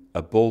on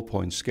a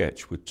ballpoint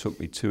sketch which took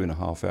me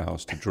 2.5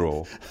 hours to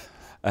draw,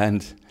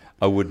 and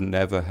I would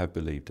never have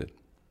believed it.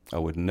 I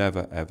would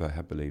never, ever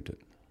have believed it.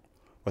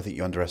 I think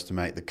you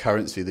underestimate the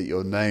currency that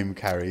your name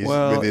carries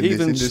within this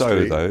industry. Even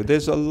so, though,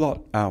 there's a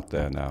lot out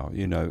there now,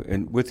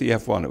 And with the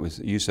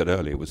F1, you said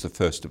earlier, it was the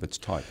first of its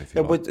type, if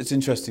you like. But it's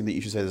interesting that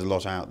you should say there's a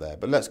lot out there.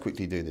 But let's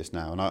quickly do this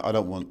now. And I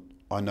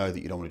know that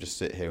you don't want to just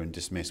sit here and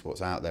dismiss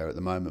what's out there at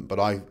the moment.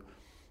 But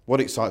what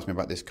excites me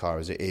about this car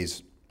is it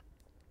is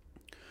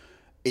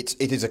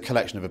a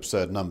collection of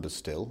absurd numbers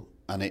still.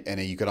 And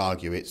you could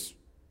argue it's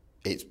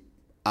its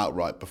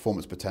outright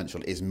performance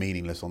potential is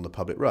meaningless on the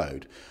public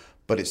road.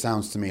 But it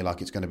sounds to me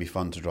like it's going to be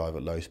fun to drive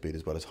at low speed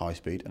as well as high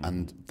speed,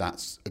 and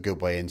that's a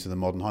good way into the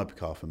modern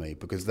hypercar for me,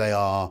 because they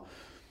are,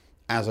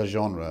 as a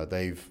genre,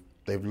 they've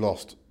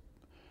lost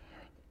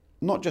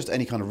not just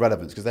any kind of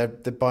relevance, because they're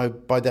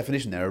by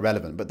definition they're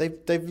irrelevant, but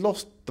they've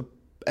lost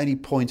any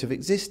point of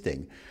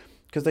existing,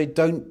 because they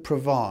don't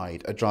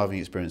provide a driving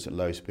experience at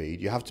low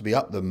speed. You have to be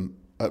up them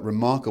at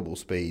remarkable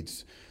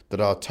speeds that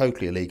are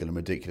totally illegal and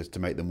ridiculous to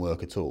make them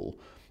work at all.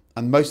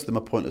 And most of them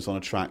are pointless on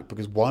a track,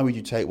 because why would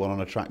you take one on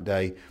a track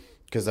day?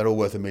 Because they're all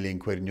worth £1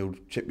 million and you'll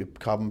chip your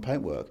carbon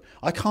paintwork.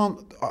 I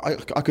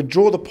could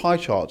draw the pie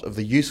chart of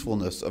the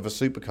usefulness of a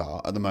supercar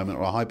at the moment,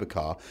 or a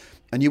hypercar,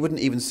 and you wouldn't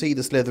even see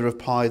the slither of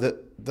pie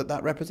that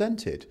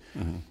represented.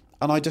 Mm-hmm.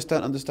 And I just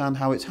don't understand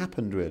how it's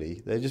happened,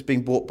 really. They're just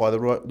being bought by the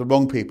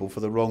wrong people for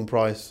the wrong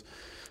price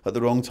at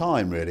the wrong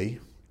time, really.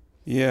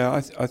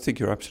 Yeah, I think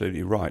you're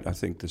absolutely right. I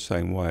think the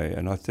same way.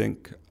 And I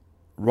think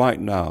right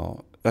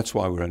now, that's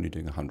why we're only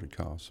doing 100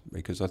 cars.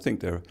 Because I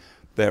think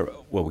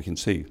we can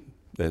see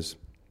there's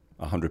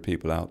 100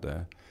 people out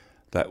there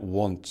that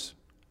want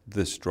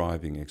this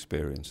driving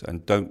experience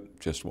and don't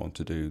just want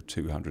to do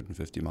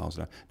 250 miles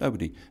an hour.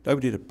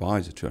 Nobody that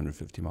buys a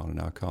 250 mile an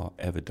hour car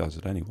ever does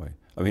it anyway.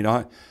 I mean,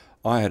 I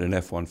had an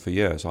F1 for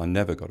years. I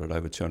never got it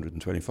over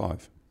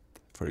 225,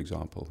 for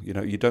example. You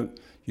know, you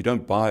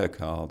don't buy a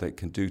car that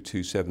can do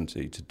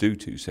 270 to do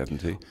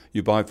 270.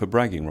 You buy it for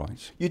bragging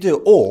rights. You do,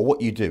 or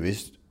what you do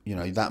is, you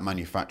know, that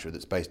manufacturer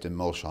that's based in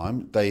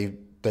Molsheim,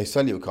 they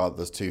sell you a car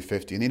that's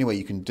 250, and the only way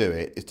you can do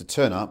it is to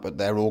turn up at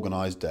their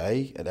organised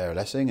day at Air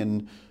Lessing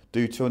and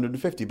do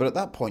 250. But at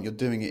that point, you're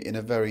doing it in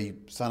a very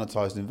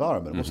sanitised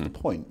environment. What's the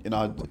point? You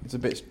know, it's a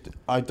bit.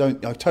 I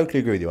totally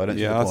agree with you. I don't.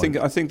 Yeah, see the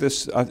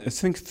point. I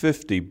think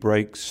 50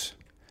 breaks.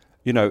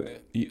 You know,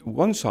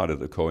 one side of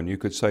the coin, you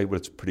could say, well,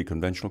 it's a pretty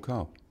conventional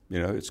car.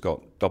 You know, it's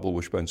got double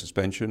wishbone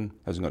suspension,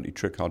 hasn't got any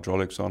trick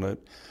hydraulics on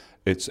it.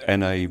 It's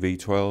NA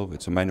V12.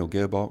 It's a manual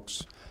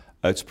gearbox.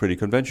 It's pretty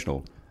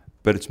conventional.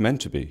 But it's meant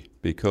to be,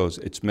 because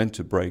it's meant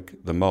to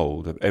break the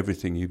mould of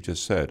everything you've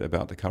just said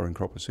about the current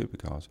crop of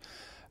supercars.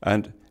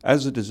 And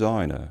as a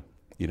designer,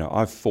 you know,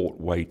 I've fought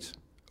weight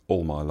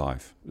all my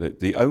life.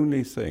 The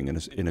only thing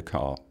in a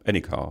car,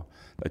 any car,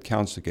 that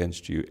counts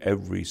against you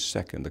every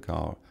second the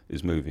car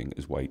is moving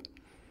is weight.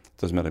 It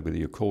doesn't matter whether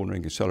you're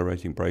cornering,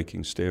 accelerating,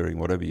 braking, steering,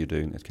 whatever you're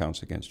doing, it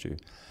counts against you.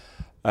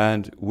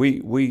 And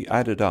we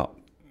added up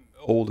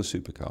all the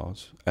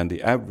supercars, and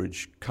the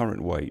average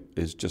current weight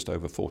is just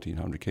over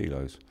 1,400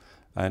 kilos.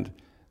 And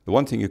the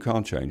one thing you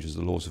can't change is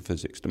the laws of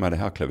physics. No matter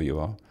how clever you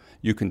are,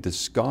 you can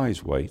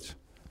disguise weight,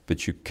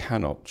 but you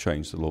cannot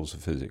change the laws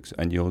of physics.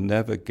 And you'll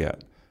never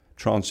get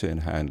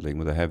transient handling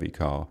with a heavy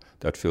car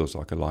that feels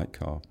like a light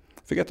car.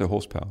 Forget the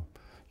horsepower.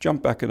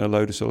 Jump back in a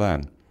Lotus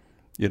Elan,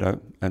 you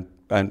know,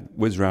 and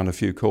whiz around a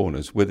few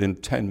corners. Within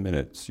 10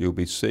 minutes, you'll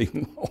be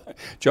seeing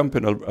jump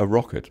in a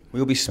rocket.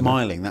 We'll be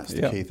smiling. That's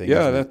the key thing.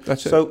 Yeah,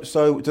 that's it.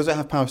 So does it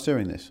have power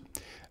steering, this?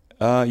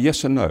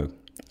 Yes and no.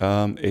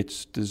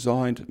 It's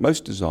designed,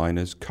 most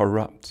designers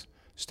corrupt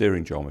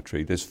steering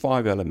geometry. There's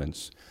 5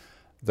 elements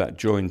that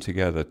join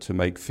together to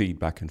make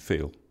feedback and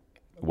feel,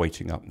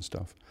 weighting up and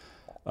stuff.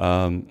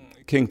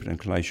 Kingpin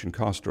inclination,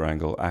 caster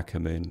angle,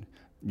 Ackerman,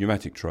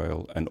 pneumatic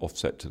trail, and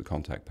offset to the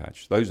contact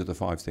patch. Those are the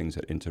 5 things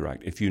that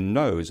interact. If you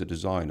know as a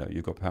designer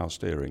you've got power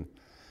steering,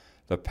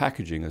 the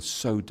packaging is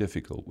so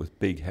difficult with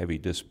big heavy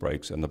disc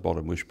brakes and the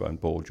bottom wishbone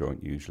ball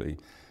joint usually,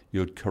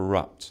 you'd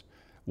corrupt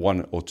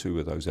 1 or 2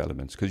 of those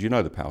elements, because you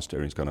know the power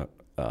steering is going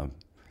to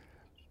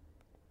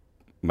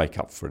make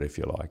up for it, if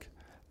you like.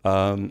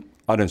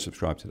 I don't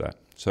subscribe to that.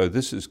 So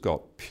this has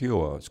got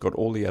it's got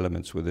all the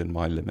elements within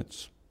my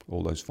limits,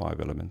 all those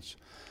 5 elements.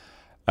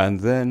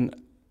 And then,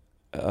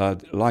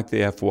 like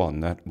the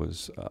F1, that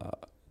was,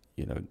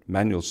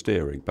 manual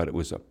steering, but it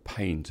was a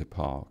pain to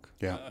park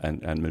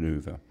and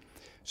maneuver.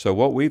 So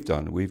what we've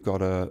done, we've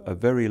got a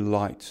very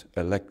light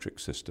electric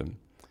system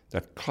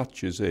that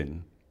clutches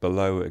in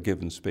below a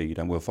given speed,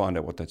 and we'll find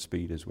out what that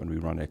speed is when we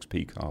run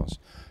XP cars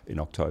in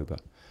October.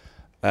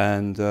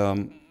 And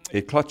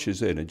it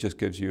clutches in, it just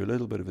gives you a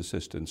little bit of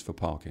assistance for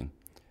parking.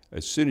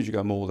 As soon as you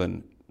go more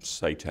than,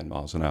 say, 10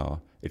 miles an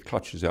hour, it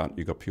clutches out and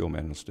you've got pure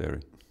manual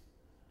steering.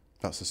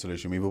 That's the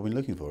solution we've all been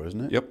looking for,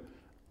 isn't it? Yep.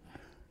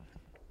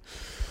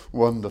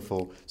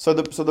 Wonderful. So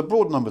the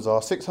broad numbers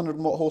are 600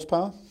 and what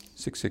horsepower?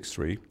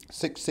 663.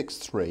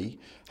 663.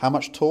 How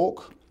much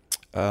torque?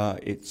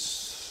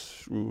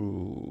 It's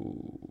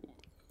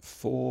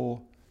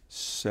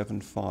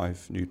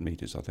 475 newton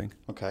meters, I think.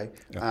 Okay.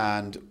 Yeah.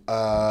 And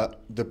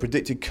the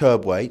predicted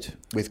curb weight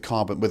with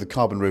a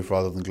carbon roof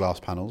rather than glass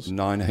panels?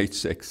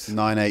 986.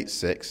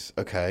 986.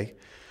 Okay.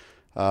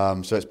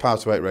 So its power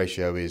to weight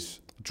ratio is?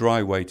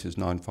 Dry weight is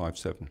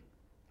 957.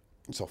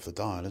 It's off the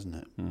dial, isn't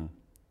it? Mm.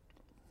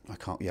 I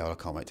can't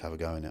wait to have a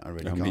go in it. I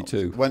really can't. Me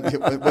too. When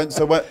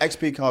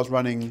XP car's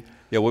running?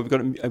 Yeah, well, we've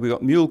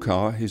got Mule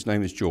Car. His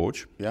name is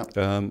George. Yeah.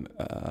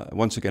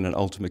 Once again, an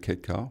Ultima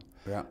Kit car.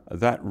 Yeah.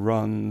 That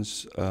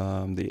runs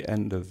the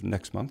end of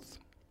next month.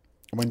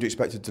 And when do you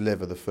expect to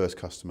deliver the first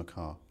customer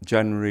car?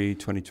 January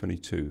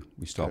 2022,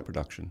 we start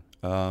production.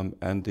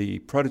 And the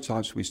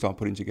prototypes we start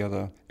putting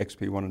together,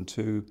 XP1 and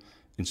 2,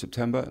 in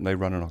September, and they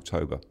run in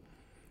October.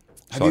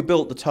 Have you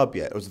built the tub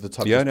yet? Or is the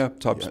tub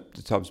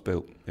the tub's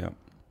built, yeah.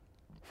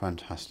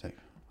 Fantastic.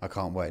 I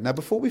can't wait. Now,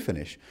 before we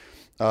finish,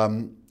 I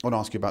want to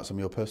ask you about some of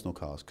your personal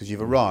cars, because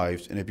you've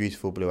arrived in a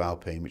beautiful blue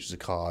Alpine, which is a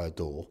car I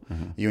adore.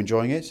 Mm-hmm. Are you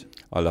enjoying it?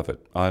 I love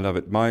it.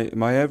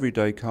 My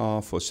everyday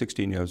car for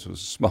 16 years was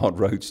a Smart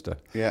Roadster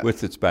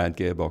with its bad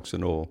gearbox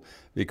and all,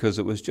 because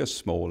it was just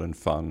small and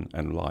fun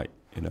and light,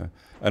 you know.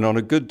 And on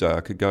a good day,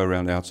 I could go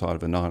around the outside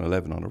of a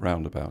 911 on a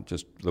roundabout.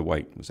 Just the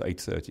weight was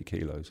 830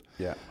 kilos.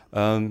 Yeah.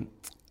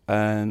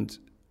 And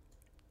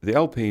the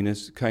Alpine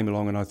came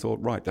along, and I thought,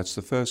 right, that's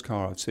the first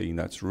car I've seen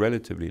that's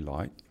relatively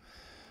light.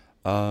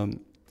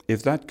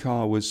 If that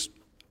car was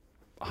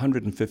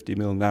 150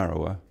 mil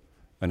narrower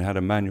and had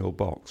a manual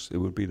box, it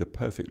would be the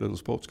perfect little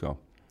sports car.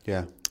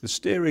 Yeah. The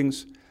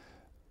steering's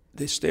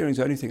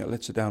the only thing that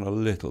lets it down a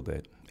little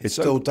bit. It's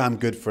still damn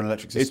good for an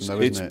electric system,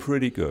 though, isn't it? It's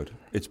pretty good.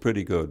 It's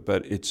pretty good,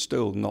 but it's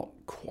still not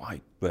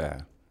quite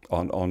there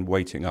on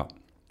weighting up.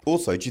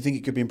 Also, do you think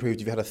it could be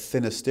improved if you had a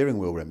thinner steering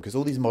wheel rim? Because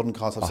all these modern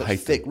cars have such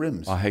thick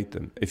rims. I hate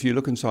them. If you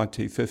look inside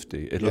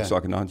T50, it looks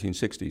like a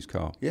 1960s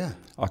car. Yeah.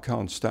 I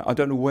can't stand. I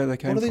don't know where they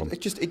came from. It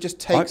just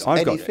takes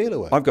any feel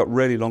away. I've got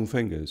really long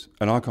fingers,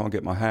 and I can't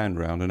get my hand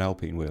around an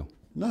Alpine wheel.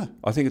 No.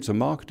 I think it's a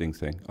marketing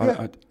thing.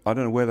 Yeah. I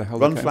don't know where the hell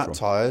Run they came from. flat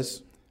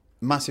tyres,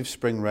 massive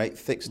spring rate,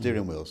 thick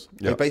steering wheels.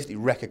 They basically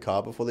wreck a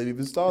car before they've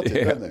even started,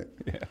 don't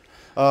they? Yeah.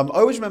 I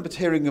always remember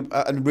hearing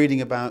and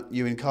reading about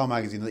you in Car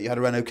Magazine that you had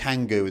a Renault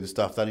Kangoo and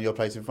stuff down in your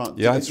place in France.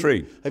 Yeah, I had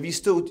 3. Have you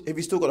still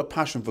got a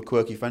passion for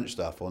quirky French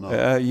stuff or not?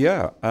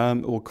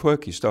 Or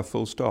quirky stuff,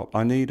 full stop.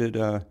 I needed,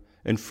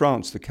 in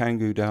France, the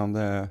Kangoo down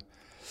there,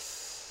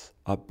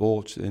 I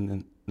bought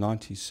in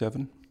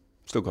 97.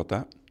 Still got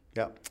that.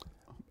 Yeah.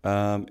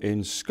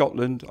 In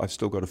Scotland, I've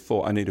still got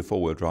I need a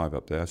 4-wheel drive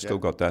up there. I've still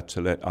got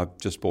that I've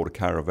just bought a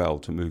Caravelle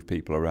to move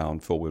people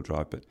around, 4-wheel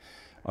drive, but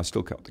I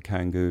still got the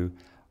Kangoo.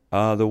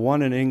 The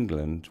one in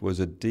England was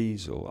a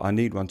diesel. I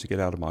need one to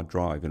get out of my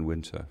drive in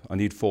winter. I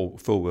need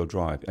four-wheel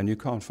drive, and you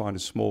can't find a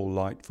small,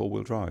 light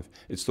four-wheel drive.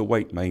 It's the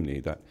weight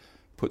mainly that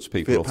puts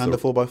people off. Panda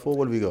 4x4,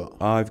 what have you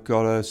got? I've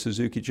got a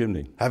Suzuki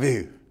Jimny. Have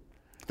you?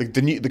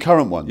 The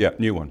current one? Yeah,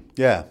 new one.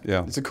 Yeah.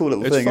 It's a cool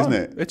little thing, isn't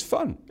it? It's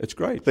fun. It's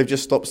great. They've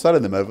just stopped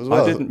selling them over as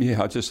well.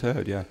 I just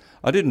heard, yeah.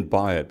 I didn't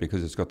buy it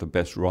because it's got the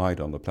best ride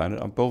on the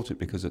planet. I bought it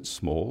because it's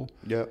small.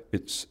 Yeah.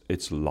 It's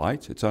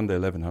light. It's under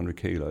 1,100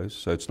 kilos,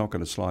 so it's not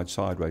going to slide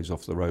sideways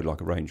off the road like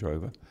a Range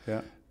Rover.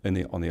 Yeah.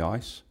 On the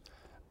ice.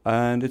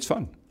 And it's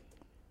fun.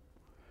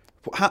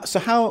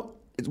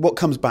 What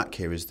comes back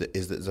here is that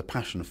there's a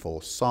passion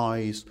for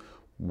size,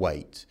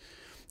 weight,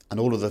 and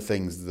all of the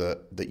things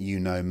that you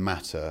know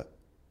matter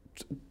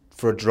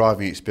for a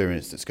driving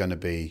experience that's going to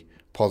be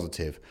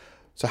positive.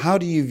 So how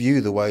do you view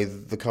the way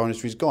the car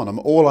industry's gone?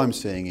 All I'm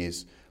seeing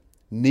is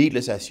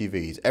needless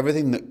SUVs.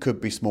 Everything that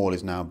could be small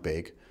is now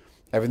big.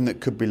 Everything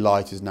that could be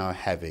light is now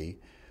heavy.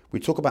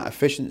 We talk about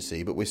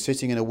efficiency, but we're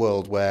sitting in a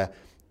world where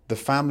the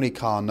family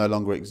car no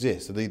longer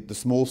exists. So the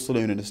small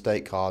saloon and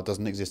estate car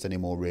doesn't exist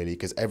anymore, really,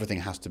 because everything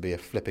has to be a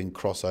flipping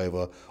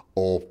crossover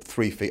or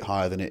 3 feet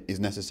higher than it is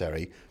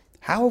necessary.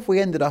 How have we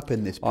ended up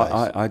in this place?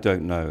 I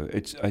don't know.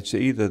 It's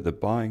either the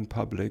buying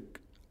public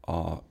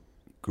are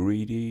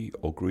greedy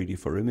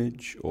for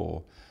image,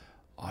 or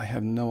I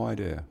have no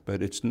idea.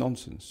 But it's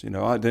nonsense. You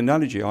know, the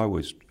analogy I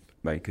always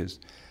make is,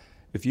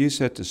 if you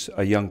said to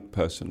a young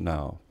person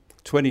now,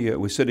 20 years,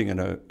 we're sitting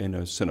in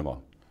a cinema.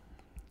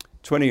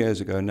 20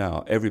 years ago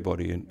now,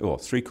 everybody,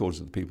 3/4 of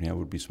the people here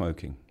would be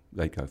smoking.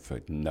 They'd go,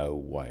 no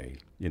way,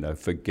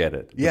 forget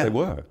it. But they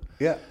were.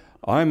 Yeah.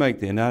 I make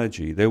the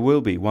analogy, there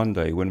will be one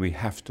day when we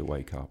have to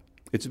wake up.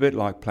 It's a bit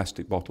like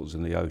plastic bottles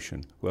in the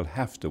ocean. We'll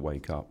have to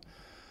wake up.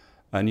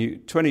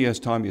 And 20 years'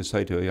 time, you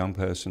say to a young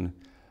person,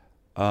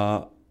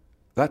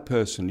 that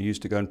person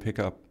used to go and pick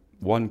up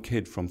one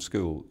kid from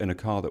school in a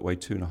car that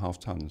weighed 2.5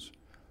 tons.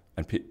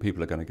 And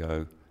people are going to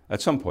go,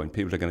 at some point,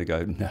 people are going to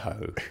go,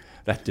 no,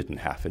 that didn't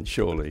happen,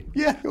 surely.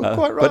 Yeah, you're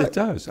quite right. But it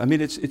does. I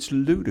mean, it's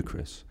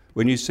ludicrous.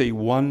 When you see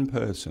one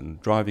person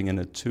driving in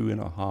a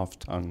 2.5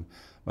 ton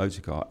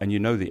motor car, and you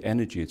know the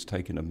energy it's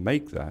taken to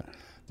make that,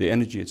 the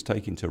energy it's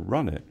taking to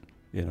run it,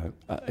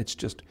 it's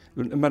just,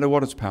 no matter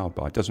what it's powered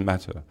by, it doesn't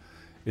matter.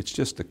 It's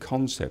just the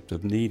concept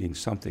of needing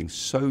something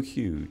so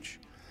huge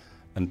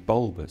and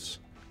bulbous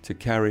to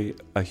carry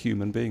a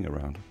human being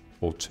around,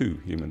 or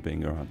 2 human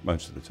beings around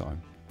most of the time.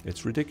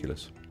 It's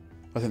ridiculous.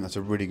 I think that's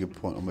a really good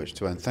point on which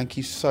to end. Thank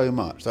you so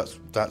much.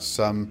 That's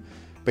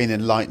been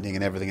enlightening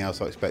and everything else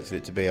I expected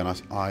it to be, and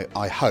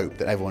I hope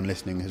that everyone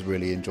listening has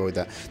really enjoyed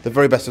that. The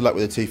very best of luck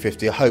with the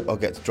T50. I hope I'll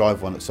get to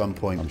drive one at some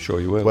point. I'm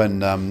sure you will.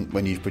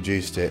 When you've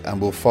produced it,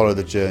 and we'll follow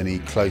the journey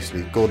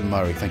closely. Gordon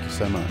Murray, thank you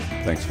so much.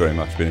 Thanks very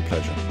much. It's been a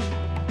pleasure.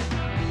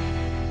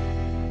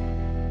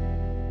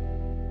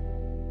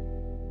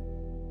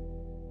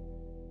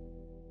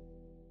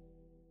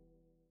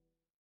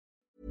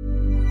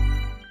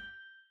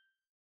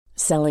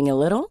 Selling a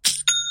little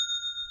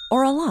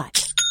or a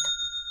lot?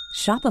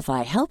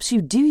 Shopify helps you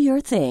do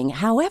your thing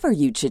however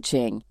you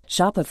cha-ching.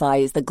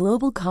 Shopify is the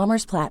global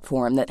commerce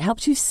platform that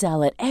helps you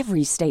sell at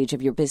every stage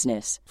of your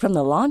business. From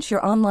the launch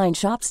your online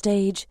shop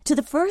stage to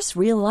the first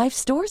real-life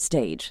store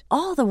stage,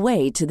 all the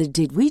way to the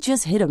did we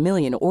just hit a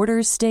million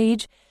orders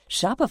stage.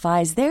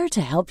 Shopify is there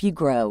to help you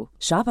grow.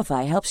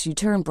 Shopify helps you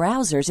turn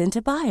browsers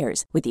into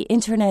buyers with the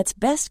internet's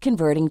best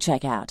converting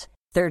checkout.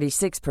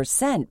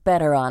 36%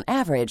 better on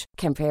average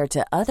compared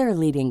to other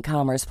leading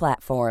commerce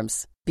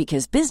platforms.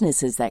 Because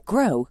businesses that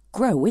grow,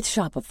 grow with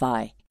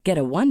Shopify. Get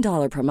a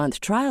 $1 per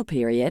month trial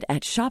period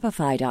at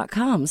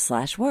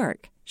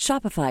shopify.com/work.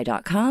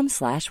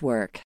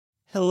 Shopify.com/work.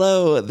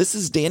 Hello, this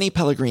is Danny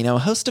Pellegrino,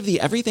 host of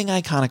the Everything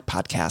Iconic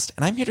podcast,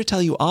 and I'm here to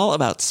tell you all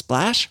about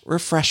Splash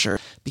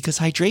Refresher, because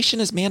hydration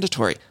is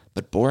mandatory,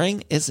 but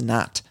boring is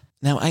not.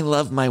 Now, I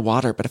love my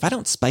water, but if I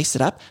don't spice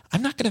it up,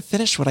 I'm not going to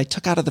finish what I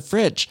took out of the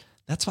fridge.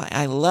 That's why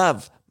I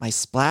love my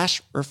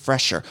Splash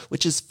Refresher,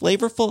 which is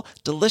flavorful,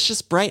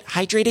 delicious, bright,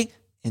 hydrating,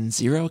 and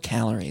 0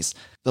 calories.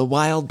 The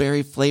wild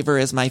berry flavor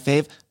is my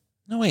fave.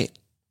 No, wait,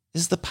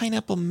 is the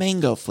pineapple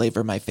mango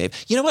flavor my fave?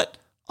 You know what?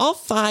 All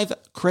 5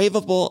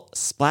 craveable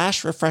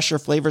Splash Refresher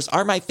flavors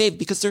are my fave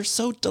because they're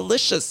so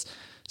delicious.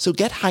 So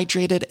get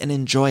hydrated and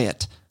enjoy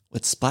it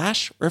with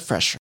Splash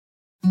Refresher.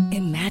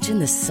 Imagine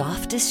the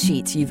softest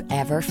sheets you've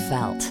ever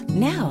felt.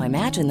 Now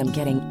imagine them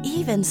getting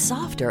even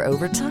softer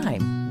over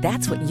time.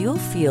 That's what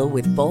you'll feel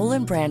with Boll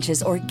 &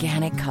 Branch's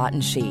organic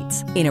cotton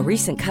sheets. In a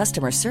recent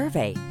customer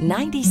survey,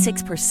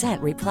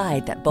 96%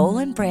 replied that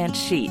Boll & Branch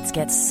sheets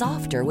get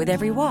softer with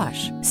every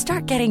wash.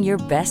 Start getting your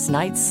best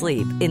night's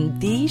sleep in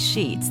these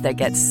sheets that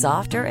get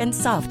softer and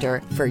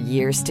softer for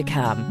years to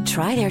come.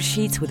 Try their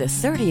sheets with a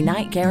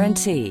 30-night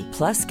guarantee.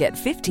 Plus, get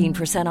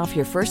 15% off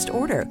your first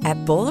order at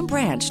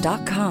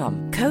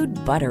bollandbranch.com. Code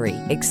BUTTERY.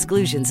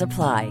 Exclusions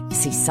apply.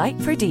 See site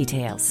for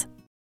details.